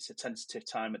a tentative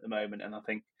time at the moment, and I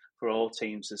think for all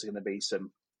teams there's going to be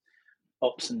some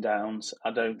ups and downs.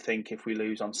 I don't think if we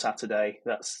lose on Saturday,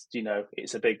 that's, you know,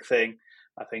 it's a big thing.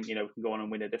 I think, you know, we can go on and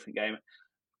win a different game.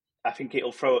 I think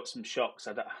it'll throw up some shocks.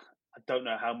 I don't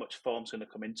know how much form's going to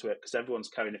come into it, because everyone's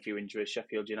carrying a few injuries.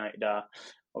 Sheffield United are,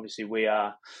 obviously we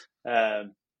are.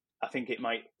 I think it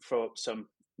might throw up some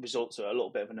results that are a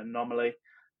little bit of an anomaly.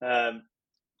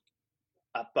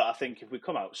 But I think if we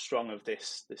come out strong of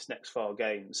this next 4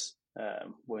 games,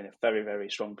 we're in a very, very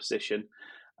strong position.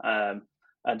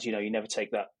 And, you know, you never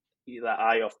take that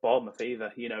eye off Bournemouth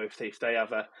either. You know, if they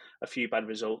have a few bad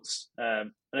results,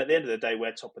 and at the end of the day,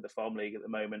 we're top of the form league at the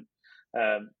moment.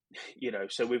 You know,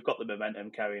 so we've got the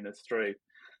momentum carrying us through.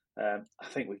 I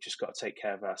think we've just got to take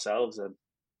care of ourselves and,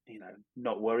 you know,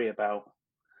 not worry about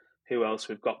who else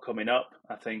we've got coming up.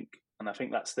 I think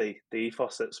that's the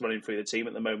ethos that's running through the team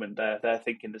at the moment. They're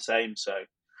thinking the same. So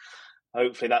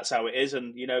hopefully that's how it is,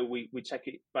 and we take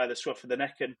it by the scruff of the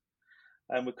neck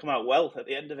and we come out well at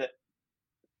the end of it.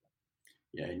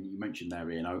 Yeah, and you mentioned there,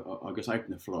 Ian. I'll just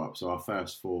open the floor up. So our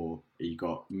first four, you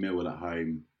got Millwall at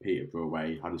home, Peterborough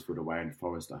away, Huddersfield away, and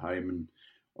Forest at home. And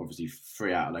obviously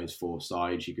 3 out of those 4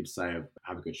 sides, you could say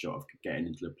have a good shot of getting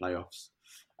into the playoffs.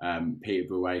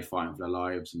 Peterborough away, fighting for their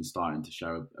lives and starting to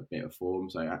show a bit of form.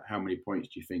 So how many points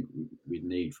do you think we'd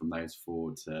need from those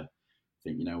 4 to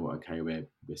think, you know what, okay, we're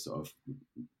sort of,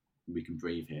 we can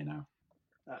breathe here now?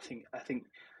 I think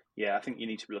you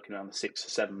need to be looking around the 6 or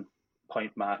 7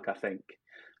 point mark. I think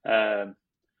I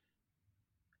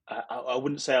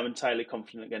wouldn't say I'm entirely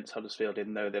confident against Huddersfield,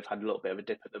 even though they've had a little bit of a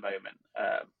dip at the moment.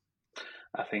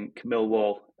 I think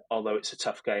Millwall, although it's a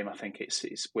tough game, I think it's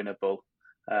winnable.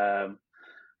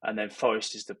 And then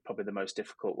Forest is probably the most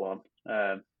difficult one.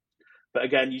 But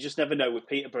again, you just never know with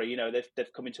Peterborough.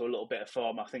 They've come into a little bit of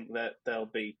form. I think that they'll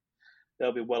be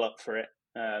well up for it,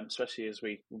 especially as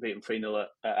we beat them 3-0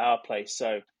 at our place.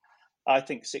 So I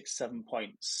think 6-7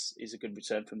 points is a good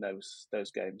return from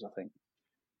those games, I think.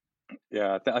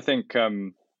 Yeah, I think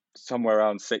somewhere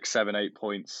around 6, 7, 8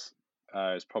 points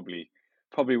is probably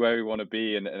where we want to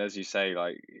be. And as you say,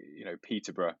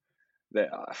 Peterborough, they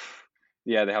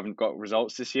haven't got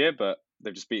results this year, but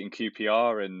they've just beaten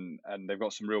QPR and they've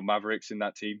got some real mavericks in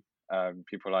that team.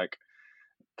 People like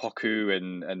Poku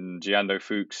and Giando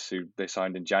Fuchs, who they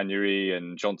signed in January,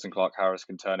 and Johnson Clark-Harris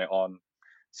can turn it on.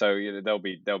 So they'll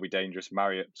be dangerous.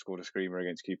 Marriott scored a screamer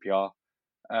against QPR.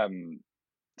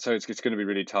 So it's going to be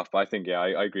really tough. But I think,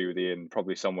 I agree with Ian.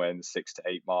 Probably somewhere in the 6 to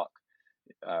 8 mark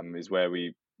is where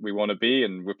we want to be,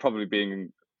 and we're probably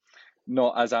being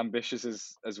not as ambitious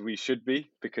as we should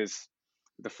be, because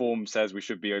the form says we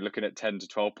should be looking at 10 to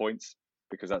 12 points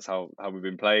because that's how we've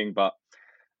been playing. But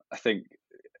I think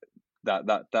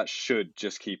that should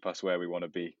just keep us where we want to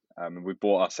be. We've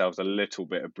bought ourselves a little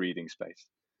bit of breathing space.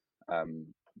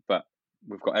 But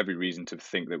we've got every reason to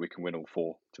think that we can win all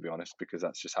 4, to be honest, because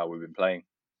that's just how we've been playing.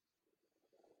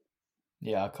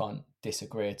 Yeah, I can't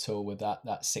disagree at all with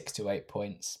that 6 to 8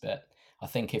 points. But I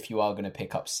think if you are going to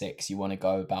pick up 6, you want to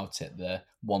go about it the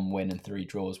 1 win and 3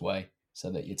 draws way, so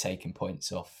that you're taking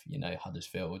points off,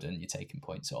 Huddersfield, and you're taking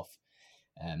points off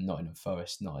Nottingham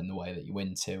Forest, not in the way that you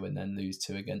win 2 and then lose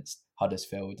 2 against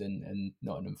Huddersfield and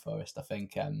Nottingham Forest. I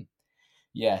think,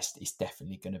 yes, it's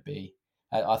definitely going to be.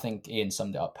 I think Ian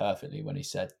summed it up perfectly when he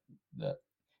said that,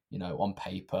 on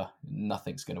paper,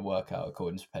 nothing's going to work out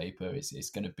according to paper. It's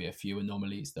going to be a few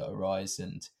anomalies that arise.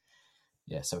 And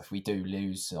yeah, so if we do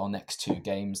lose our next 2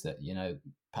 games that,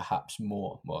 perhaps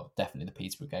definitely the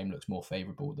Peterborough game looks more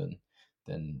favourable than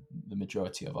the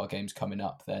majority of our games coming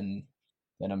up, then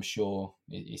I'm sure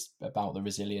it's about the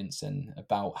resilience and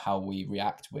about how we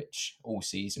react, which all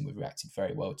season we've reacted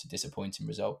very well to disappointing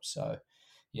results. So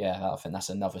yeah, I think that's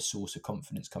another source of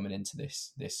confidence coming into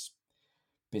this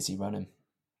busy running.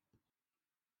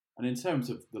 And in terms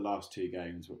of the last 2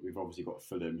 games, we've obviously got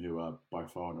Fulham, who are by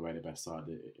far and away the best side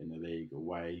in the league,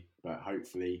 away. But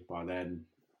hopefully by then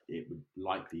it would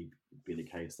likely be the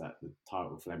case that the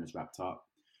title for them is wrapped up.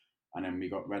 And then we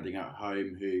got Reading at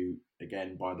home, who,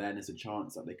 again, by then is a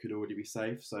chance that they could already be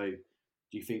safe. So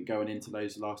do you think going into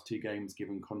those last 2 games,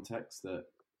 given context, that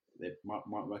it might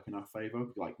work in our favour?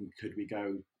 Like, could we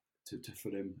go to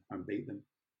Fulham and beat them?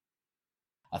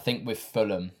 I think with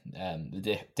Fulham,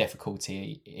 the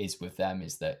difficulty is with them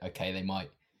is that, okay, they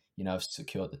might, have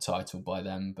secured the title by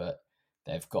then, but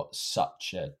they've got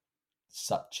such a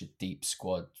deep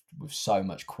squad with so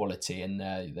much quality in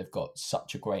there. They've got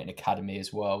such a great academy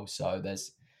as well. So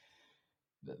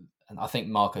and I think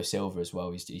Marco Silva as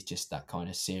well. He's just that kind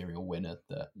of serial winner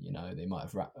that they might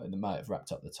have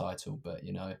wrapped up the title, but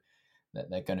that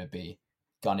they're going to be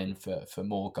gunning for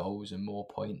more goals and more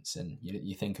points. And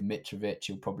you think of Mitrovic,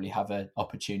 he'll probably have an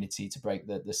opportunity to break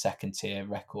the second tier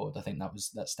record. I think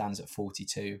that stands at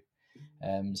 42.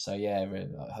 So yeah,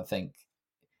 I think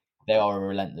they are a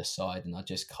relentless side, and I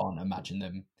just can't imagine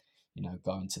them,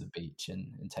 going to the beach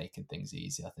and taking things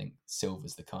easy. I think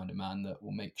Silva's the kind of man that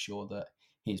will make sure that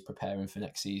he's preparing for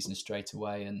next season straight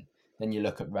away. And then you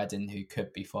look at Reading, who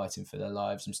could be fighting for their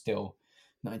lives. I'm still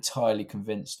not entirely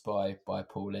convinced by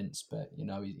Paul Ince, but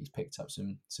he's picked up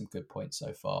some good points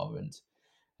so far,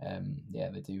 and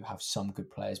they do have some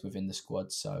good players within the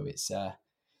squad. So it's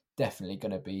definitely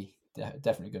going to be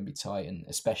tight, and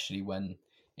especially when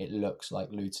it looks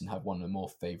like Luton have one of the more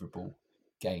favourable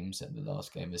games at the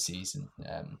last game of the season.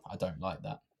 I don't like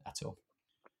that at all.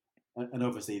 And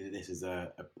obviously this is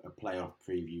a playoff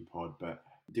preview pod, but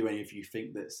do any of you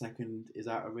think that second is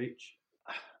out of reach?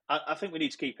 I think we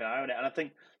need to keep an eye on it, and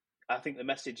I think the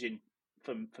messaging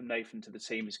from Nathan to the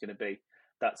team is going to be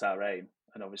that's our aim.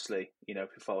 And obviously, you know,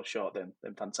 if we fall short, then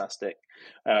fantastic.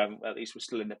 At least we're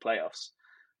still in the playoffs.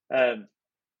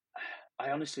 I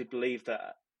honestly believe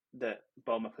that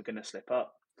Bournemouth are going to slip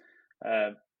up.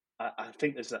 I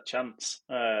think there's that chance.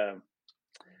 I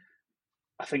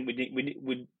think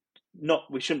we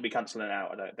shouldn't be cancelling it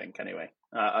out. I don't think anyway.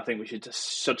 I think we should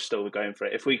still be going for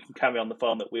it. If we can carry on the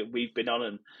form that we've been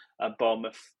on, and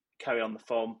Bournemouth carry on the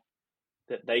form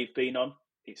that they've been on,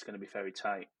 it's going to be very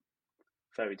tight,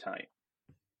 very tight.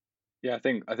 Yeah, I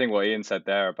think what Ian said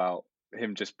there about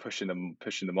him just pushing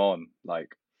them on,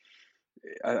 like,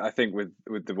 I think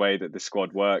with the way that the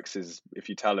squad works is if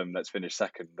you tell them let's finish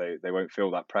second, they won't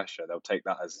feel that pressure. They'll take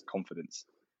that as confidence,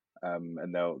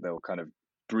 and they'll kind of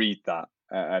breathe that.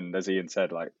 And as Ian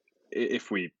said, like if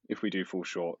we do fall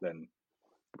short, then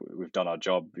we've done our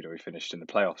job. You know, we finished in the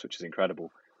playoffs, which is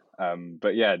incredible.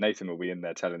 But yeah, Nathan will be in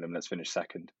there telling them let's finish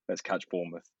second, let's catch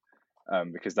Bournemouth,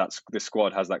 because that's the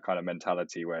squad has that kind of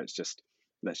mentality where it's just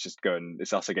let's just go and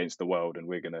it's us against the world, and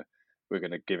we're gonna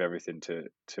give everything to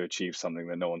achieve something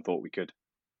that no one thought we could.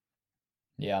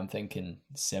 Yeah, I'm thinking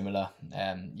similar.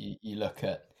 You look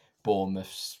at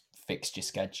Bournemouth's fixture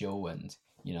schedule, and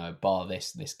you know, bar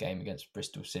this game against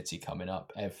Bristol City coming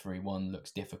up, everyone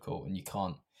looks difficult, and you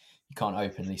can't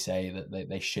openly say that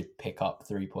they should pick up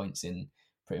 3 points in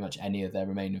pretty much any of their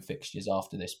remaining fixtures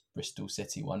after this Bristol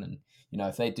City one. And you know,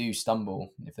 if they do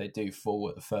stumble, if they do fall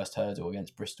at the first hurdle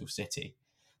against Bristol City,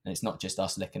 and it's not just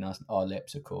us licking our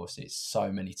lips, of course, it's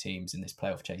so many teams in this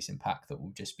playoff chasing pack that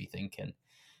will just be thinking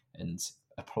and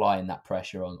applying that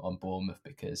pressure on Bournemouth,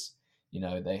 because, you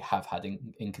know, they have had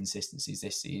inconsistencies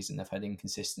this season. They've had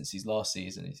inconsistencies last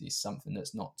season. It's something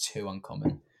that's not too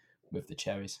uncommon with the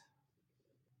Cherries.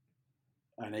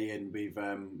 And Ian, we've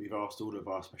asked all of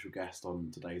our special guests on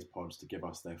today's pods to give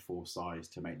us their 4 sides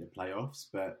to make the playoffs,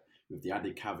 but with the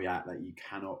added caveat that you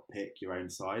cannot pick your own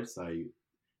side. So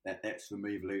let's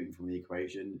remove Luton from the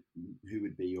equation. Who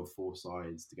would be your 4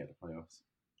 sides to get the playoffs?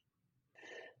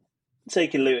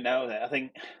 Taking Luton out of there, I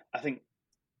think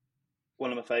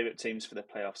one of my favourite teams for the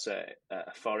playoffs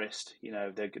are Forest. You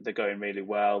know, they're going really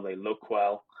well. They look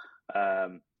well.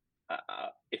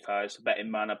 If I was a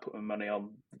betting man, I'd put my money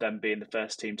on them being the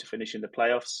first team to finish in the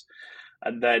playoffs.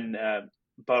 And then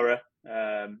Borough,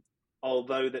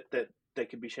 although that they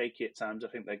can be shaky at times, I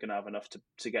think they're going to have enough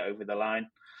to get over the line.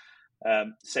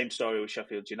 Same story with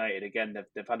Sheffield United. Again,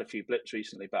 they've had a few blips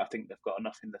recently, but I think they've got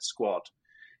enough in the squad,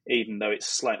 even though it's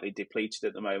slightly depleted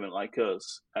at the moment, like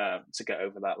us, to get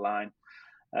over that line.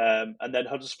 And then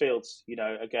Huddersfield, you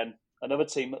know, again, another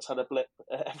team that's had a blip.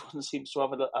 Everyone seems to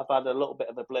have had a little bit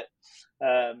of a blip.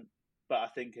 But I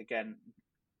think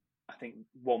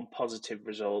one positive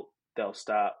result, they'll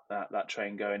start that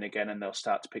train going again, and they'll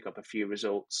start to pick up a few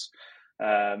results.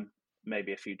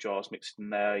 Maybe a few draws mixed in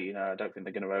there. You know, I don't think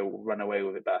they're going to run away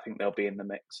with it, but I think they'll be in the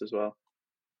mix as well.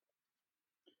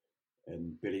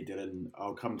 And Billy, Dylan,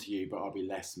 I'll come to you, but I'll be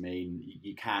less mean.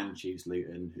 You can choose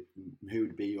Luton. Who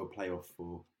would be your playoff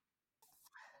 4?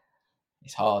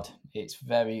 It's hard. It's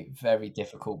very, very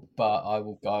difficult, but I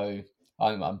will go.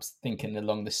 I'm thinking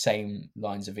along the same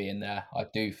lines of Ian there. I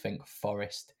do think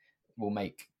Forest will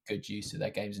make good use of their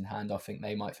games in hand. I think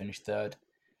they might finish 3rd.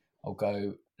 I'll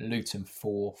go Luton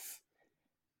 4th,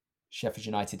 Sheffield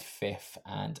United 5th,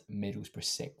 and Middlesbrough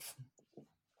 6th.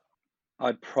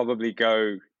 I'd probably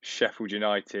go Sheffield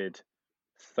United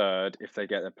 3rd if they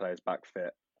get their players back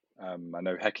fit. I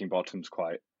know Heckingbottom's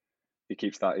he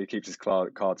keeps his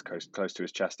cards close to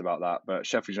his chest about that. But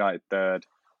Sheffield United 3rd,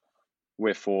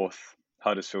 we're 4th,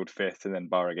 Huddersfield 5th, and then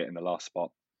Borough getting the last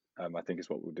spot. I think is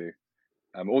what we'll do.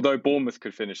 Although Bournemouth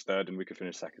could finish 3rd and we could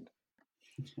finish 2nd.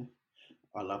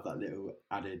 I love that little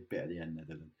added bit at the end there,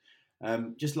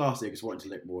 Dylan. Just lastly, I just wanted to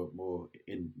look more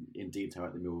in detail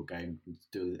at the Millwall game,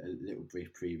 do a little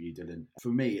brief preview, Dylan. For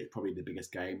me, it's probably the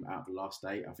biggest game out of the last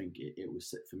 8. I think it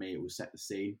was, for me, it will set the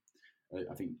scene.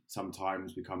 I think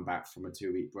sometimes we come back from a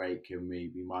 2-week break and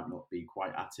we might not be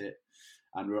quite at it.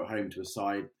 And we're at home to a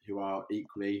side who are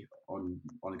equally on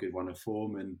a good run of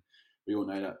form. And we all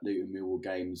know that Luton Millwall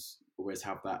games always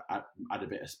have that add a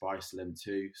bit of spice to them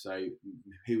too. So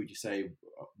who would you say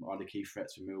are the key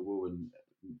threats for Millwall, and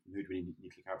who do we need to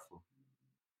look out for?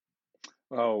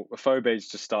 Well, Afobe's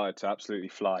just started to absolutely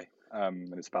fly.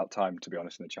 And it's about time, to be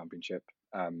honest, in the Championship,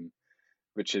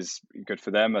 which is good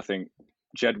for them. I think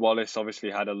Jed Wallace obviously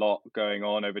had a lot going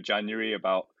on over January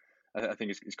about, I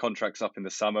think his contract's up in the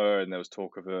summer, and there was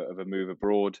talk of a move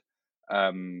abroad.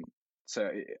 So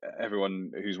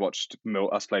everyone who's watched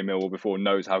us play Millwall before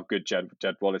knows how good Jed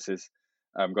Wallace is.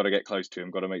 Got to get close to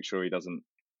him. Got to make sure he doesn't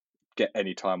get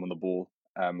any time on the ball.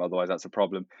 Otherwise, that's a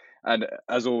problem. And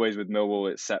as always with Millwall,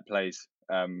 it's set plays.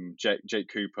 Jake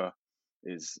Cooper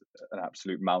is an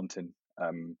absolute mountain.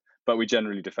 But we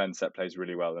generally defend set plays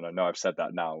really well, and I know I've said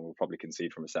that now, and we'll probably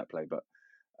concede from a set play. But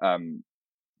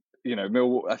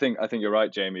Millwall, I think you're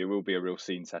right, Jamie. It will be a real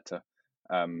scene setter.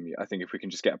 I think if we can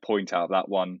just get a point out of that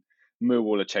one,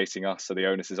 Millwall are chasing us, so the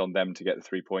onus is on them to get the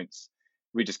 3 points.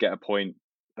 We just get a point.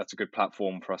 That's a good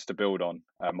platform for us to build on.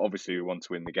 Obviously, we want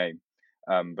to win the game,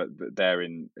 but they're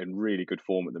in really good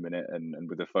form at the minute, and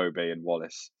with Afobe and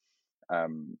Wallace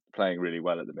playing really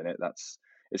well at the minute,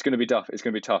 it's going to be tough. It's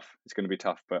going to be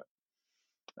tough, but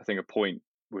I think a point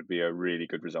would be a really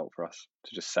good result for us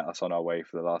to just set us on our way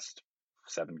for the last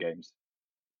 7 games.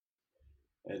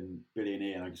 And Billy and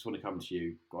Ian, I just want to come to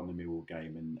you on the Millwall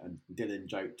game. And Dylan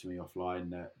joked to me offline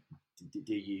that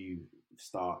do you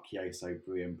start Kioso,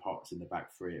 Bree and Potts in the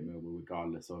back three at Millwall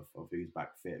regardless of who's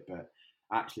back fit? But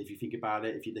actually, if you think about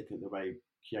it, if you look at the way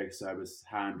Kioso was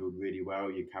handled really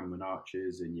well, your Cameron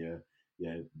Archers and your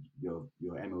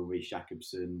Emil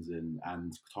Rees-Jacobsons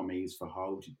and Tommies for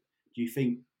Hull, do you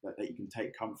think that you can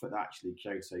take comfort that actually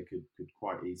Kioso could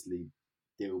quite easily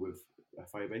deal with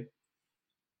Afobe?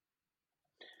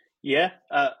 Yeah,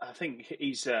 I think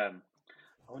he's. I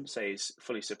wouldn't say he's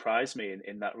fully surprised me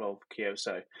in that role for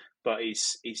Kioso, but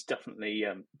he's definitely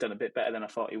done a bit better than I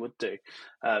thought he would do.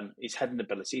 His heading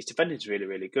ability, his defending is really,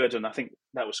 really good, and I think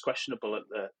that was questionable at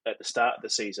the start of the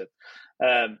season.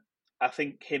 I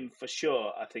think him for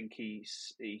sure. I think he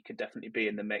could definitely be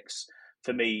in the mix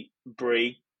for me.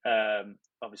 Bree,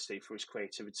 obviously for his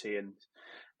creativity and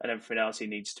everything else, he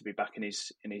needs to be back in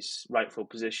his rightful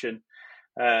position.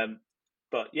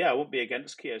 But yeah, I won't be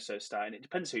against Kioso starting. It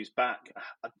depends who's back.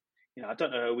 I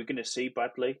don't know. Are we going to see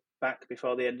Bradley back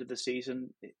before the end of the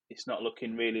season? It's not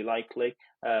looking really likely,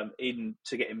 even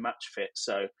to get him match fit.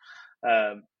 So,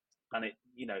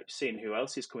 seeing who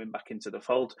else is coming back into the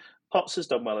fold. Potts has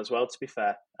done well as well. To be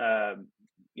fair,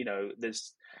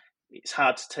 it's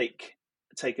hard to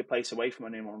take a place away from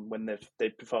anyone when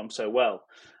they've performed so well.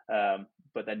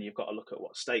 But then you've got to look at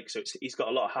what's stake. So he's got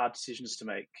a lot of hard decisions to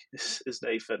make, as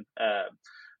Nathan.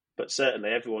 But certainly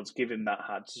everyone's given that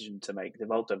hard decision to make.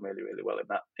 They've all done really, really well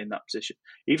in that position.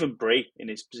 Even Bree in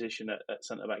his position at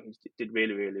centre back did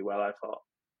really, really well, I thought.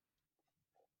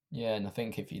 Yeah, and I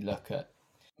think if you look at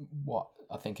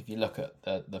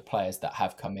the players that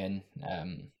have come in,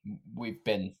 we've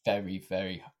been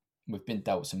we've been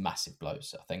dealt some massive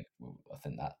blows. I think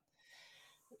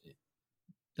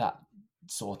that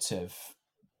sort of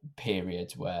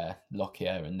period where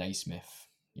Lockyer and Naismith,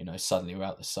 suddenly were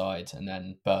out the side, and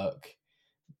then Burke,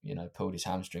 pulled his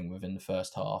hamstring within the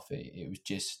first half. It was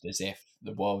just as if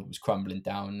the world was crumbling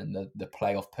down and the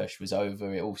playoff push was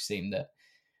over. It all seemed that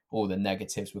all the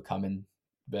negatives were coming,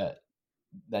 but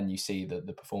then you see the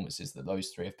performances that those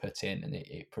three have put in, and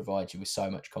it provides you with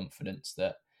so much confidence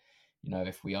that,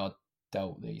 if we are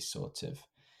dealt these sort of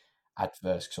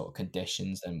adverse sort of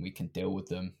conditions, then we can deal with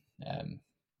them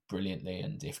brilliantly.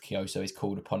 And if Kioso is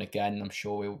called upon again, I'm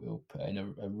sure we'll put in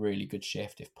a really good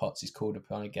shift. If Potts is called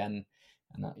upon again,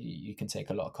 and that you can take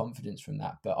a lot of confidence from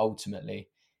that. But ultimately,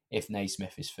 if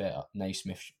Naismith is fit,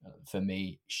 Naismith for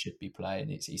me should be playing.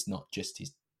 It's not just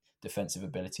his defensive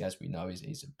ability, as we know,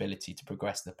 his ability to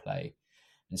progress the play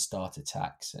and start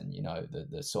attacks, and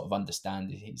the sort of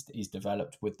understanding he's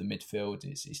developed with the midfield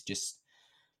is just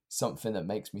something that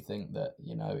makes me think that,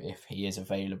 if he is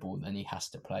available, then he has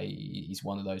to play. He's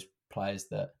one of those players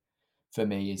that, for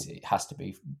me, it has to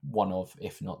be one of,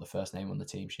 if not the first name on the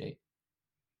team sheet.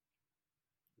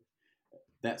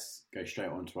 Let's go straight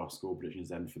on to our score predictions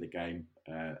then for the game.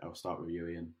 I'll start with you,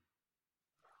 Ian.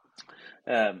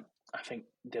 I think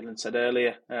Dylan said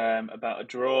earlier about a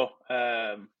draw.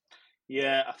 I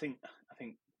think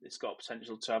it's got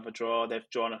potential to have a draw. They've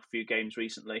drawn a few games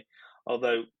recently,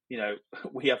 although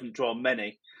we haven't drawn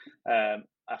many. I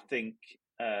think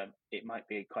it might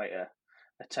be quite a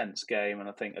tense game, and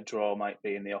I think a draw might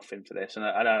be in the offing for this. And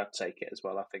I'd take it as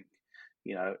well. I think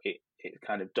it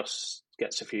kind of just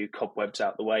gets a few cobwebs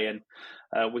out the way, and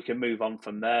we can move on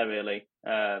from there. Really,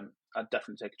 I'd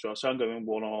definitely take a draw. So I'm going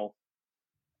 1-1.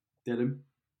 Dylan?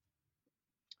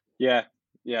 Yeah,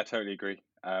 totally agree.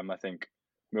 I think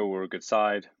Millwall are a good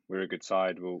side. We're a good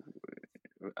side.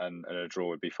 And a draw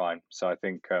would be fine. So I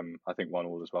think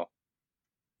 1-1 as well.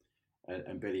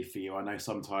 And Billy, for you, I know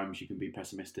sometimes you can be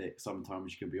pessimistic,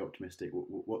 sometimes you can be optimistic.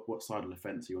 What side of the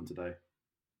fence are you on today?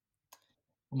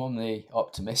 I'm on the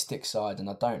optimistic side, and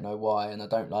I don't know why, and I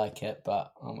don't like it,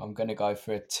 but I'm going to go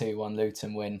for a 2-1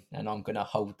 Luton win, and I'm going to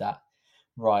hold that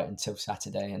right until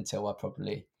Saturday, until I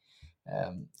probably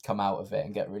come out of it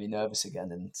and get really nervous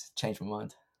again and change my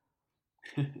mind.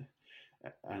 and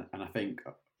I think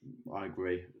I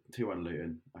agree. 2-1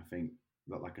 Luton. I think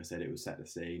like I said, it will set the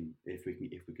scene. If we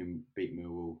can beat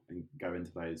Millwall and go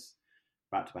into those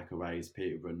back-to-back aways,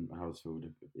 Peterborough and Huddersfield,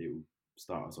 it will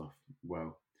start us off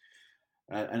well.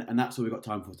 And that's all we've got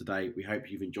time for today. We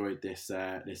hope you've enjoyed this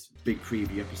big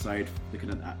preview episode looking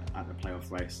at the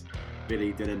playoff race.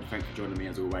 Billy, Dylan, thanks for joining me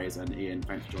as always, and Ian,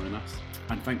 thanks for joining us.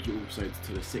 And thank you also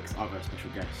to the 6 other special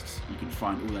guests. You can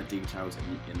find all their details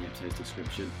in the episode's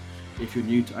description. If you're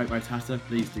new to Oak Road Hatter,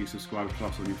 please do subscribe to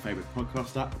us on your favourite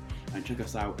podcast app, and check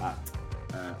us out at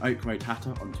Oak Road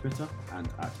Hatter on Twitter and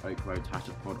at Oak Road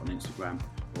Hatter Pod on Instagram,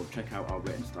 or check out our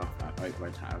written stuff at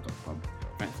oakroadhatter.com.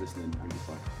 Thanks for listening, and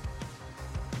goodbye.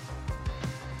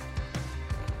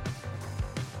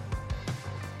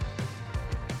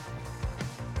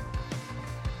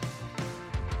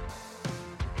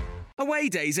 Away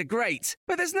days are great,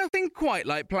 but there's nothing quite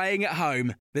like playing at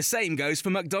home. The same goes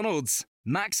for McDonald's.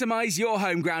 Maximise your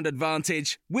home ground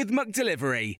advantage with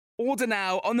McDelivery. Order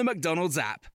now on the McDonald's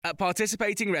app. At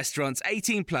participating restaurants,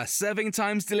 18 plus, serving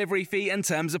times, delivery fee and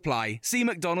terms apply. See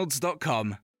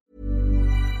mcdonalds.com.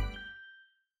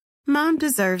 Mom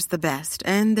deserves the best,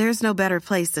 and there's no better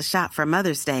place to shop for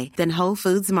Mother's Day than Whole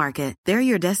Foods Market. They're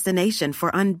your destination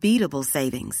for unbeatable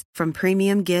savings, from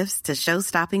premium gifts to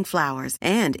show-stopping flowers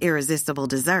and irresistible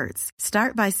desserts.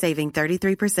 Start by saving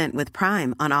 33% with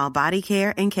Prime on all body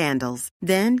care and candles.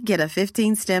 Then get a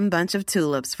 15-stem bunch of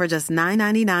tulips for just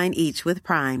 $9.99 each with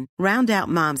Prime. Round out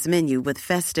Mom's menu with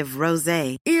festive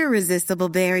rosé, irresistible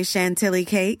berry chantilly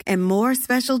cake, and more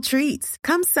special treats.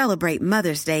 Come celebrate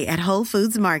Mother's Day at Whole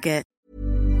Foods Market.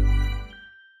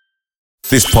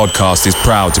 This podcast is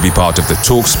proud to be part of the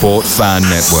TalkSport Fan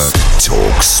Network.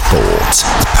 TalkSport.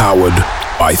 Powered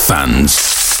by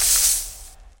fans.